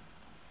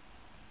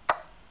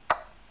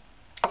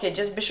 Okay,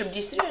 just bishop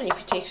d3, and if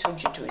he takes rook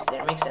g2 is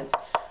there, makes sense.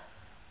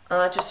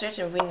 To stretch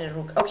and win a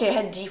rook. Okay, I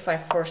had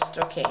d5 first,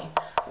 okay,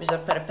 with a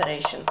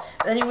preparation.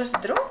 Then it was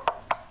a draw.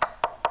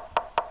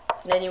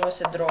 Then it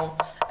was a draw.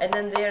 And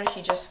then there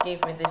he just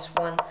gave me this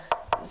one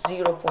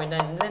 0.9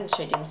 advantage.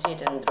 I didn't see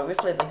it and draw. We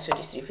played like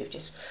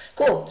 33-50s.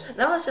 Cool.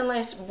 Now let's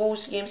analyze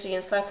both games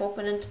against live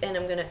opponent, and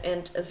I'm gonna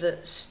end the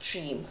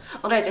stream.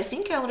 Alright, I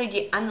think I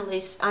already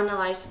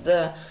analyzed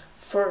the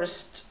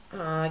first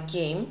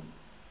game.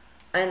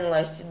 I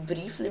analyzed it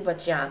briefly,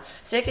 but yeah.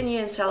 Second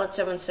year in salad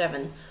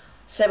 7-7.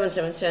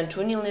 7-7-7,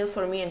 2-0-0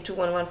 for me and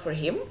 2-1-1 for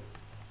him.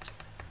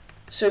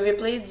 So we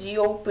played the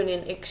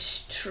opening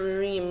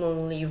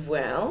extremely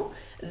well.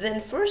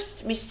 Then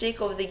first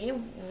mistake of the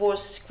game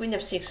was queen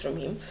f6 from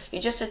him. He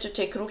just had to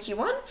take rook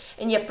e1,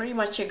 and yeah, pretty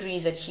much agree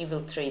that he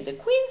will trade the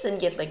queens and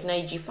get like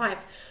knight g5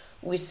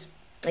 with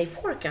a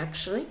fork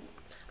actually.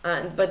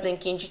 But then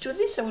king g2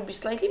 this, I would be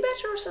slightly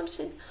better or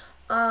something.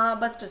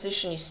 but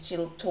position is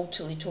still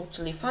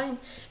totally fine,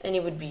 and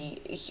it would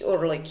be,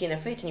 or like king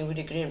f8, and you would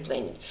agree on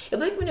playing it. You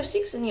play queen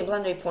f6, and you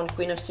blunder a pawn,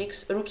 queen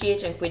f6, rook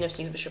e8, and queen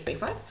f6, bishop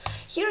a5.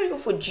 Here I go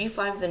for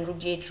g5, then rook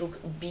d8, rook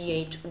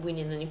b8,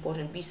 winning an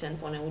important b7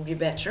 pawn, and would be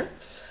better.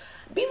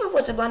 b5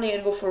 was a blunder.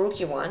 I'd go for rook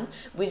e1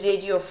 with the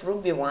idea of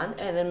rook b1,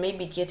 and then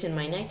maybe getting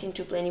my knight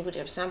into play, and you would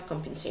have some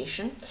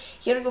compensation.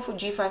 Here I go for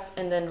g5,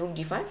 and then rook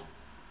d5.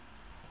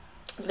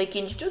 Play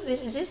king g2.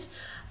 This is this.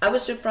 I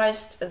was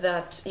surprised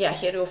that, yeah,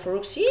 here I go for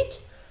rook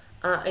c8,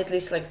 at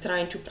least like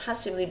trying to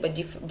passively but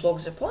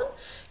blocks the pawn,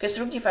 because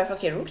rook d5,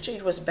 okay, rook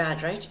c8 was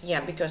bad, right?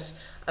 Yeah, because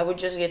I would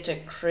just get a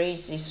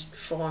crazy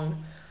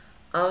strong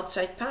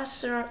outside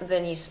passer,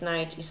 then his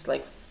knight is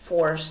like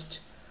forced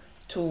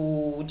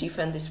to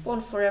defend this pawn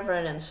forever,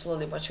 and then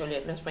slowly but surely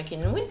advance my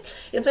king and win.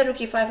 You play rook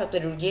e5, I play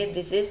rook d8,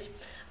 this is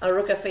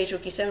rook f8,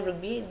 rook e7,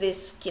 rook b8,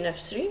 this king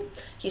f3,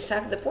 he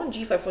sacked the pawn,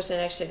 g5 was the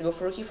next, to go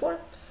for rook e4,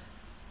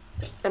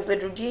 and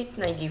played rook d8,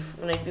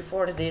 knight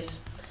before this,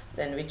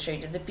 then we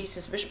traded the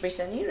pieces, bishop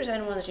a7, he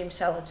resigned, wanted him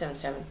sell at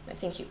 7-7, I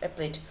think I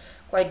played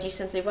quite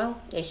decently well,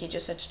 yeah, he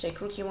just had to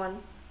take rook e1,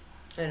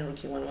 and rook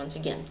e1 once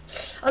again.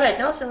 Alright,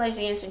 now it's lies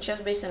against in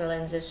chess base, and I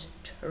land this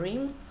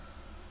stream.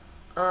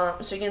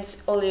 So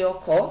against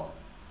oleoko,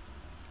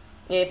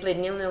 yeah, I played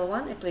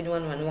 0-0-1, I played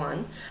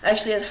 1-1-1. I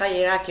actually had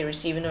higher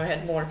accuracy, even though I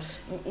had more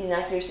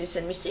inaccuracies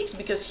and mistakes,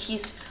 because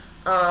his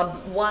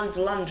one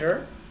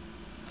blunder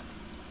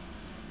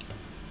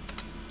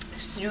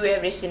threw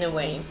everything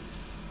away.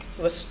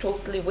 He was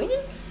totally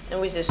winning,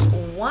 and with this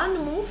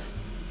one move,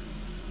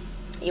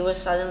 he was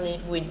suddenly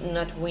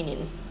not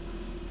winning.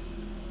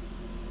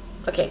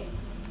 Okay,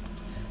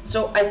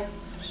 so I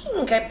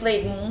think I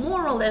played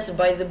more or less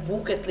by the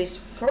book, at least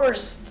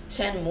first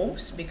 10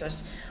 moves,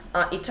 because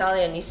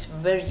Italian is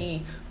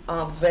very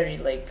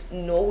like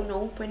known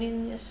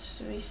opening,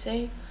 as we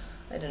say.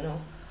 I don't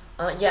know.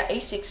 Yeah,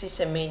 a6 is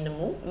a main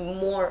move,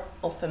 more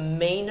of a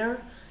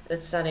mainer.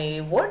 That's not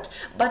a word,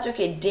 but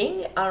okay.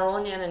 Ding,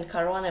 Aronian, and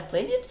Caruana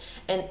played it,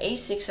 and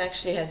a6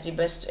 actually has the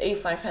best.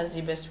 A5 has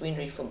the best win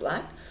rate for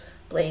black,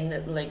 playing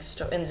like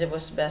and it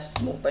was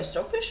best move by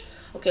Stockfish.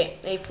 Okay,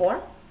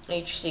 a4,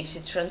 h6,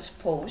 it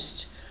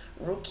transposed.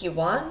 Rook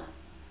e1.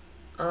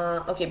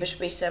 Okay,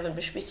 bishop a7,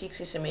 bishop e6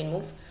 is a main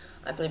move.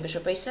 I play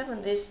bishop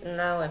a7. This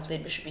now I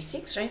played bishop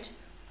e6, right?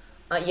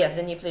 Yeah.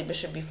 Then you played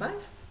bishop b5.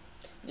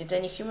 Did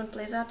any human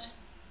play that?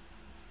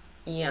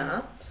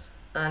 Yeah.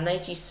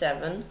 Knight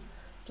e7.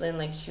 Playing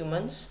like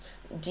humans.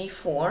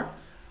 d4.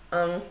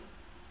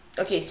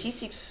 Okay,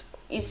 c6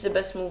 is the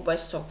best move by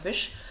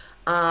Stockfish,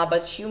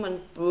 but human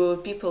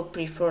people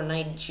prefer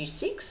knight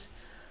g6.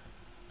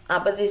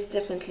 But this is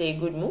definitely a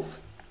good move.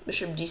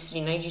 Bishop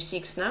d3, knight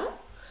g6 now.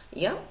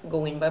 Yeah,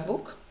 going by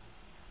book.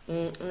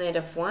 Knight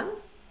f1.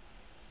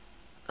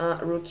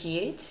 Rook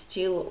e8.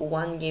 Still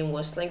one game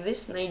was like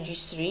this. Knight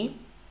g3.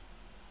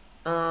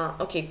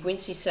 Okay, queen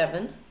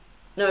c7.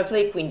 No, I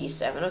played queen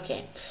d7,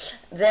 okay.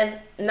 Then,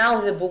 now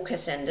the book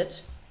has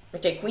ended.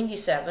 Okay, queen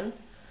d7.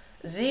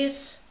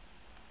 This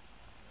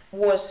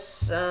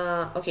was,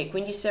 okay,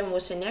 queen d7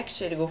 was an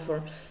actually to go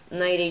for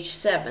knight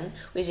h7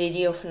 with the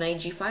idea of knight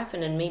g5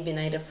 and then maybe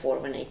knight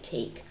f4 when I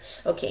take.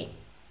 Okay,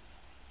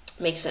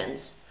 makes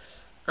sense.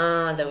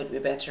 That would be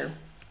better.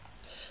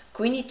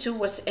 Queen e2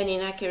 was an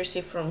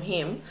inaccuracy from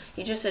him.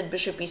 He just said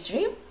bishop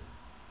e3.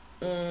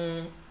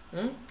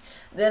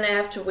 Then I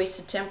have to waste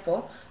the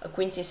tempo.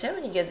 Queen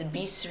c7, you get the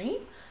b3.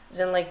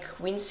 Then like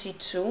queen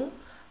c2,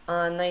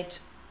 knight.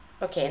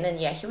 Okay, and then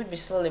yeah, he would be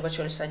slowly but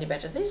surely slightly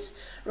better. This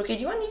rook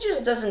d1, he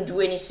just doesn't do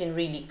anything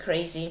really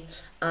crazy.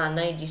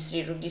 Knight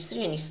d3, rook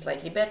d3, and he's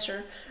slightly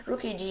better.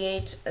 Rook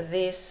d8,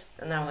 this.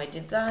 Now I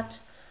did that.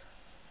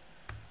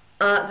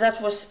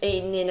 That was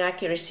an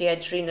inaccuracy. I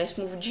had really nice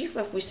move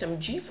g5 with some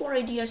g4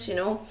 ideas, you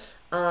know.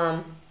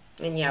 And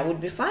yeah,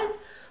 would be fine.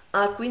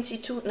 Queen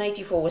c2, knight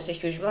e4 was a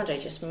huge blunder. I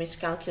just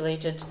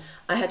miscalculated.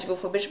 I had to go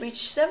for bishop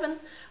h7,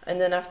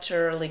 and then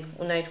after like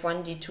knight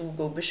 1 d2,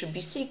 go bishop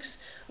b6,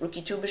 rook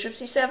e2, bishop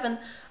c7.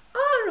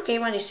 Rook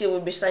a1 still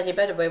would be slightly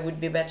better, but it would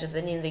be better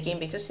than in the game,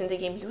 because in the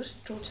game he was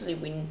totally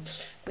winning.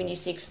 Queen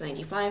e6, knight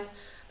e5.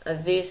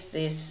 This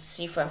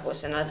c5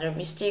 was another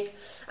mistake.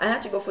 I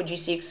had to go for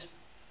g6,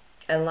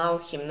 allow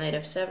him knight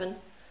f7,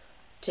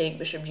 take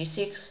bishop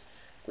g6.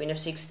 Queen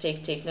f6,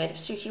 take knight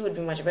f3. He would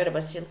be much better,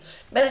 but still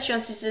better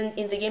chances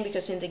in the game,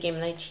 because in the game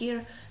knight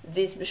here,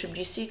 this bishop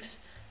g6,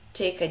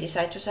 take, I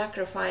decide to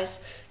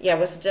sacrifice. Yeah,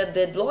 was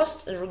dead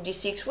lost, and rook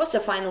d6 was the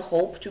final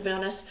hope, to be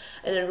honest,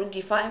 and then rook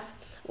d5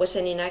 was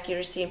an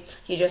inaccuracy.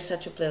 He just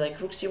had to play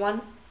like rook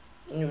c1,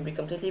 and he would be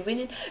completely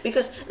winning,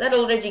 because that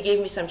already gave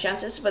me some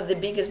chances, but the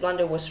biggest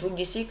blunder was rook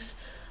d6.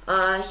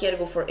 He had to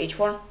go for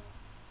h4,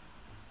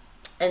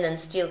 and then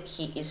still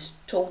he is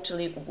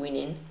totally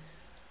winning.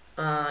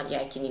 Yeah,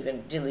 I can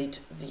even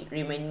delete the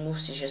remaining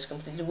moves. He just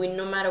completely win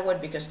no matter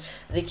what, because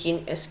the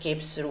king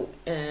escapes through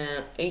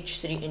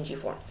h3 and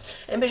g4.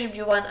 And bishop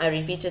g1, I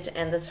repeated,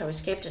 and that's how I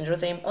escaped and drew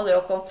the name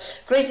oleoko.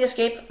 Crazy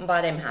escape,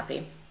 but I'm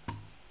happy.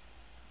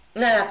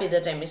 Not happy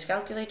that I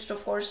miscalculated,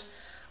 of course,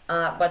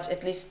 but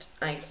at least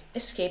I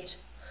escaped.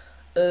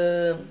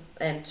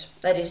 and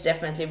that is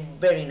definitely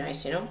very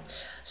nice, you know.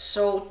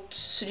 So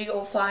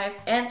 305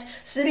 and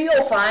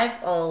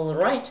 305, all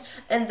right.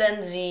 And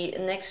then the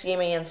next game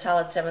against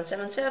Salad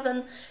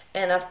 777.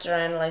 And after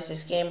I analyze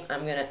this game,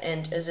 I'm gonna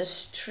end the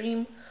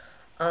stream.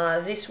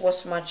 This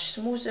was much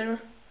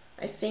smoother,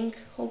 I think,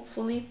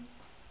 hopefully.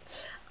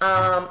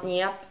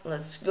 Yep,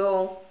 let's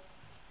go.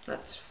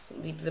 Let's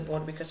leave the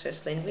board because I was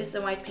playing with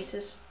the white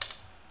pieces.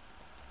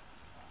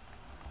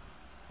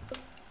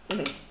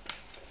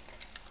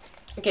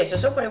 Okay,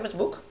 so far it was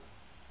book.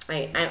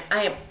 I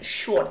am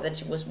sure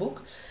that it was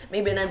book.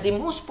 Maybe not the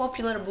most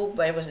popular book,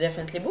 but it was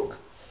definitely book.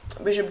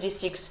 Bishop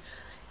d6.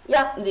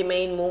 Yeah, the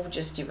main move,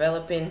 just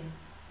developing.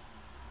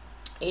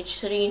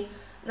 h3.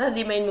 Not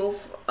the main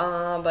move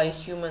by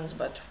humans,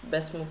 but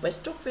best move by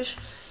Stockfish.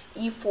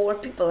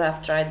 e4. People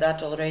have tried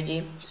that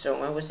already,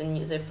 so I was in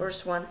the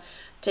first one.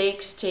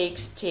 Takes,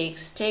 takes,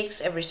 takes, takes.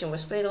 Everything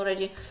was played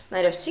already.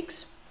 Knight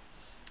f6.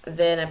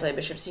 Then I played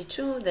bishop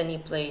c2. Then he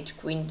played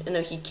queen.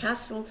 No, he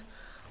castled.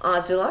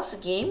 The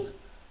last game.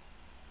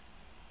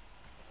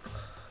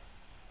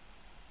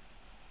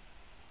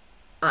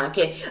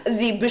 Okay,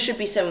 the bishop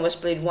e7 was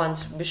played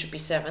once. Bishop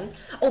e7.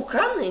 Oh,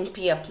 Crown and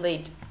Pia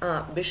played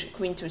bishop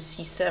queen to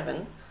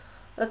c7.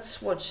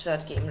 Let's watch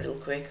that game real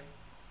quick.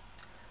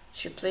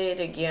 She played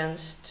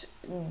against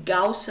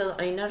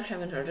Gausel. I never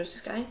haven't heard of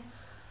this guy.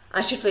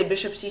 She played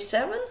bishop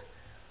c7,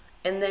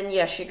 and then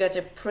yeah, she got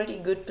a pretty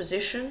good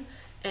position,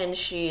 and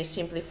she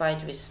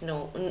simplified with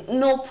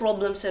no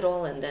problems at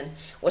all, and then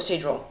was a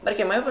draw. But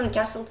okay, my opponent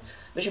castled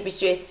bishop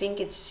e3. I think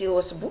it still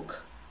was a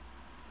book.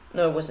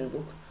 No, it wasn't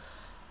book.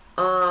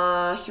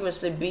 Humans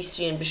played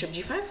b3 and bishop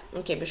g5.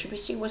 Okay, bishop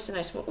e3 was a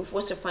nice move. It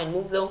was a fine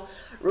move though.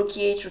 Rook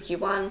e8, rook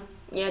e1.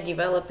 Yeah,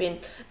 developing.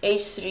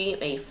 a3,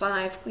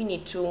 a5, queen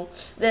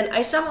e2. Then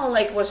I somehow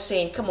like was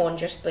saying, come on,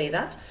 just play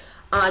that.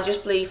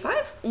 Just play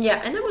e5.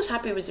 Yeah, and I was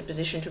happy with the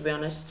position, to be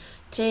honest.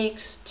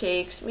 Takes,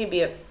 takes,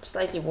 maybe a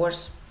slightly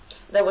worse.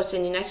 That was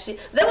an inaccuracy.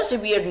 That was a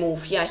weird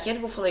move. Yeah, he had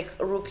to go for like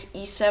rook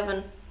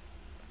e7.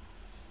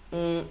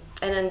 And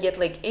then get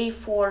like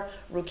a4,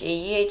 rook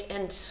a8,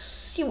 and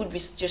he would be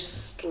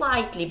just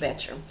slightly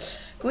better.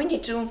 Queen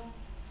d2.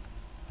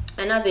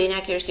 Another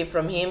inaccuracy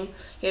from him.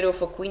 He had to go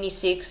for queen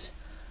e6.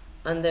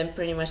 And then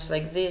pretty much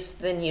like this.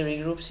 Then he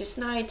regroups his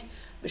knight.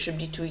 Bishop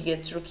d2, he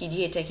gets rook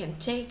e8. I can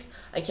take.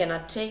 I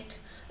cannot take.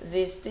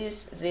 This.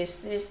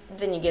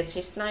 Then he gets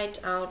his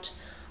knight out.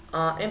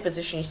 And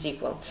position is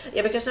equal.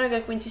 Yeah, because now I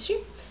got queen c3.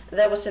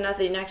 That was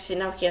another inaccuracy.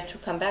 Now he had to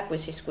come back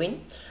with his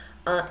queen.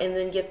 And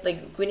then get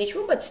like queen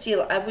e2. But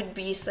still, I would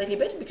be slightly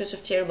better because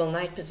of terrible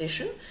knight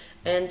position.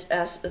 And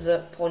as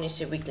the pawn is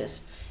a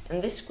weakness.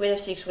 And this queen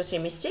f6 was a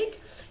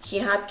mistake. He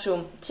had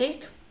to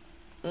take.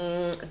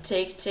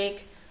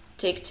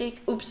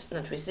 Take. Oops,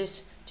 not with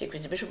this. Take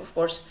with the bishop, of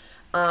course.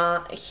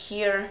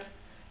 Here,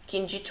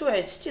 king g2,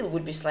 I still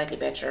would be slightly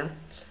better.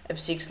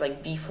 f6,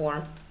 like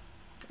b4,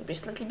 would be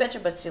slightly better,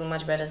 but still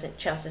much better than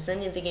chances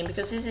than in the game,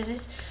 because this is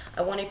this.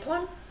 I won a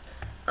pawn.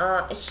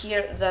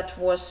 Here, that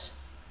was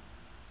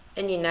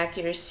an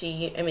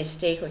inaccuracy, a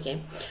mistake.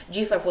 Okay,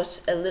 g5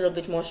 was a little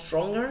bit more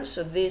stronger,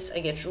 so this I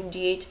get rook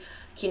d8,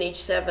 king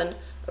h7,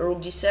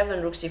 rook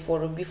d7, rook c4,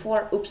 rook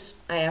b4.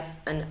 Oops, I have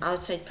an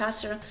outside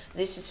passer.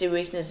 This is a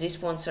weakness. These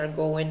pawns are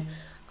going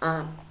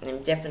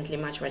definitely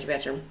much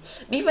better.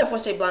 b5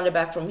 was a blunder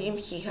back from him.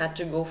 He had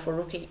to go for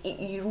rook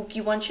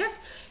e1 check,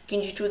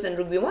 king g2, then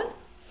rook b1,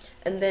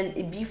 and then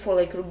b4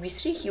 like rook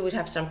b3. He would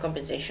have some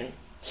compensation.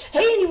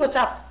 Hey Andy, what's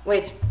up?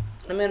 Wait,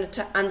 I'm gonna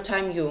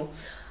untime you.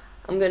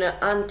 I'm gonna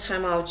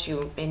untime out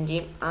you,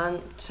 Andy.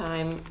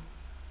 Untime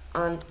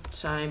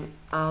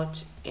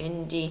out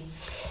Andy.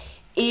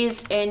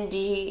 Is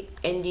Andy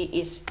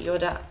is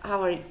Yoda.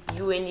 How are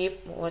you, Andy?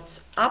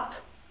 What's up?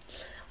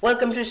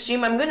 Welcome to the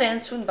stream. I'm gonna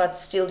end soon, but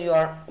still you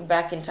are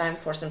back in time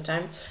for some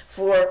time,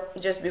 for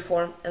just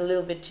before a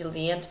little bit till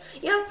the end.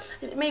 Yeah,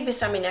 maybe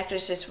some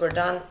inaccuracies were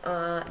done.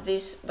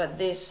 This,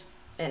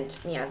 and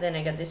yeah, then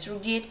I got this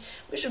rook d8,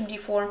 bishop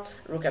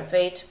d4, rook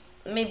f8.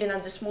 Maybe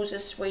not the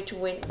smoothest way to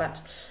win,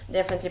 but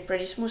definitely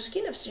pretty smooth.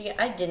 King f3,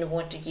 I didn't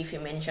want to give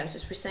him any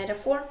chances with knight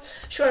f4.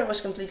 Sure, I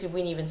was completely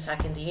win, even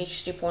sacking the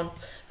h3 pawn.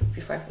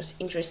 b5 was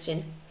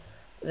interesting.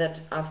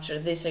 That after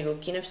this I go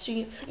king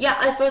f3. Yeah,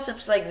 I thought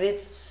something like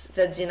this,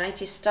 that the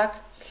knight is stuck,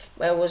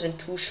 but I wasn't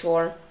too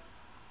sure.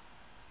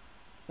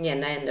 Yeah,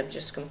 and I end up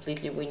just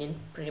completely winning,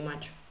 pretty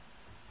much.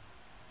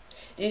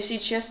 Did you see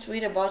chess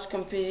tweet about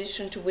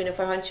competition to win a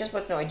 500 chess?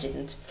 But no, I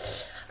didn't.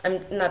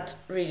 I'm not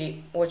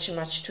really watching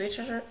much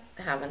Twitter.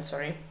 I haven't,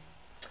 sorry.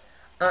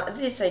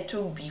 This I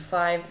took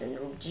b5, then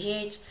rook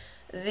d8.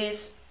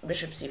 This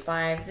bishop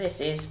c5. This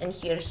is, and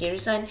here he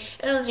resigned.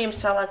 Another game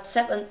Salad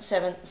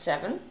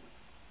 777.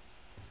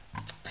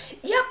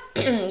 Yeah,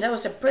 that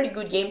was a pretty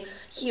good game.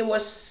 He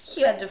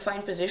had the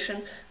fine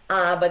position,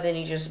 but then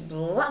he just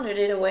blundered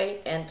it away,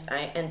 and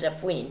I ended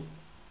up winning.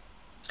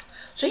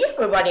 So yeah,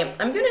 everybody,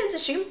 I'm gonna end the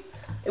stream.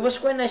 It was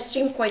quite a nice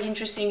stream, quite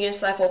interesting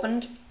against live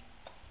opened.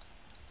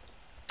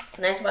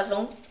 Nice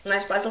puzzle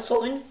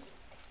solving.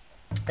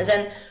 And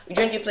then we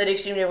jointly played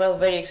extremely well,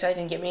 very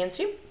exciting game against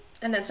him.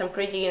 And then some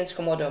crazy against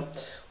Komodo,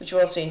 which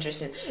were also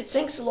interesting.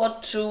 Thanks a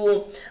lot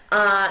to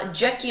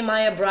Jackie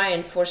Maya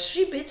Bryan for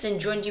 3 bits and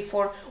John D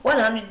for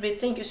 100 bits.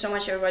 Thank you so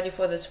much everybody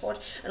for the support,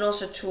 and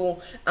also to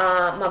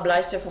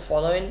Mableister for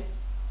following.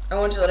 I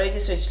wanted to rate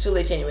it, so it's too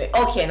late anyway.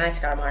 Okay, nice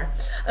Karmar.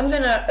 I'm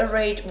gonna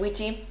rate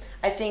Witty,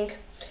 I think.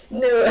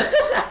 No.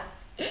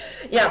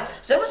 Yeah,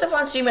 so that was a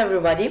fun stream,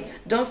 everybody.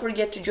 Don't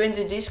forget to join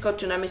the Discord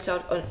to not miss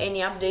out on any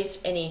updates,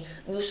 any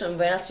news on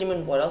Vinyl Stream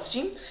and World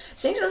Stream.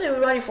 Thanks a lot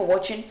everybody for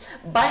watching.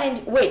 Bye,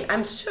 and wait,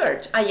 I'm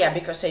third. Yeah,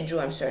 because I drew,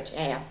 I'm third.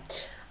 Yeah.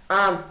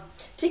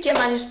 Take care,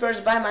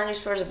 Manuspurs, bye,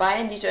 Manuspurs, bye,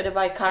 Andy Toda,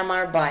 bye,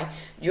 Karmar, bye,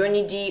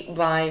 Johnny D,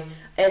 bye,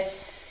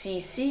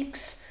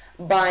 SC6,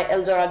 by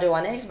Eldorado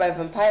 1X, by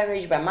Vampire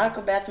Rage, by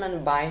Marco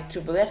Batman, by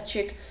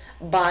Tubuletchik,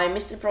 by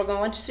Mr. Program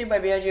 123, by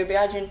Biagio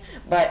Biagin,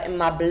 by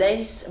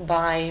Mablaze,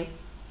 by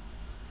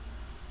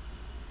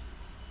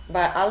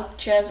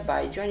Alpchaz,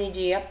 by Johnny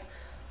D,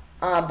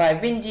 by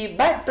Windy,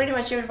 by pretty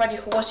much everybody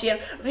who was here.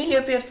 Really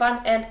hope you had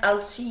fun, and I'll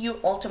see you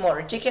all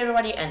tomorrow. Take care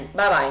everybody, and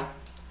bye bye.